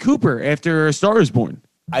Bradley Cooper after A Star Is Born?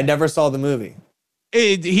 I never saw the movie.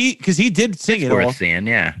 Because he did sing it all. Worth seeing,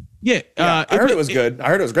 yeah. I heard it was good. I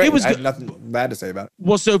heard it was great. I had nothing bad to say about it.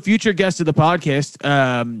 Well, so future guest of the podcast,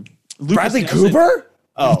 Bradley Cooper.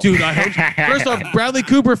 Oh, Dude, I hope. First off, Bradley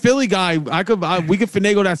Cooper, Philly guy. We could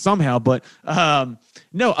finagle that somehow, but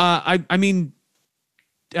no. I mean,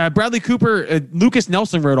 Bradley Cooper, Lucas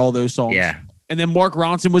Nelson wrote all those songs. Yeah. And then Mark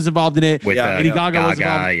Ronson was involved in it. With Lady Gaga was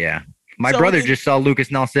involved. yeah. My So brother it- just saw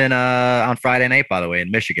Lucas Nelson on Friday night, by the way,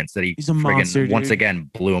 in Michigan. Said he He's a monster, once dude. again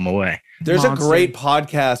blew him away. there's Monster. a great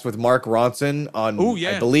podcast with Mark Ronson on, Oh,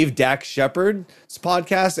 yeah. I believe, Dak Shepard's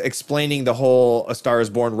podcast explaining the whole A Star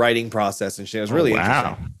Is Born writing process and shit. It was really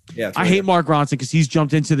wow. interesting. Yeah, it's I really hate Mark Ronson because he's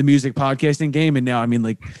jumped into the music podcasting game, and now I mean,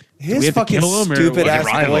 like, do we his have to fucking kill him or stupid what? ass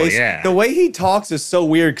Rival, voice. yeah. The way he talks is so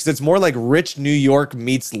weird because it's more like rich New York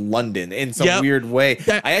meets London in some Yep. weird way.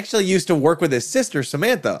 That- I actually used to work with his sister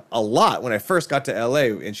Samantha a lot when I first got to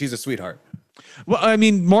LA, and she's a sweetheart. Well, I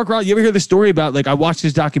mean, Mark Ronson. You ever hear the story about, like, I watched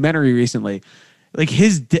his documentary recently. Like,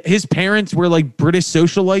 his parents were like British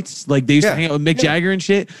socialites. Like, they used to Yeah. hang out with Mick Yeah. Jagger and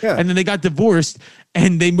shit. Yeah. And then they got divorced,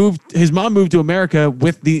 and his mom moved to America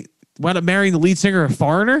wound up marrying the lead singer of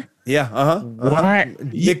Foreigner. Yeah,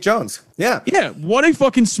 What? Nick Jones. Yeah. Yeah, what a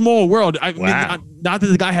fucking small world. I mean, Wow. not that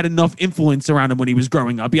the guy had enough influence around him when he was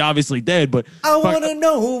growing up. He obviously did, but I want to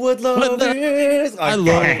know what love But is. I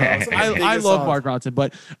love I love Mark. Mark Ronson.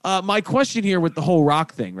 But my question here with the whole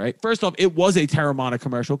rock thing, right? First off, it was a Terramana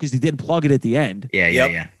commercial because he did plug it at the end. Yeah,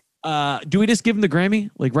 Yep. yeah. Do we just give him the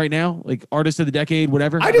Grammy like right now, like artist of the decade,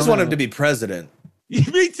 whatever? I just want him to be president.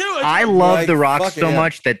 Me too. I love Like, The Rock fuck it, so yeah.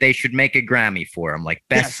 much that they should make a Grammy for him, like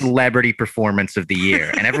best Yes. celebrity performance of the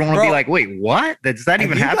year, and everyone will be Bro. like, "Wait, what? Does that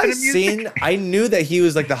even Have you happen in guys music?" seen? I knew that he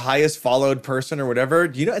was like the highest followed person or whatever.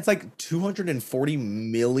 You know, it's like 240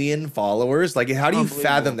 million followers. Like, how do you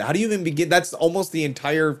fathom that? How do you even begin? That's almost the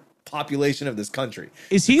entire population of this country.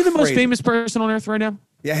 Is he the most Crazy. famous person on earth right now?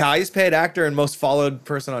 Yeah, highest paid actor and most followed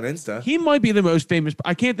person on Insta. He might be the most famous.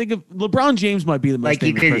 I can't think of LeBron James. Might be the most Like you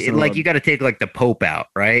famous could, person in the like world. you got to take like the Pope out,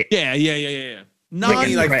 right? Yeah. Not Like,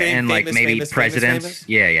 and, like pre- fam- and like famous, maybe famous, presidents. famous?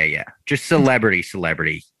 Yeah. Just celebrity.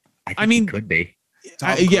 I think mean, he could be.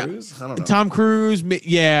 Tom yeah. Cruise? I don't know. Tom Cruise.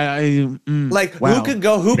 Like Wow. who could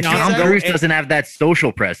go? Who But can't Tom go? Cruise an- doesn't have that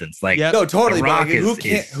social presence. Like, Yep. No, totally. The But Rock like, who is-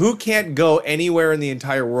 can't? is- Who can't go anywhere in the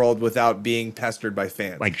entire world without being pestered by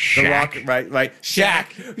fans? Like The Shaq. Rock, right? Shaq.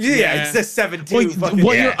 Yeah, Yeah. it's a 7-2. Well, fucking-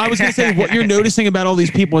 what Yeah. I was gonna say, what you're noticing about all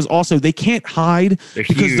these people is also they can't hide They're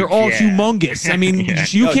because they're huge, all yeah. humongous. I mean, Yeah.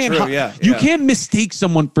 you No, can't true, you yeah. can't mistake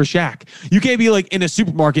someone for Shaq. You can't be like in a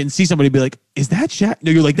supermarket and see somebody and be like, "Is that Shaq?"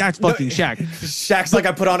 No, you're like, "That's fucking Shaq." Shaq's like,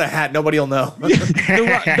 I put on a hat, nobody will know.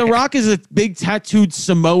 The Rock is a big tattooed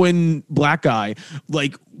Samoan black guy,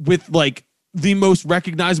 like with like the most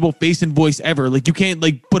recognizable face and voice ever. Like you can't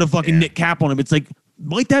like put a fucking knit cap on him. It's like,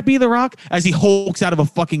 might that be The Rock? As he hulks out of a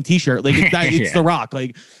fucking t-shirt, like it's Yeah. The Rock.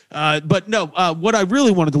 Like, but no. What I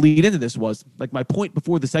really wanted to lead into this was like my point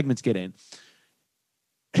before the segments get in.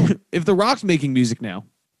 If The Rock's making music now,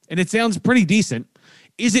 and it sounds pretty decent,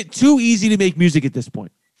 is it too easy to make music at this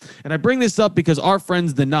point? And I bring this up because our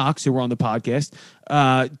friends, the Knox, who were on the podcast,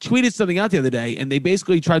 tweeted something out the other day, and they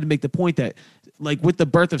basically tried to make the point that, like, with the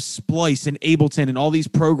birth of Splice and Ableton and all these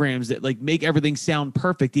programs that like make everything sound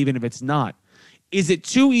perfect, even if it's not, is it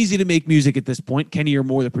too easy to make music at this point? Kenny, you're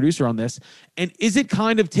more the producer on this, and is it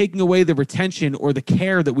kind of taking away the retention or the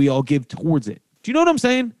care that we all give towards it? Do you know what I'm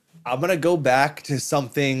saying? I'm gonna go back to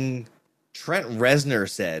something Trent Reznor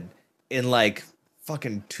said in like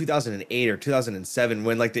fucking 2008 or 2007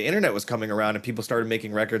 when like the internet was coming around and people started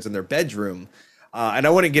making records in their bedroom. And I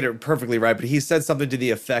wouldn't get it perfectly right, but he said something to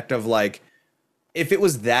the effect of like, if it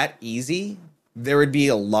was that easy, there would be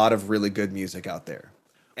a lot of really good music out there.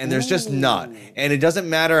 And there's just not. And it doesn't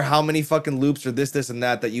matter how many fucking loops or this, and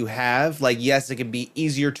that you have. Like, yes, it can be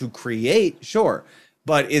easier to create, sure.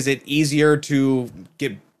 But is it easier to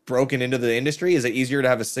get broken into the industry? Is it easier to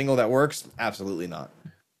have a single that works? Absolutely not.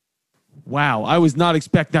 Wow, I was not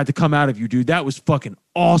expecting that to come out of you, dude. That was fucking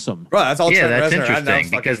awesome. Bro, that's all Yeah, Trent that's Reznor. That interesting was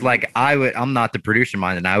because fucking- like I'm not the producer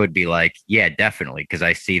mind, and I would be like, yeah, definitely, because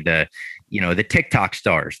I see the TikTok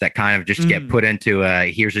stars that kind of just get put into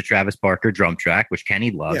here's a Travis Barker drum track, which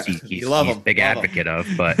Kenny loves. Yeah, He's love a him, big love him. advocate of,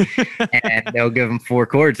 but and they'll give him 4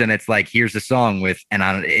 chords, and it's like here's a song with, and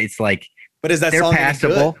it's like But is that they're song any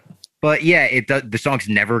passable. good? But yeah, it does. The songs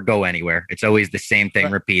never go anywhere. It's always the same thing,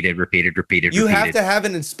 Right. repeated. You have to have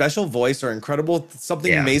an special voice or incredible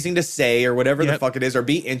something Yeah. amazing to say or whatever the Yep. fuck it is, or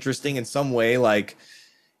be interesting in some way. Like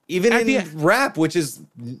even At in the- rap, which is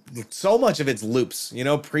so much of its loops,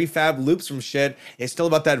 prefab loops from shit. It's still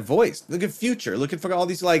about that voice. Look at Future. Look at fucking all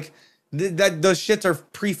these like that. Those shits are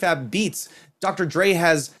prefab beats. Dr. Dre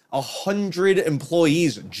has 100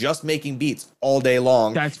 employees just making beats all day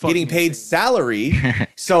long, That's fucking getting paid insane. salary.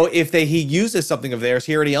 So if he uses something of theirs,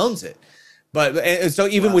 he already owns it. But and so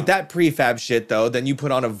even with that prefab shit though, then you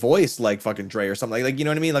put on a voice like fucking Dre or something like you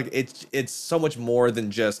know what I mean? Like it's so much more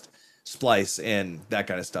than just splice and that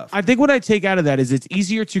kind of stuff. I think what I take out of that is it's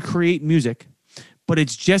easier to create music, but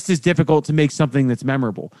it's just as difficult to make something that's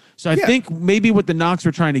memorable. So I think maybe what the Knox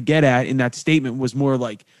were trying to get at in that statement was more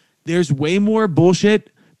like there's way more bullshit,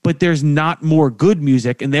 but there's not more good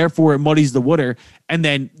music, and therefore it muddies the water. And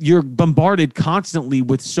then you're bombarded constantly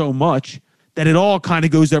with so much that it all kind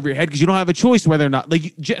of goes over your head because you don't have a choice whether or not,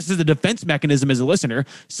 like, just as a defense mechanism as a listener,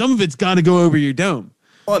 some of it's got to go over your dome.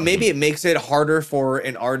 Well, maybe it makes it harder for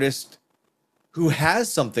an artist who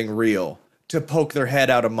has something real to poke their head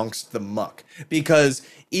out amongst the muck. Because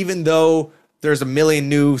even though there's a million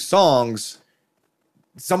new songs,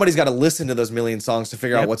 somebody's got to listen to those million songs to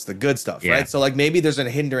figure out what's the good stuff, right? So like maybe there's a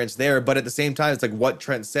hindrance there, but at the same time, it's like what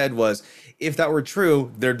Trent said was, if that were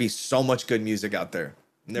true, there'd be so much good music out there.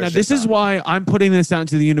 Now, this is why I'm putting this out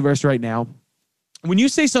into the universe right now. When you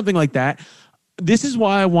say something like that, this is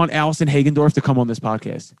why I want Allison Hagendorf to come on this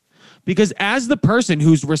podcast. Because as the person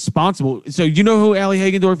who's responsible, so you know who Allie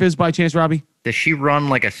Hagendorf is by chance, Robbie? Does she run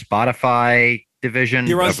like a Spotify division?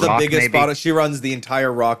 She runs of the rock, biggest maybe? spot. She runs the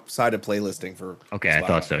entire rock side of playlisting for. Okay, Spotify. I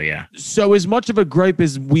thought so. Yeah. So as much of a gripe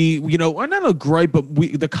as we, you know, or not a gripe, but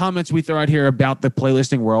the comments we throw out here about the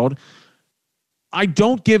playlisting world, I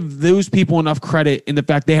don't give those people enough credit in the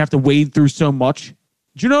fact they have to wade through so much.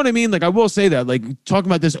 Do you know what I mean? Like, I will say that, like, talking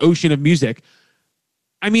about this ocean of music,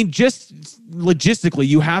 I mean, just logistically,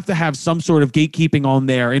 you have to have some sort of gatekeeping on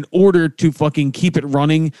there in order to fucking keep it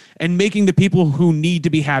running and making the people who need to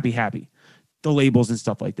be happy, the labels and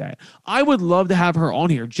stuff like that. I would love to have her on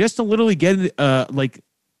here just to literally get, like,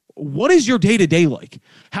 what is your day-to-day like?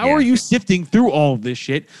 How are you sifting through all of this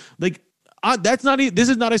shit? Like, this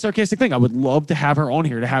is not a sarcastic thing. I would love to have her on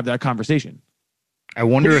here to have that conversation. I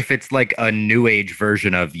wonder if it's like a new age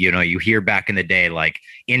version of, you know, you hear back in the day, like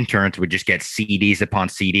interns would just get CDs upon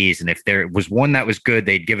CDs. And if there was one that was good,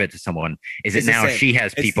 they'd give it to someone. Is it now she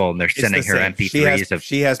has people and they're sending her MP3s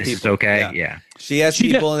she has this people. is okay? Yeah. She has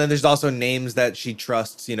people. And then there's also names that she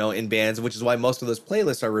trusts, you know, in bands, which is why most of those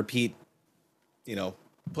playlists are repeat, you know,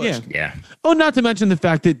 pushed. Yeah. Oh, not to mention the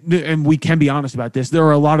fact that, and we can be honest about this, there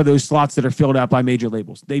are a lot of those slots that are filled out by major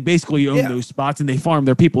labels. They basically own those spots and they farm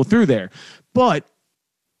their people through there. But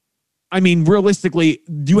I mean, realistically,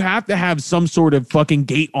 you have to have some sort of fucking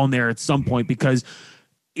gate on there at some point because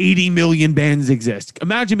 80 million bands exist.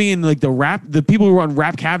 Imagine being like the people who run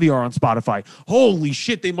Rap Caviar on Spotify. Holy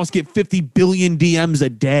shit, they must get 50 billion DMs a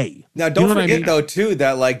day. Now, don't forget, though, too,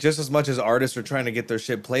 that like just as much as artists are trying to get their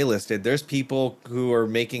shit playlisted, there's people who are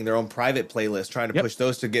making their own private playlists, trying to push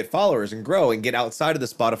those to get followers and grow and get outside of the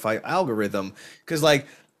Spotify algorithm. Because, like,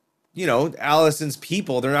 you know, Allison's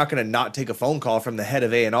people, they're not going to not take a phone call from the head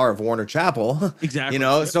of A&R of Warner Chappell. Exactly. You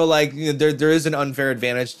know, so like you know, there is an unfair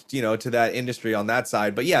advantage, you know, to that industry on that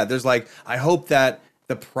side. But yeah, there's like, I hope that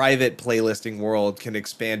the private playlisting world can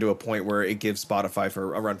expand to a point where it gives Spotify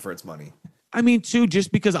for a run for its money. I mean, too,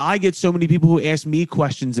 just because I get so many people who ask me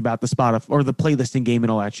questions about the Spotify or the playlisting game and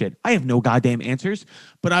all that shit, I have no goddamn answers,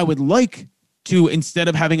 but I would like to, instead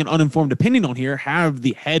of having an uninformed opinion on here, have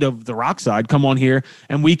the head of the rock side come on here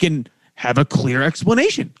and we can have a clear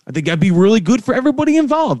explanation. I think that'd be really good for everybody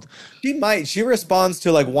involved. She responds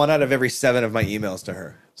to like 1 out of every 7 of my emails to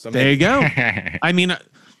her. So there you go. I mean,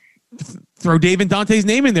 throw Dave and Dante's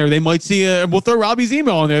name in there. They might see we'll throw Robbie's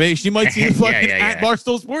email on there. She might see fucking at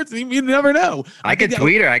Barstool Sports. You never know. I could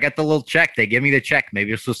tweet her. I got the little check. They give me the check.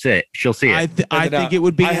 Maybe she'll see it. She'll see it. I think it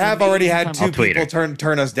would be. I have already had 2 people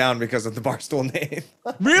turn us down because of the Barstool name.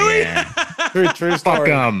 Really? Yeah. True story.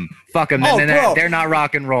 Fuck them. Oh, They're not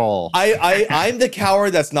rock and roll. I'm the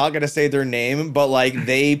coward that's not going to say their name, but like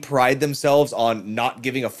they pride themselves on not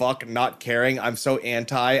giving a fuck, not caring. I'm so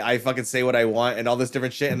anti. I fucking say what I want and all this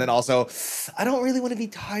different shit. And then also, I don't really want to be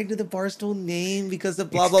tied to the Barstool name because of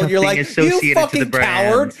blah, blah. You're like, you fucking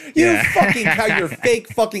coward. You fucking coward. You're fake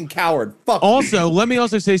fucking coward. Fuck Also, let me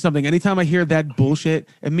also say something. Anytime I hear that bullshit,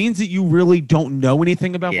 it means that you really don't know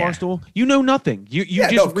anything about Barstool. You know nothing. You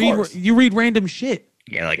just read random shit.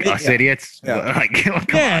 Yeah, like us idiots. Yeah. Like,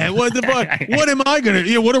 what the fuck? What am I gonna?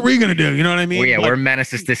 Yeah, what are we gonna do? You know what I mean? Well, yeah, we're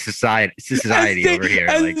menaces to society over here.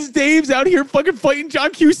 And Dave's out here fucking fighting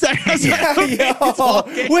John Cusack.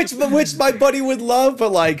 Which my buddy would love,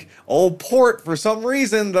 but like old Port for some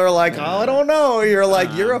reason they're like, oh, I don't know. You're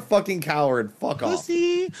like, you're a fucking coward. Fuck off.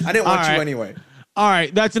 I didn't want you anyway. All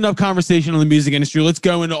right, that's enough conversation on the music industry. Let's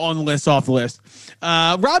go into on the list, off the list.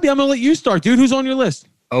 Robbie, I'm gonna let you start, dude. Who's on your list?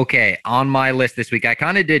 Okay, on my list this week, I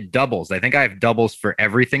kind of did doubles. I think I have doubles for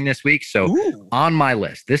everything this week. So on my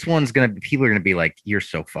list, this one's people are gonna be like, "You're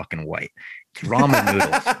so fucking white." It's ramen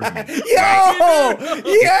noodles. For me. Yo,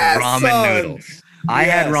 yes, Ramen son. noodles. I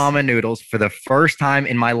had Yes. ramen noodles for the first time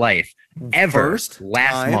in my life ever. First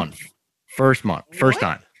last time? month. First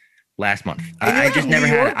time. Last month. And you're I like just a never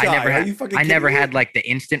New had. York I never guy. Are had. you fucking I never kidding me? had like the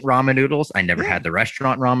instant ramen noodles. I never Yeah. had the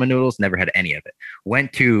restaurant ramen noodles. Never had any of it.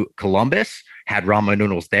 Went to Columbus. Had ramen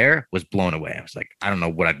noodles there. Was blown away. I was like, I don't know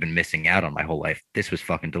what I've been missing out on my whole life. This was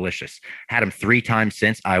fucking delicious. Had them 3 times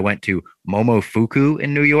since. I went to Momofuku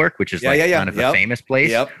in New York, which is Yeah, like yeah, yeah. kind of Yep. a famous place.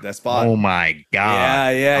 Yep, that spot. Oh my god. Yeah,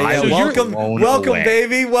 yeah, I yeah. was Welcome, blown welcome, away.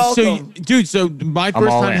 baby. Welcome. Dude, so my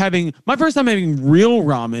first all time in. having real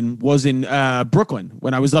ramen was in Brooklyn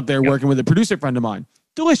when I was up there Yep. working with a producer friend of mine.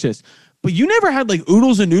 Delicious. But you never had like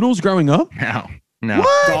oodles and noodles growing up? No.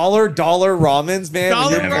 What? dollar ramens, man.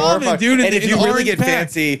 Dollar when you're ramen, poor, dude, And in if the you really orange get pack.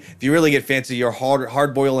 fancy, you're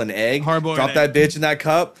hard boil an egg. Hard-boiled Drop egg. that bitch in that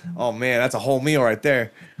cup. Oh man, that's a whole meal right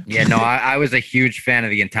there. Yeah, no, I was a huge fan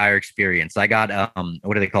of the entire experience. I got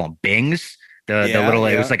what do they call them? Bings. The Yeah, little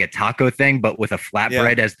it yeah. was like a taco thing, but with a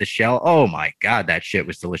flatbread as the shell. Oh my god, that shit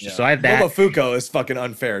was delicious. So I have that. Momofuku is fucking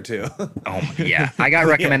unfair too. Oh yeah, I got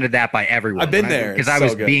recommended that by everyone. I've been there. because It's I so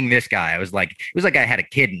was good. being this guy. I was like, it was like I had a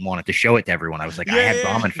kid and wanted to show it to everyone. I was like, I had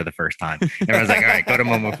ramen for the first time. And I was like, all right, go to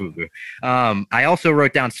Momofuku. I also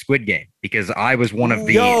wrote down Squid Game because I was one of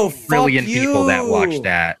the Yo, fuck trillion people that you. watched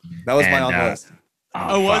that. That was my And, on the list.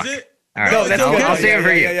 Oh, was fuck. it? All right, No, that's I'll, okay. I'll say it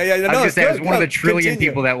for you. Yeah. I was No, gonna it's say I was good. one of the No, trillion continue.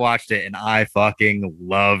 people that watched it, and I fucking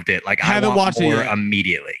loved it. Like I Haven't want watched it more yet.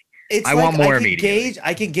 immediately. It's I want more can immediately.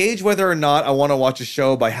 I can gauge whether or not I want to watch a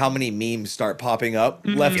show by how many memes start popping up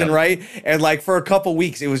left and right. And like for a couple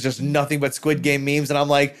weeks, it was just nothing but Squid Game memes. And I'm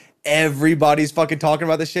like, everybody's fucking talking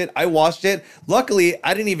about this shit. I watched it. Luckily,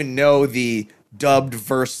 I didn't even know the dubbed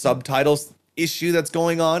versus subtitles issue that's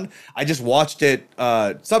going on. I just watched it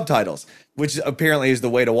subtitles, which apparently is the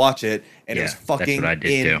way to watch it. And it Yeah, was that's fucking what I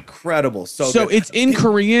did too. incredible. So So good. it's in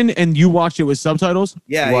Korean and you watch it with subtitles?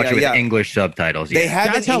 yeah, Watch it with yeah. English subtitles. They Yeah.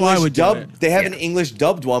 have That's an how I English would do dub. it. They have Yeah. an English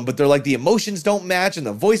dubbed one, but they're like the emotions don't match and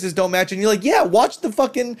the voices don't match, and you're like, yeah, watch the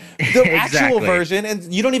fucking the actual Exactly. version,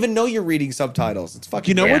 and you don't even know you're reading subtitles. It's fucking.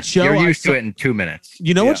 You know Yeah. what show You're I used saw- to it in 2 minutes.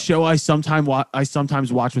 You know Yeah. what show I sometimes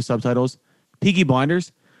watch with subtitles? Peaky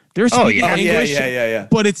Blinders. They're Oh, speaking yeah. English, Yeah.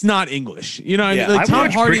 but it's not English. You know, what I Yeah. mean? Like I Tom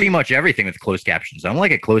watch Hardy. pretty much everything with closed captions. I'm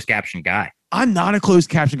like a closed caption guy. I'm not a closed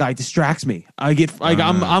caption guy. It distracts me. I get like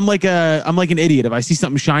I'm like an idiot. If I see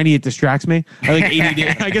something shiny, it distracts me. I like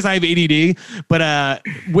ADD. I guess I have ADD. But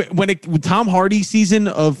when Tom Hardy season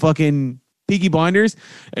of fucking Peaky Blinders,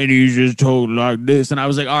 and he's just told like this, and I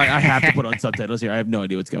was like, all right, I have to put on subtitles here. I have no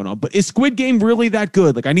idea what's going on. But is Squid Game really that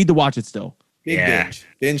good? Like I need to watch it still. Big Yeah.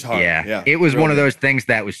 binge hard. Yeah. It was Real one of good. those things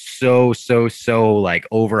that was so like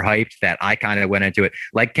overhyped that I kind of went into it.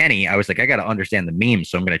 Like Kenny, I was like, I got to understand the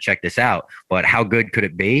memes, so I'm going to check this out. But how good could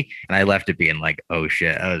it be? And I left it being like, oh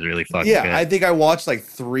shit, that was really fucking Yeah, good. I think I watched like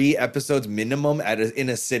 3 episodes minimum in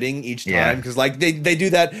a sitting each Yeah. time because like they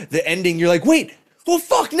do that. The ending, you're like, wait, well,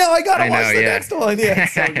 fuck, now I gotta I watch know, the yeah. next one. Yeah,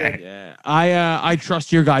 it's so good. Yeah, I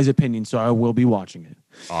trust your guys' opinion, so I will be watching it.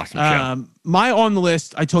 Awesome show. My on the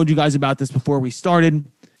list, I told you guys about this before we started,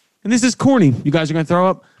 and this is corny. You guys are gonna throw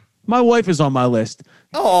up. My wife is on my list.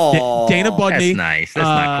 Oh, Dana That's Budney. nice. That's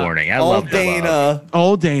not corny. I oh, love that. Dana.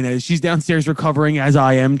 Oh, Dana. She's downstairs recovering, as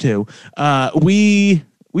I am too. We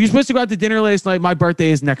were supposed to go out to dinner last night. My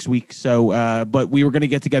birthday is next week, so but we were gonna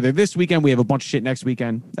get together this weekend. We have a bunch of shit next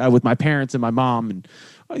weekend with my parents and my mom, and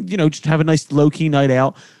just have a nice low key night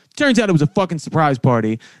out. Turns out it was a fucking surprise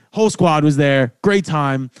party. Whole squad was there. Great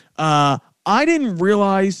time. I didn't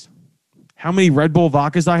realize how many Red Bull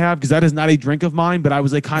vodkas I have because that is not a drink of mine, but I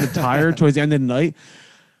was like kind of tired towards the end of the night.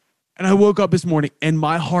 And I woke up this morning and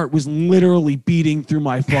my heart was literally beating through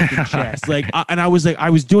my fucking chest. I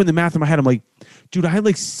was doing the math in my head. I'm like, dude, I had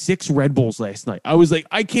like 6 Red Bulls last night. I was like,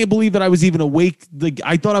 I can't believe that I was even awake. Like,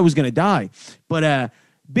 I thought I was going to die. But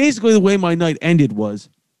basically the way my night ended was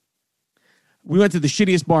we went to the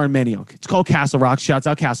shittiest bar in Manayunk. It's called Castle Rocks. Shouts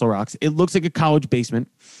out Castle Rocks. It looks like a college basement.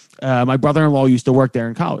 My brother-in-law used to work there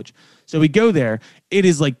in college. So we go there. It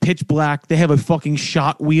is like pitch black. They have a fucking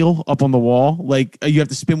shot wheel up on the wall. Like you have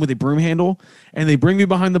to spin with a broom handle. And they bring me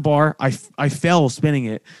behind the bar. I fell spinning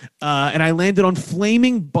it. And I landed on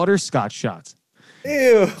flaming butterscotch shots.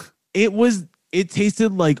 Ew. It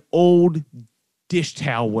tasted like old dish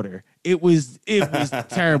towel water. It was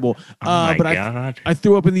terrible. Oh my But God. I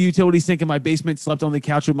threw up in the utility sink in my basement, slept on the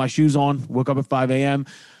couch with my shoes on, woke up at 5 a.m.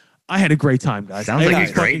 I had a great time, guys. Sounds It like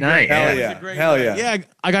was a great fucking night. Hell It was yeah. a great Hell night. yeah. Yeah,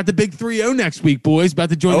 I got the big 3-0 next week, boys. About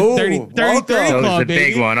to join the 30 Oh, 30 welcome. 30 So club, it's the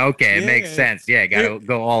baby. big one. Okay, it Yeah. makes sense. Yeah, gotta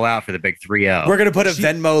go all out for the big 3-0. We're gonna put a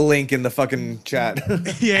Venmo link in the fucking chat.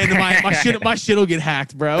 Yeah, and my shit'll get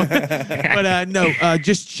hacked, bro. But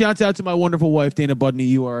just shouts out to my wonderful wife, Dana Budney.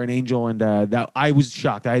 You are an angel, and that I was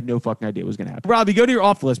shocked. I had no fucking idea it was gonna happen. Robbie, go to your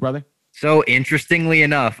off list, brother. So interestingly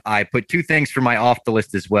enough, I put two things for my off the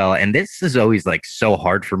list as well. And this is always like so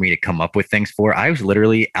hard for me to come up with things for. I was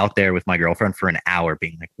literally out there with my girlfriend for an hour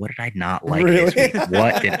being like, what did I not like this Really? week?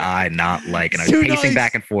 What did I not like? And I was So pacing nice.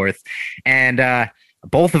 back and forth. And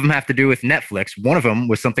both of them have to do with Netflix. One of them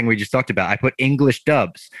was something we just talked about. I put English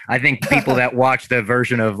dubs. I think people that watch the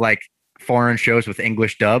version of like foreign shows with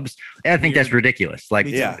English dubs, I think that's ridiculous. Like,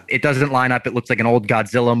 Yeah. it doesn't line up. It looks like an old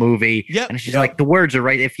Godzilla movie. Yep. And it's just Yep. like the words are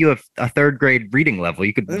right. If you have a third grade reading level,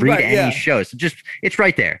 you could read Right, any yeah. show. So just, it's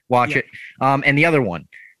right there. Watch Yeah. it. And the other one,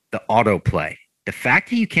 the autoplay. The fact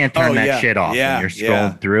that you can't turn Oh, that yeah. shit off Yeah, when you're scrolling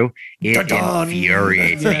yeah. through, it Dun-dun.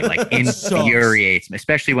 infuriates me. Like It sucks. infuriates me,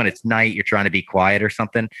 especially when it's night, you're trying to be quiet or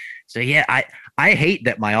something. So yeah, I hate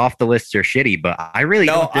that my off the lists are shitty, but I really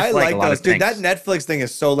No, don't I dislike like a lot those, of dude. things. That Netflix thing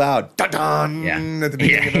is so loud. Dun-dun, Yeah. at the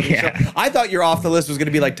beginning of every Yeah. show. I thought your off the list was gonna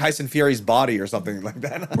be like Tyson Fury's body or something like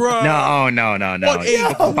that. Bro. No. What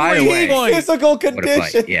a By the way, great fight. Physical what a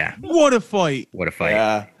condition. fight. Yeah, What a fight. what a fight.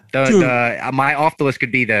 Yeah. Dude. My off the list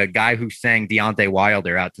could be the guy who sang Deontay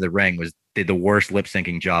Wilder out to the ring did the worst lip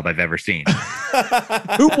syncing job I've ever seen.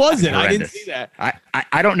 Who was it? I didn't Horrendous. see that.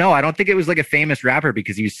 I don't know. I don't think it was like a famous rapper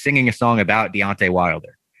because he was singing a song about Deontay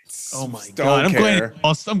Wilder. Oh my Don't god. I'm glad care. he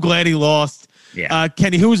lost. I'm glad he lost. Yeah.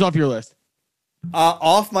 Kenny, who was off your list?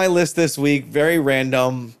 Off my list this week, very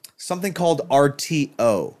random, something called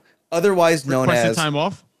RTO, otherwise known Requested as time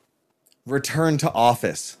off. Return to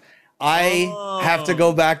Office. I have to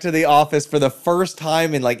go back to the office for the first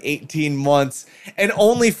time in like 18 months and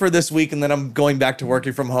only for this week. And then I'm going back to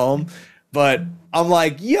working from home. But I'm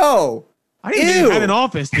like, yo, I didn't think you had an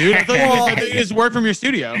office, dude. I thought you just work from your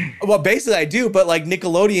studio. well, basically I do, but like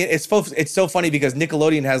Nickelodeon, it's so funny because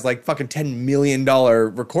Nickelodeon has like fucking $10 million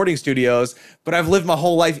recording studios, but I've lived my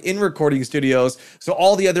whole life in recording studios. So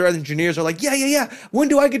all the other engineers are like, yeah. When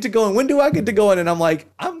do I get to go in? When do I get to go in? And I'm like,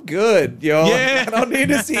 I'm good, yo. Yeah. I don't need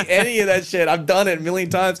to see any of that shit. I've done it a million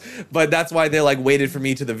times, but that's why they like waited for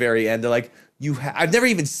me to the very end. They're like, I've never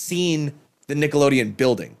even seen the Nickelodeon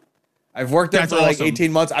building. I've worked there That's for like awesome.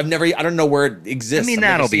 18 months. I don't know where it I exists. mean, I've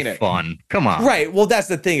never that'll be seen it. fun. Come on. Right. Well, that's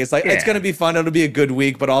the thing. It's like, it's Yeah. going to be fun. It'll be a good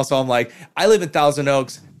week. But also, I'm like, I live in Thousand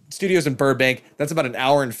Oaks, studios in Burbank. That's about an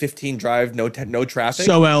hour and 15 drive, no traffic.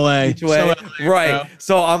 So LA. each way. So LA, Right. bro.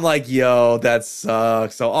 So I'm like, yo, that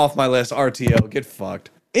sucks. So off my list, RTO, get fucked.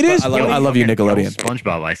 It is. I love- funny. I love you, Yo, Nickelodeon.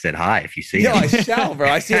 SpongeBob, I said hi if you see Yo, him. I shall, bro.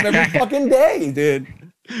 I see him every fucking day, dude.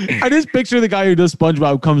 I just picture the guy who does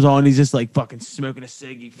SpongeBob comes on. He's just like fucking smoking a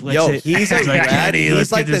cig. He flips Yo, it. he's a like, rad. Kenny, let's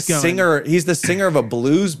He's like get the this going. singer. He's the singer of a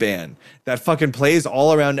blues band that fucking plays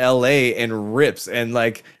all around LA and rips. And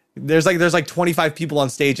like, there's like 25 people on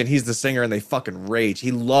stage, and he's the singer, and they fucking rage.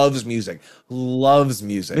 He loves music. Loves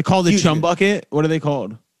music. They call it Huge Chum fan. Bucket. What are they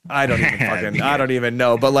called? I don't even fucking. I don't even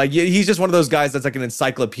know. But like, he's just one of those guys that's like an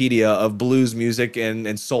encyclopedia of blues music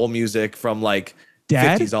and soul music from like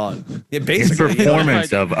Dad? 50s on. Yeah, His basically.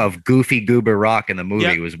 performance of Goofy Goober Rock in the movie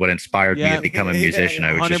Yep. was what inspired me Yeah. to become a musician.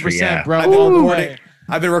 I was just, 100%, yeah. bro. I've been, All the recording, way.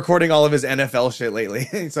 I've been recording all of his NFL shit lately.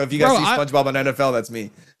 So if you guys Bro, see I- SpongeBob on NFL, that's me.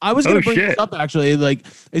 I was gonna Oh, bring shit. this up actually. Like,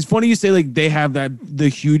 it's funny you say like they have the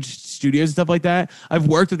huge studios and stuff like that. I've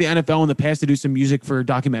worked with the NFL in the past to do some music for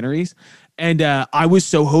documentaries, and I was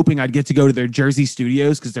so hoping I'd get to go to their Jersey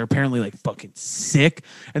studios because they're apparently like fucking sick.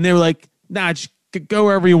 And they were like, "Nah, just go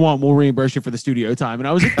wherever you want. We'll reimburse you for the studio time." And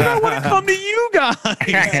I was like, "But I want to come to you guys."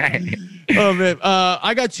 Oh man,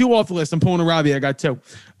 I got two off the list. I'm pulling a Robbie. I got two.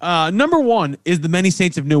 Number one is the Many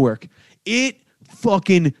Saints of Newark. It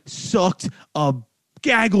fucking sucked a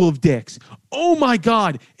gaggle of dicks. Oh my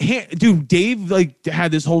god, dude! Dave like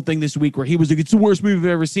had this whole thing this week where he was like, "It's the worst movie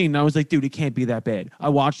I've ever seen." And I was like, "Dude, it can't be that bad." I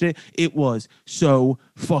watched it. It was so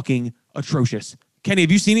fucking atrocious. Kenny,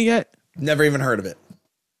 have you seen it yet? Never even heard of it.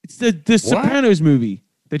 It's the Sopranos movie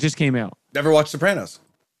that just came out. Never watched Sopranos.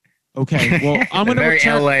 Okay, well, I'm gonna Very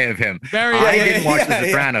return. LA of him. Very I LA. didn't watch Yeah, The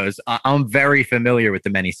yeah. Sopranos. I'm very familiar with the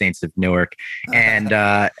Many Saints of Newark, and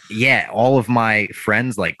yeah, all of my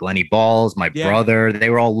friends, like Glennie Balls, my Yeah. brother, they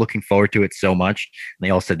were all looking forward to it so much. And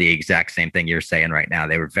they all said the exact same thing you're saying right now.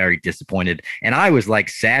 They were very disappointed, and I was like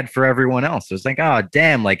sad for everyone else. It was like, oh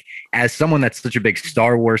damn! Like as someone that's such a big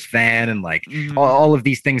Star Wars fan, and like Mhm. all of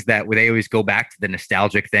these things that they always go back to the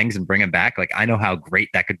nostalgic things and bring them back. Like I know how great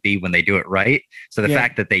that could be when they do it right. So the Yeah.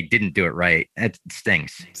 fact that they didn't didn't do it right. It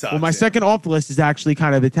stings. Sucks, Well, my yeah. second off the list is actually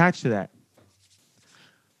kind of attached to that.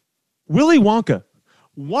 Willy Wonka.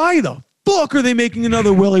 Why the fuck are they making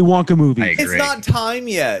another Willy Wonka movie? I agree. It's not time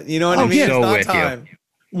yet. You know what I Oh, mean? yeah. It's So not with you. time.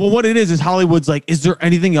 Well, what it is Hollywood's like, is there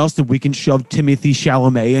anything else that we can shove Timothy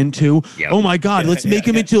Chalamet into? Yep. Oh my God, let's make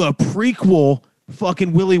him into a prequel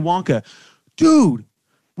fucking Willy Wonka. Dude,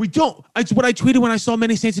 we don't. It's what I tweeted when I saw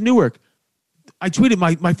Many Saints in Newark. I tweeted,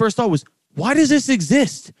 my first thought was, why does this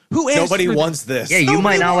exist? Who asked Nobody for wants this. Yeah, you Nobody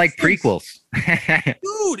might not like wants prequels.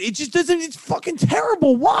 Dude, it just doesn't. It's fucking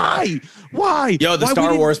terrible. Why? Why? Yo, the Why Star we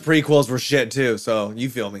didn't- Wars prequels were shit too. So you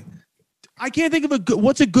feel me? I can't think of a good.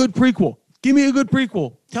 What's a good prequel? Give me a good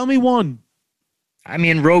prequel. Tell me one. I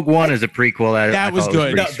mean, Rogue One is a prequel. That was thought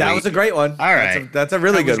good. pretty No, that was a sweet. great one. All right. That's a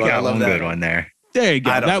really That was good one. I got love one that. good one there. There you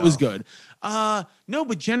go. I don't That was know. good. No,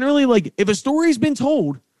 but generally, like, if a story's been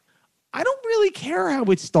told, I don't really care how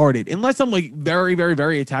it started, unless I'm like very, very,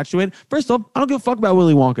 very attached to it. First off, I don't give a fuck about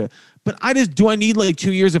Willy Wonka, but I need like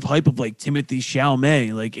 2 years of hype of like Timothy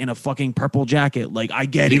Chalamet, like in a fucking purple jacket. Like, I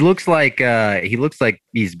get He it. looks like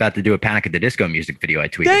he's about to do a Panic at the Disco music video. I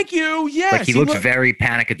tweeted. Thank you. Yes. Like he looks very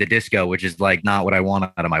Panic at the Disco, which is like not what I want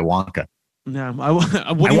out of my Wonka. No, what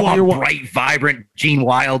I do you want your want bright, vibrant Gene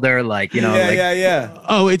Wilder, like Yeah, like, yeah.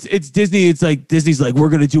 Oh, it's Disney. It's like Disney's like, we're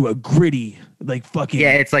gonna do a gritty, like fucking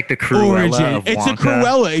yeah, it's like the Cruella origin. of It's a Wonka.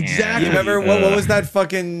 Cruella, Yeah. exactly. You remember what was that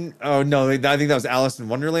fucking? Oh no, I think that was Alice in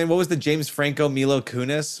Wonderland. What was the James Franco Milo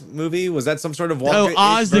Kunis movie? Was that some sort of Wonka? Oh,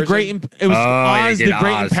 Oz the Great. It was Oz the Great and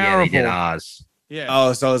Yeah, they Powerful. did Oz. Yeah.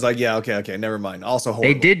 Oh, so I was like, yeah, okay, never mind. Also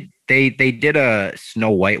horrible. They did a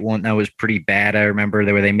Snow White one that was pretty bad. I remember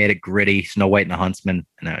they made it gritty, Snow White and the Huntsman,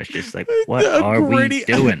 and I was just like, what The are gritty-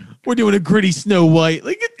 we doing? We're doing a gritty Snow White.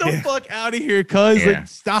 Like, get the fuck out of here, cuz. Yeah. Like,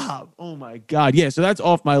 stop. Oh my God. Yeah, so that's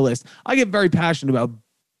off my list. I get very passionate about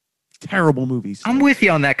terrible movies. I'm with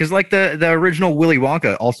you on that because like the original Willy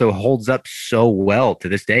Wonka also holds up so well to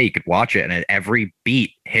this day. You could watch it and every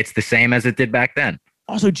beat hits the same as it did back then.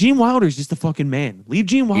 Also, Gene Wilder's just a fucking man. Leave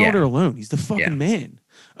Gene Wilder Yeah. alone. He's the fucking Yeah. man.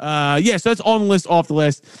 So that's on the list, off the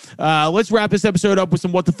list. Let's wrap this episode up with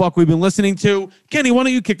some what the fuck we've been listening to. Kenny, why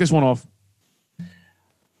don't you kick this one off?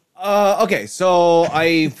 Okay, so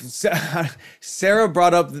Sarah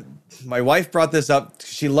brought up, my wife brought this up.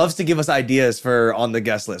 She loves to give us ideas for on the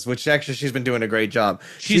guest list, which actually she's been doing a great job.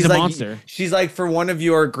 She's a like, monster. She's like, for one of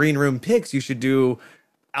your green room picks, you should do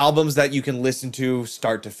albums that you can listen to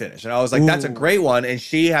start to finish. And I was like, that's a Ooh. great one. And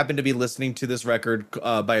she happened to be listening to this record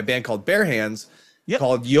by a band called Bare Hands Yep.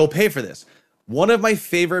 called You'll Pay for This. One of my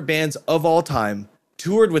favorite bands of all time.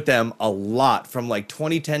 Toured with them a lot from like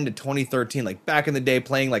 2010 to 2013, like back in the day,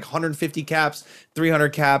 playing like 150 caps, 300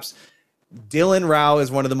 caps. Dylan Rao is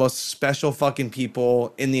one of the most special fucking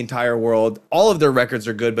people in the entire world. All of their records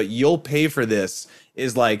are good, but You'll Pay for This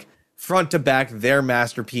is like front to back their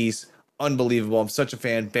masterpiece. Unbelievable. I'm such a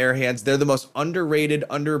fan. Bare Hands, they're the most underrated,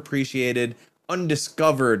 underappreciated,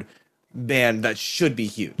 undiscovered band that should be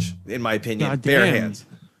huge, in my opinion. God Bare damn. Hands.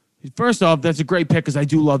 First off, that's a great pick because I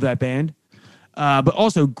do love that band. But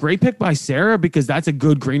also, great pick by Sarah because that's a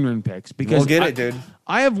good green room picks. Because We'll get it, dude.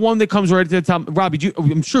 I have one that comes right to the top. Robbie,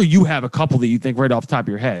 I'm sure you have a couple that you think right off the top of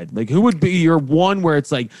your head. Like, who would be your one where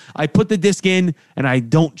it's like, I put the disc in and I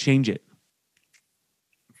don't change it?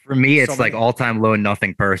 For me, it's So like many. All Time Low and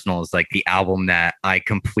Nothing Personal is like the album that I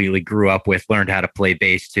completely grew up with, learned how to play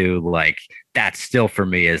bass to. Like that still for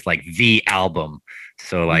me is like the album.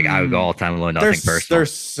 So like I would go All Time Low and Nothing Personal.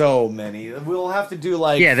 There's so many. We'll have to do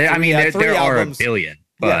like Yeah, I mean there three are albums. a billion,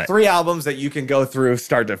 Yeah, but 3 albums that you can go through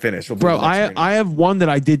start to finish. We'll do Bro, the next screening. I have one that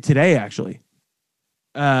I did today, actually.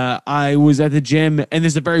 I was at the gym, and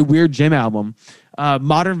there's a very weird gym album.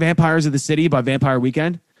 Modern Vampires of the City by Vampire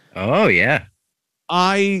Weekend. oh yeah,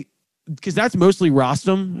 Because that's mostly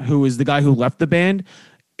Rostam, who is the guy who left the band.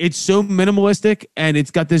 It's so minimalistic, and it's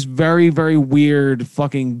got this very, very weird,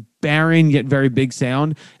 fucking barren yet very big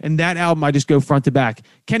sound. And that album, I just go front to back.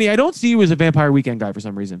 Kenny, I don't see you as a Vampire Weekend guy for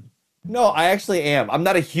some reason. No, I actually am. I'm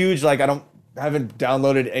not a huge I haven't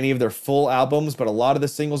downloaded any of their full albums, but a lot of the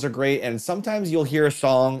singles are great. And sometimes you'll hear a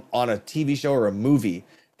song on a TV show or a movie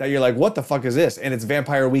that you're like, what the fuck is this? And it's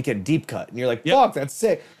Vampire Weekend deep cut. And you're like, Yep. fuck, that's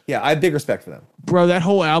sick. Yeah, I have big respect for them. Bro, that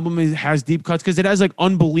whole album has deep cuts because it has like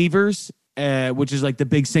Unbelievers, which is like the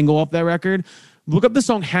big single off that record. Look up the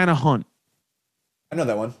song Hannah Hunt. I know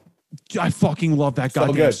that one. I fucking love that So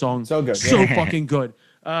goddamn good. song. So good. So fucking good.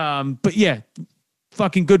 But yeah,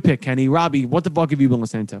 fucking good pick, Kenny. Robbie, what the fuck have you been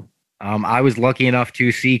listening to? I was lucky enough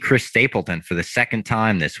to see Chris Stapleton for the second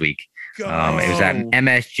time this week. It was at Go.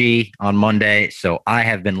 MSG on Monday, so I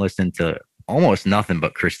have been listening to almost nothing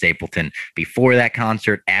but Chris Stapleton before that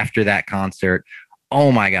concert, after that concert.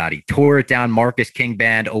 Oh my God, he tore it down. Marcus King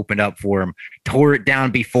Band opened up for him, tore it down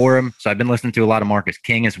before him. So I've been listening to a lot of Marcus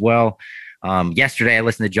King as well. Yesterday, I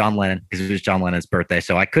listened to John Lennon because it was John Lennon's birthday.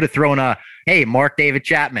 So I could have thrown hey, Mark David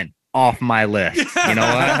Chapman off my list. You know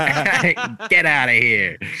what? Get out of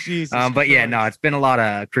here. But yeah, no, it's been a lot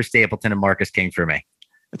of Chris Stapleton and Marcus King for me.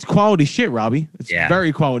 It's quality shit, Robbie. It's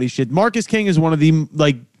very quality shit. Marcus King is one of the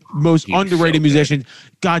most underrated musicians.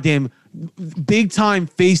 Goddamn, big time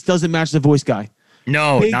face doesn't match the voice guy.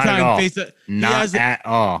 No, big not time at all. Face, not at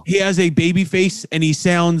all. He has a baby face, and he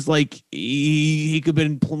sounds like he could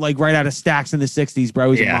have been like right out of Stacks in the '60s,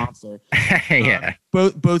 bro. He's a monster. Yeah,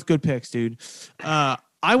 both good picks, dude.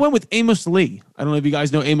 I went with Amos Lee. I don't know if you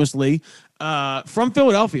guys know Amos Lee. From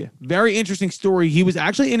Philadelphia. Very interesting story. He was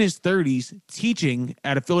actually in his 30s teaching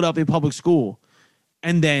at a Philadelphia public school,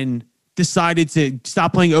 and then decided to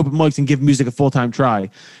stop playing open mics and give music a full-time try.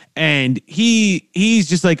 And he's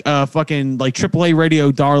just like a fucking like AAA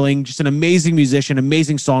radio darling, just an amazing musician,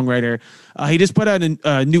 amazing songwriter. He just put out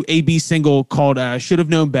a new AB single called Should Have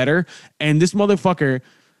Known Better. And this motherfucker,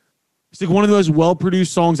 it's like one of the most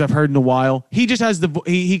well-produced songs I've heard in a while. He just has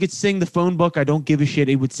he could sing the phone book. I don't give a shit.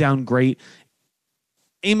 It would sound great.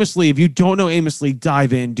 Amos Lee, if you don't know Amos Lee,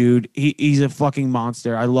 dive in, dude. He's a fucking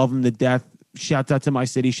monster. I love him to death. Shouts out to my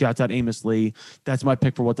city. Shouts out Amos Lee. That's my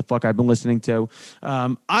pick for what the fuck I've been listening to.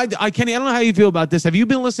 Kenny, I don't know how you feel about this. Have you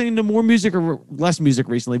been listening to more music or less music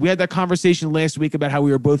recently? We had that conversation last week about how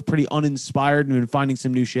we were both pretty uninspired and been finding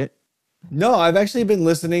some new shit. No, I've actually been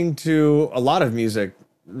listening to a lot of music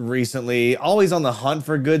recently. Always on the hunt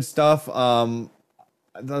for good stuff.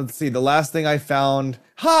 Let's see. The last thing I found.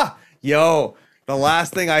 The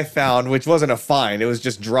last thing I found, which wasn't a find, it was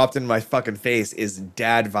just dropped in my fucking face, is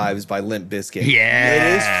Dad Vibes by Limp Bizkit. Yeah.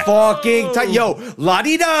 It is fucking tight. Yo,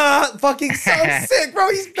 La-di-da! Fucking sounds sick, bro.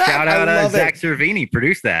 He's back. Shout out Zach Cervini,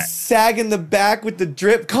 produced that. Sag in the back with the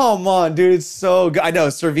drip. Come on, dude. It's so good. I know,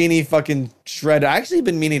 Cervini fucking shredded. I actually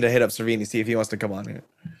been meaning to hit up Cervini, see if he wants to come on here.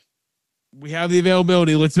 We have the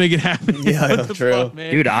availability. Let's make it happen. Yeah, true. Fuck,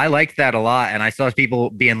 man? Dude, I like that a lot. And I saw people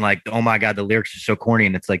being like, oh my God, the lyrics are so corny.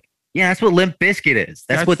 And it's like, yeah, that's what Limp Bizkit is.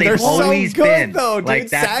 That's what they've always so good, been. Though, dude. Like,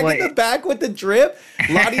 Sag in the back with the drip,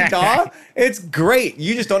 la-di-da. It's great.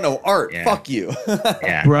 You just don't know art. Yeah. Fuck you.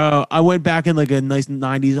 Yeah. Bro, I went back in like a nice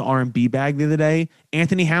 90s R&B bag the other day.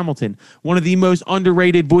 Anthony Hamilton, one of the most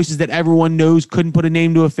underrated voices that everyone knows, couldn't put a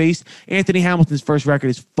name to a face. Anthony Hamilton's first record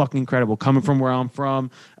is fucking incredible, coming from where I'm from.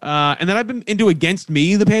 And then I've been into Against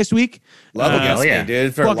Me the past week. Love Against Me,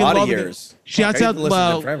 dude, for a lot of years. Shouts out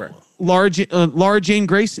Laura Jane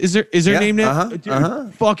Grace is her name now?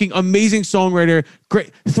 Fucking amazing songwriter.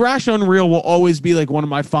 Great. Thrash Unreal will always be like one of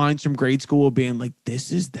my finds from grade school, being like, this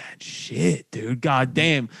is that shit, dude. God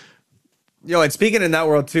damn. Yo, and speaking in that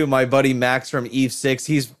world too, my buddy Max from Eve 6,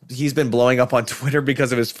 he's been blowing up on Twitter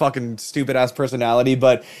because of his fucking stupid ass personality,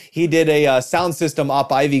 but he did a Sound System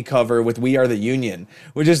Op Ivy cover with We Are the Union,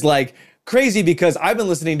 which is like crazy because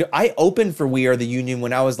I opened for We Are the Union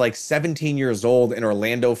when I was like 17 years old in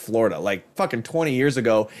Orlando, Florida, like fucking 20 years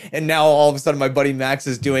ago. And now all of a sudden my buddy Max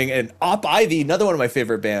is doing an Op Ivy, another one of my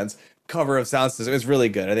favorite bands, cover of Sound System. It's really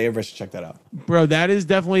good. I think everybody should check that out. Bro, that is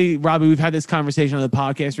definitely, Robbie, we've had this conversation on the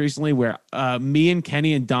podcast recently where me and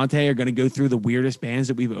Kenny and Dante are going to go through the weirdest bands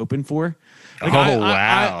that we've opened for. Like,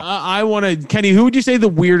 wow. I want to, Kenny, who would you say the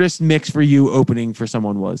weirdest mix for you opening for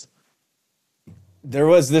someone was? There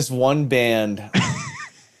was this one band.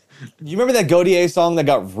 You remember that Godier song that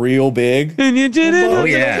got real big? And you did it. Oh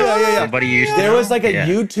yeah. Somebody used There was like a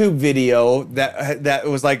YouTube video that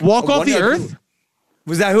was like Walk Off the Earth.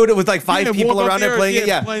 Was that who it was? Like five people Walk Off around the there Earth, playing it.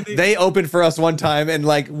 Yeah, playing the- they opened for us one time, and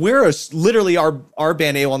like literally our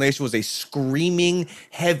band AWOL Nation was a screaming,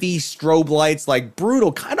 heavy strobe lights, like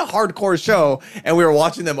brutal, kind of hardcore show, and we were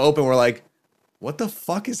watching them open. We're like, what the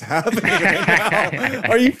fuck is happening right now?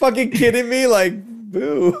 Are you fucking kidding me? Like,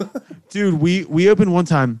 boo. Dude, we opened one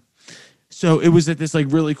time. So it was at this like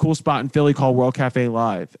really cool spot in Philly called World Cafe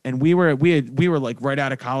Live. And we were like right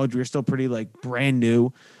out of college. We were still pretty like brand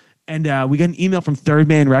new. And we got an email from Third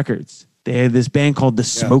Man Records. They had this band called the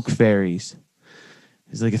Smoke Fairies.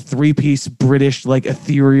 It's like a 3-piece British, like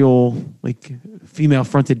ethereal, like female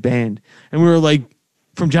fronted band. And we were like,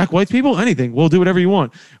 from Jack White's people, anything. We'll do whatever you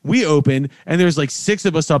want. We open, and there's like 6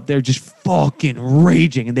 of us up there just fucking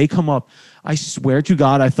raging. And they come up. I swear to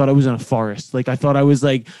God, I thought I was in a forest. Like I thought I was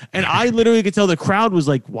like, and I literally could tell the crowd was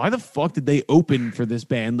like, why the fuck did they open for this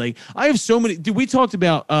band? Like I have so many, dude, we talked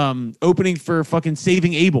about opening for fucking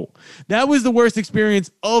Saving Abel. That was the worst experience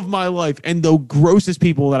of my life. And the grossest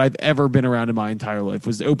people that I've ever been around in my entire life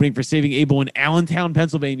was opening for Saving Abel in Allentown,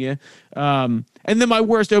 Pennsylvania. And then my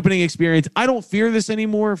worst opening experience, I don't fear this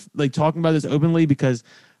anymore, like talking about this openly, because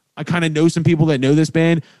I kind of know some people that know this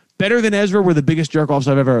band. Better Than Ezra were the biggest jerk-offs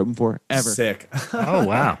I've ever opened for, ever. Sick. Oh,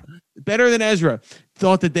 wow. Better Than Ezra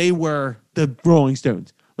thought that they were the Rolling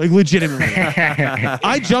Stones. Like, legitimately.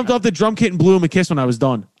 I jumped off the drum kit and blew him a kiss when I was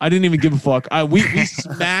done. I didn't even give a fuck. We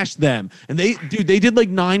smashed them. And they did like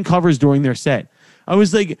 9 covers during their set. I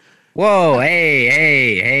was like... Whoa,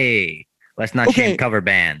 hey. Let's not shame cover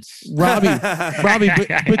bands. Robbie,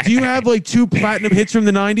 but do you have like 2 platinum hits from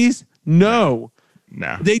the 90s? No.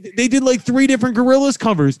 They did like 3 different Gorillaz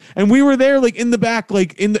covers, and we were there like in the back,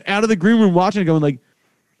 like out of the green room watching it, going like,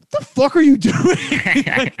 what the fuck are you doing?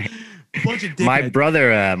 Like, bunch of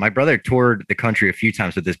dickheads. My brother toured the country a few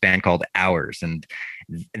times with this band called Ours, and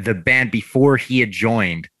the band before he had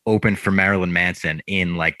joined opened for Marilyn Manson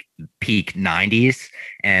in like peak 90s,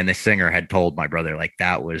 and the singer had told my brother like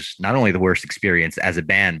that was not only the worst experience as a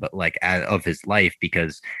band, but like of his life,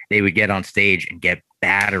 because they would get on stage and get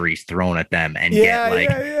batteries thrown at them and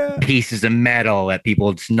pieces of metal that people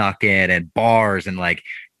had snuck in, and bars, and like,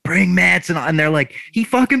 bring Manson on. And they're like, he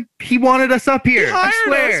wanted us up here. I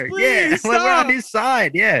swear. Like, we're on his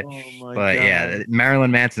side. Yeah. Oh but God. Yeah, Marilyn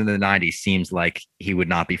Manson in the 90s seems like he would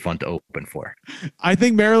not be fun to open for. I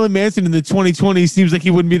think Marilyn Manson in the 2020s seems like he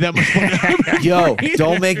wouldn't be that much fun to open Yo, for either.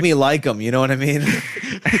 don't make me like him. You know what I mean?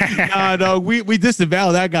 No, we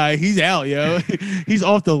disavow that guy. He's out, yo. He's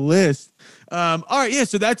off the list. All right, yeah.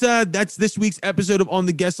 So that's this week's episode of On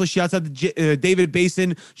the Guest List. Shouts out to David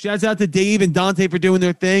Basin. Shouts out to Dave and Dante for doing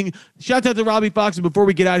their thing. Shouts out to Robbie Fox. And before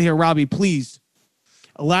we get out of here, Robbie, please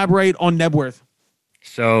elaborate on Nebworth.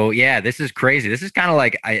 So yeah, this is crazy. This is kind of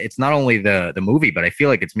like it's not only the movie, but I feel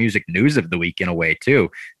like it's music news of the week in a way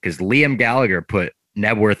too, because Liam Gallagher put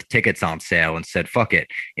Nebworth tickets on sale and said, fuck it.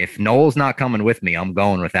 If Noel's not coming with me, I'm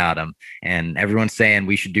going without him. And everyone's saying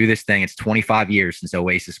we should do this thing. It's 25 years since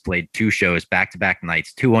Oasis played 2 shows back-to-back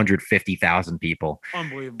nights, 250,000 people.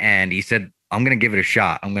 Unbelievable. And he said, I'm going to give it a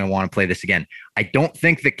shot. I'm going to want to play this again. I don't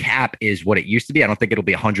think the cap is what it used to be. I don't think it'll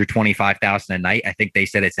be 125,000 a night. I think they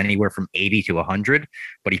said it's anywhere from 80 to 100.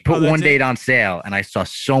 But he put one date on sale, and I saw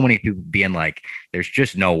so many people being like, there's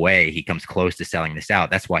just no way he comes close to selling this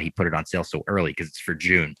out. That's why he put it on sale so early, because it's for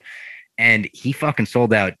June. And he fucking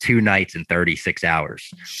sold out 2 nights in 36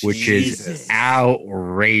 hours, which is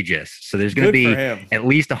outrageous. So there's going to be at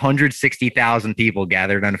least 160,000 people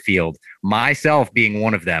gathered on a field, myself being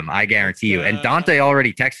one of them, I guarantee you. And Dante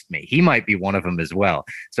already texted me. He might be one of them as well.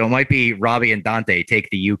 So it might be Robbie and Dante take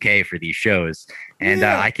the UK for these shows. And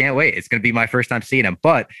I can't wait. It's going to be my first time seeing him.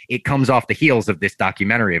 But it comes off the heels of this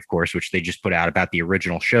documentary, of course, which they just put out about the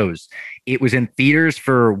original shows. It was in theaters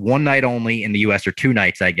for 1 night only in the US, or 2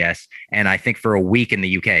 nights, I guess. And I think for a week in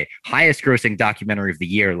the UK. Highest grossing documentary of the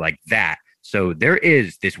year like that. So there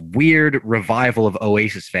is this weird revival of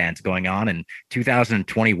Oasis fans going on in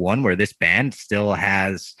 2021, where this band still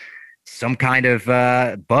has some kind of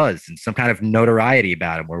buzz and some kind of notoriety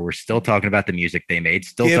about them, where we're still talking about the music they made,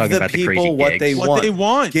 still talking about the crazy what gigs. they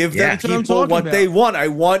want. Give the people what they want. I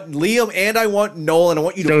want Liam and I want Noel, and I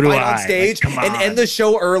want you to fight on stage and end the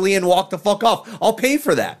show early and walk the fuck off. I'll pay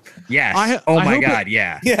for that. Yes. Oh my God.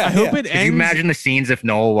 Yeah. I hope it ends. Can you imagine the scenes if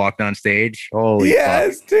Noel walked on stage? Holy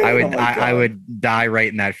fuck. Dude. I would die right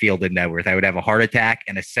in that field in Nebworth. I would have a heart attack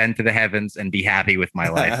and ascend to the heavens and be happy with my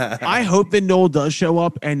life. I hope that Noel does show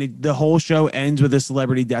up and the whole show ends with a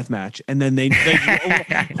celebrity death match, and then they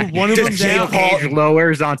one of them Paul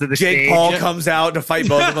lowers onto the stage. Jake Paul comes out to fight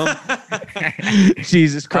both of them.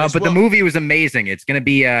 Jesus Christ! But the movie was amazing. It's going to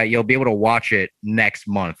be you'll be able to watch it next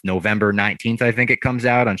month, November 19th. I think it comes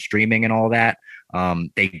out on streaming and all that.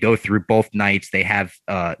 They go through both nights. They have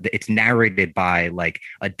it's narrated by like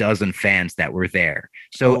a dozen fans that were there.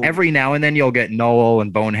 So every now and then you'll get Noel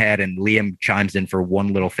and Bonehead and Liam chimes in for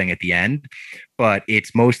one little thing at the end. But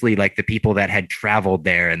it's mostly like the people that had traveled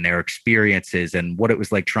there and their experiences and what it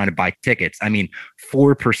was like trying to buy tickets. I mean,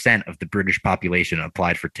 4% of the British population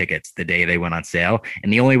applied for tickets the day they went on sale.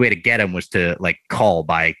 And the only way to get them was to like call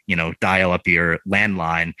by, dial up your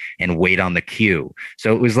landline and wait on the queue.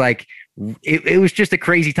 So it was like, it was just a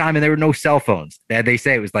crazy time, and there were no cell phones. They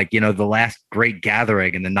say it was like, the last great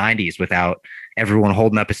gathering in the 90s without everyone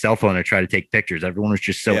holding up a cell phone to try to take pictures. Everyone was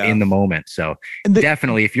just so in the moment. So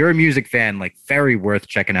definitely, if you're a music fan, like very worth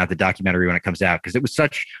checking out the documentary when it comes out, because it was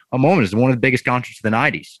such a moment. It was one of the biggest concerts of the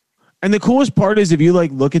 90s. And the coolest part is if you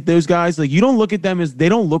like look at those guys, like you don't look at them as they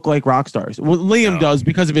don't look like rock stars. Well, Liam does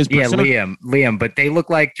because of his persona. Liam, but they look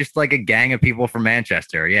like just like a gang of people from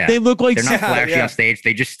Manchester. Yeah, They look like they're not flashy on stage.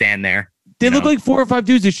 They just stand there. They you look know? like 4 or 5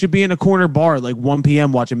 dudes that should be in a corner bar like 1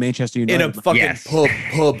 p.m. watching Manchester United. In a fucking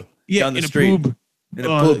pub down the in street. A pub. In a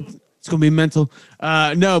pub. It's gonna be mental.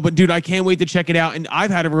 No, but dude, I can't wait to check it out. And I've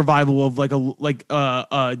had a revival of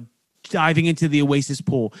diving into the Oasis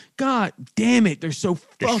pool. God damn it, they're so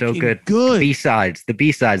fucking good. The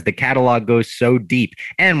B-sides, the catalog goes so deep.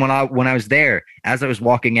 And when I was there, as I was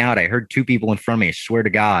walking out, I heard 2 people in front of me, I swear to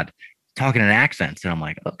God, talking in accents. And I'm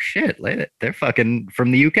like, oh shit, they're fucking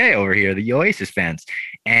from the UK over here, the Oasis fans.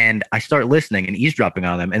 And I start listening and eavesdropping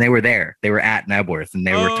on them. And they were there. They were at Nebworth and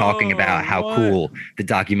they were talking about how cool the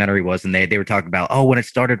documentary was. And they were talking about, oh, when it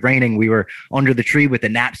started raining, we were under the tree with the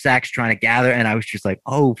knapsacks trying to gather. And I was just like,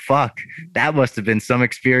 oh, fuck, that must have been some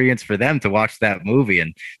experience for them to watch that movie.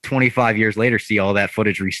 And 25 years later, see all that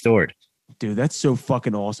footage restored. Dude, that's so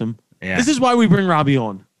fucking awesome. Yeah. This is why we bring Robbie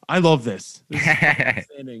on. I love this. This is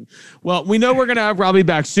outstanding. Well, we know we're going to have Robbie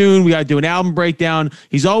back soon. We got to do an album breakdown.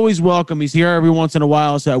 He's always welcome. He's here every once in a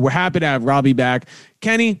while. So we're happy to have Robbie back.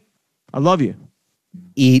 Kenny, I love you.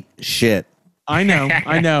 Eat shit. I know.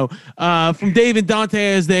 I know. From Dave and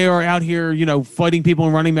Dante as they are out here, fighting people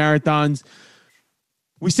and running marathons.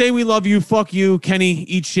 We say we love you. Fuck you. Kenny,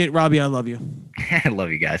 eat shit. Robbie, I love you. I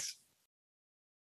love you guys.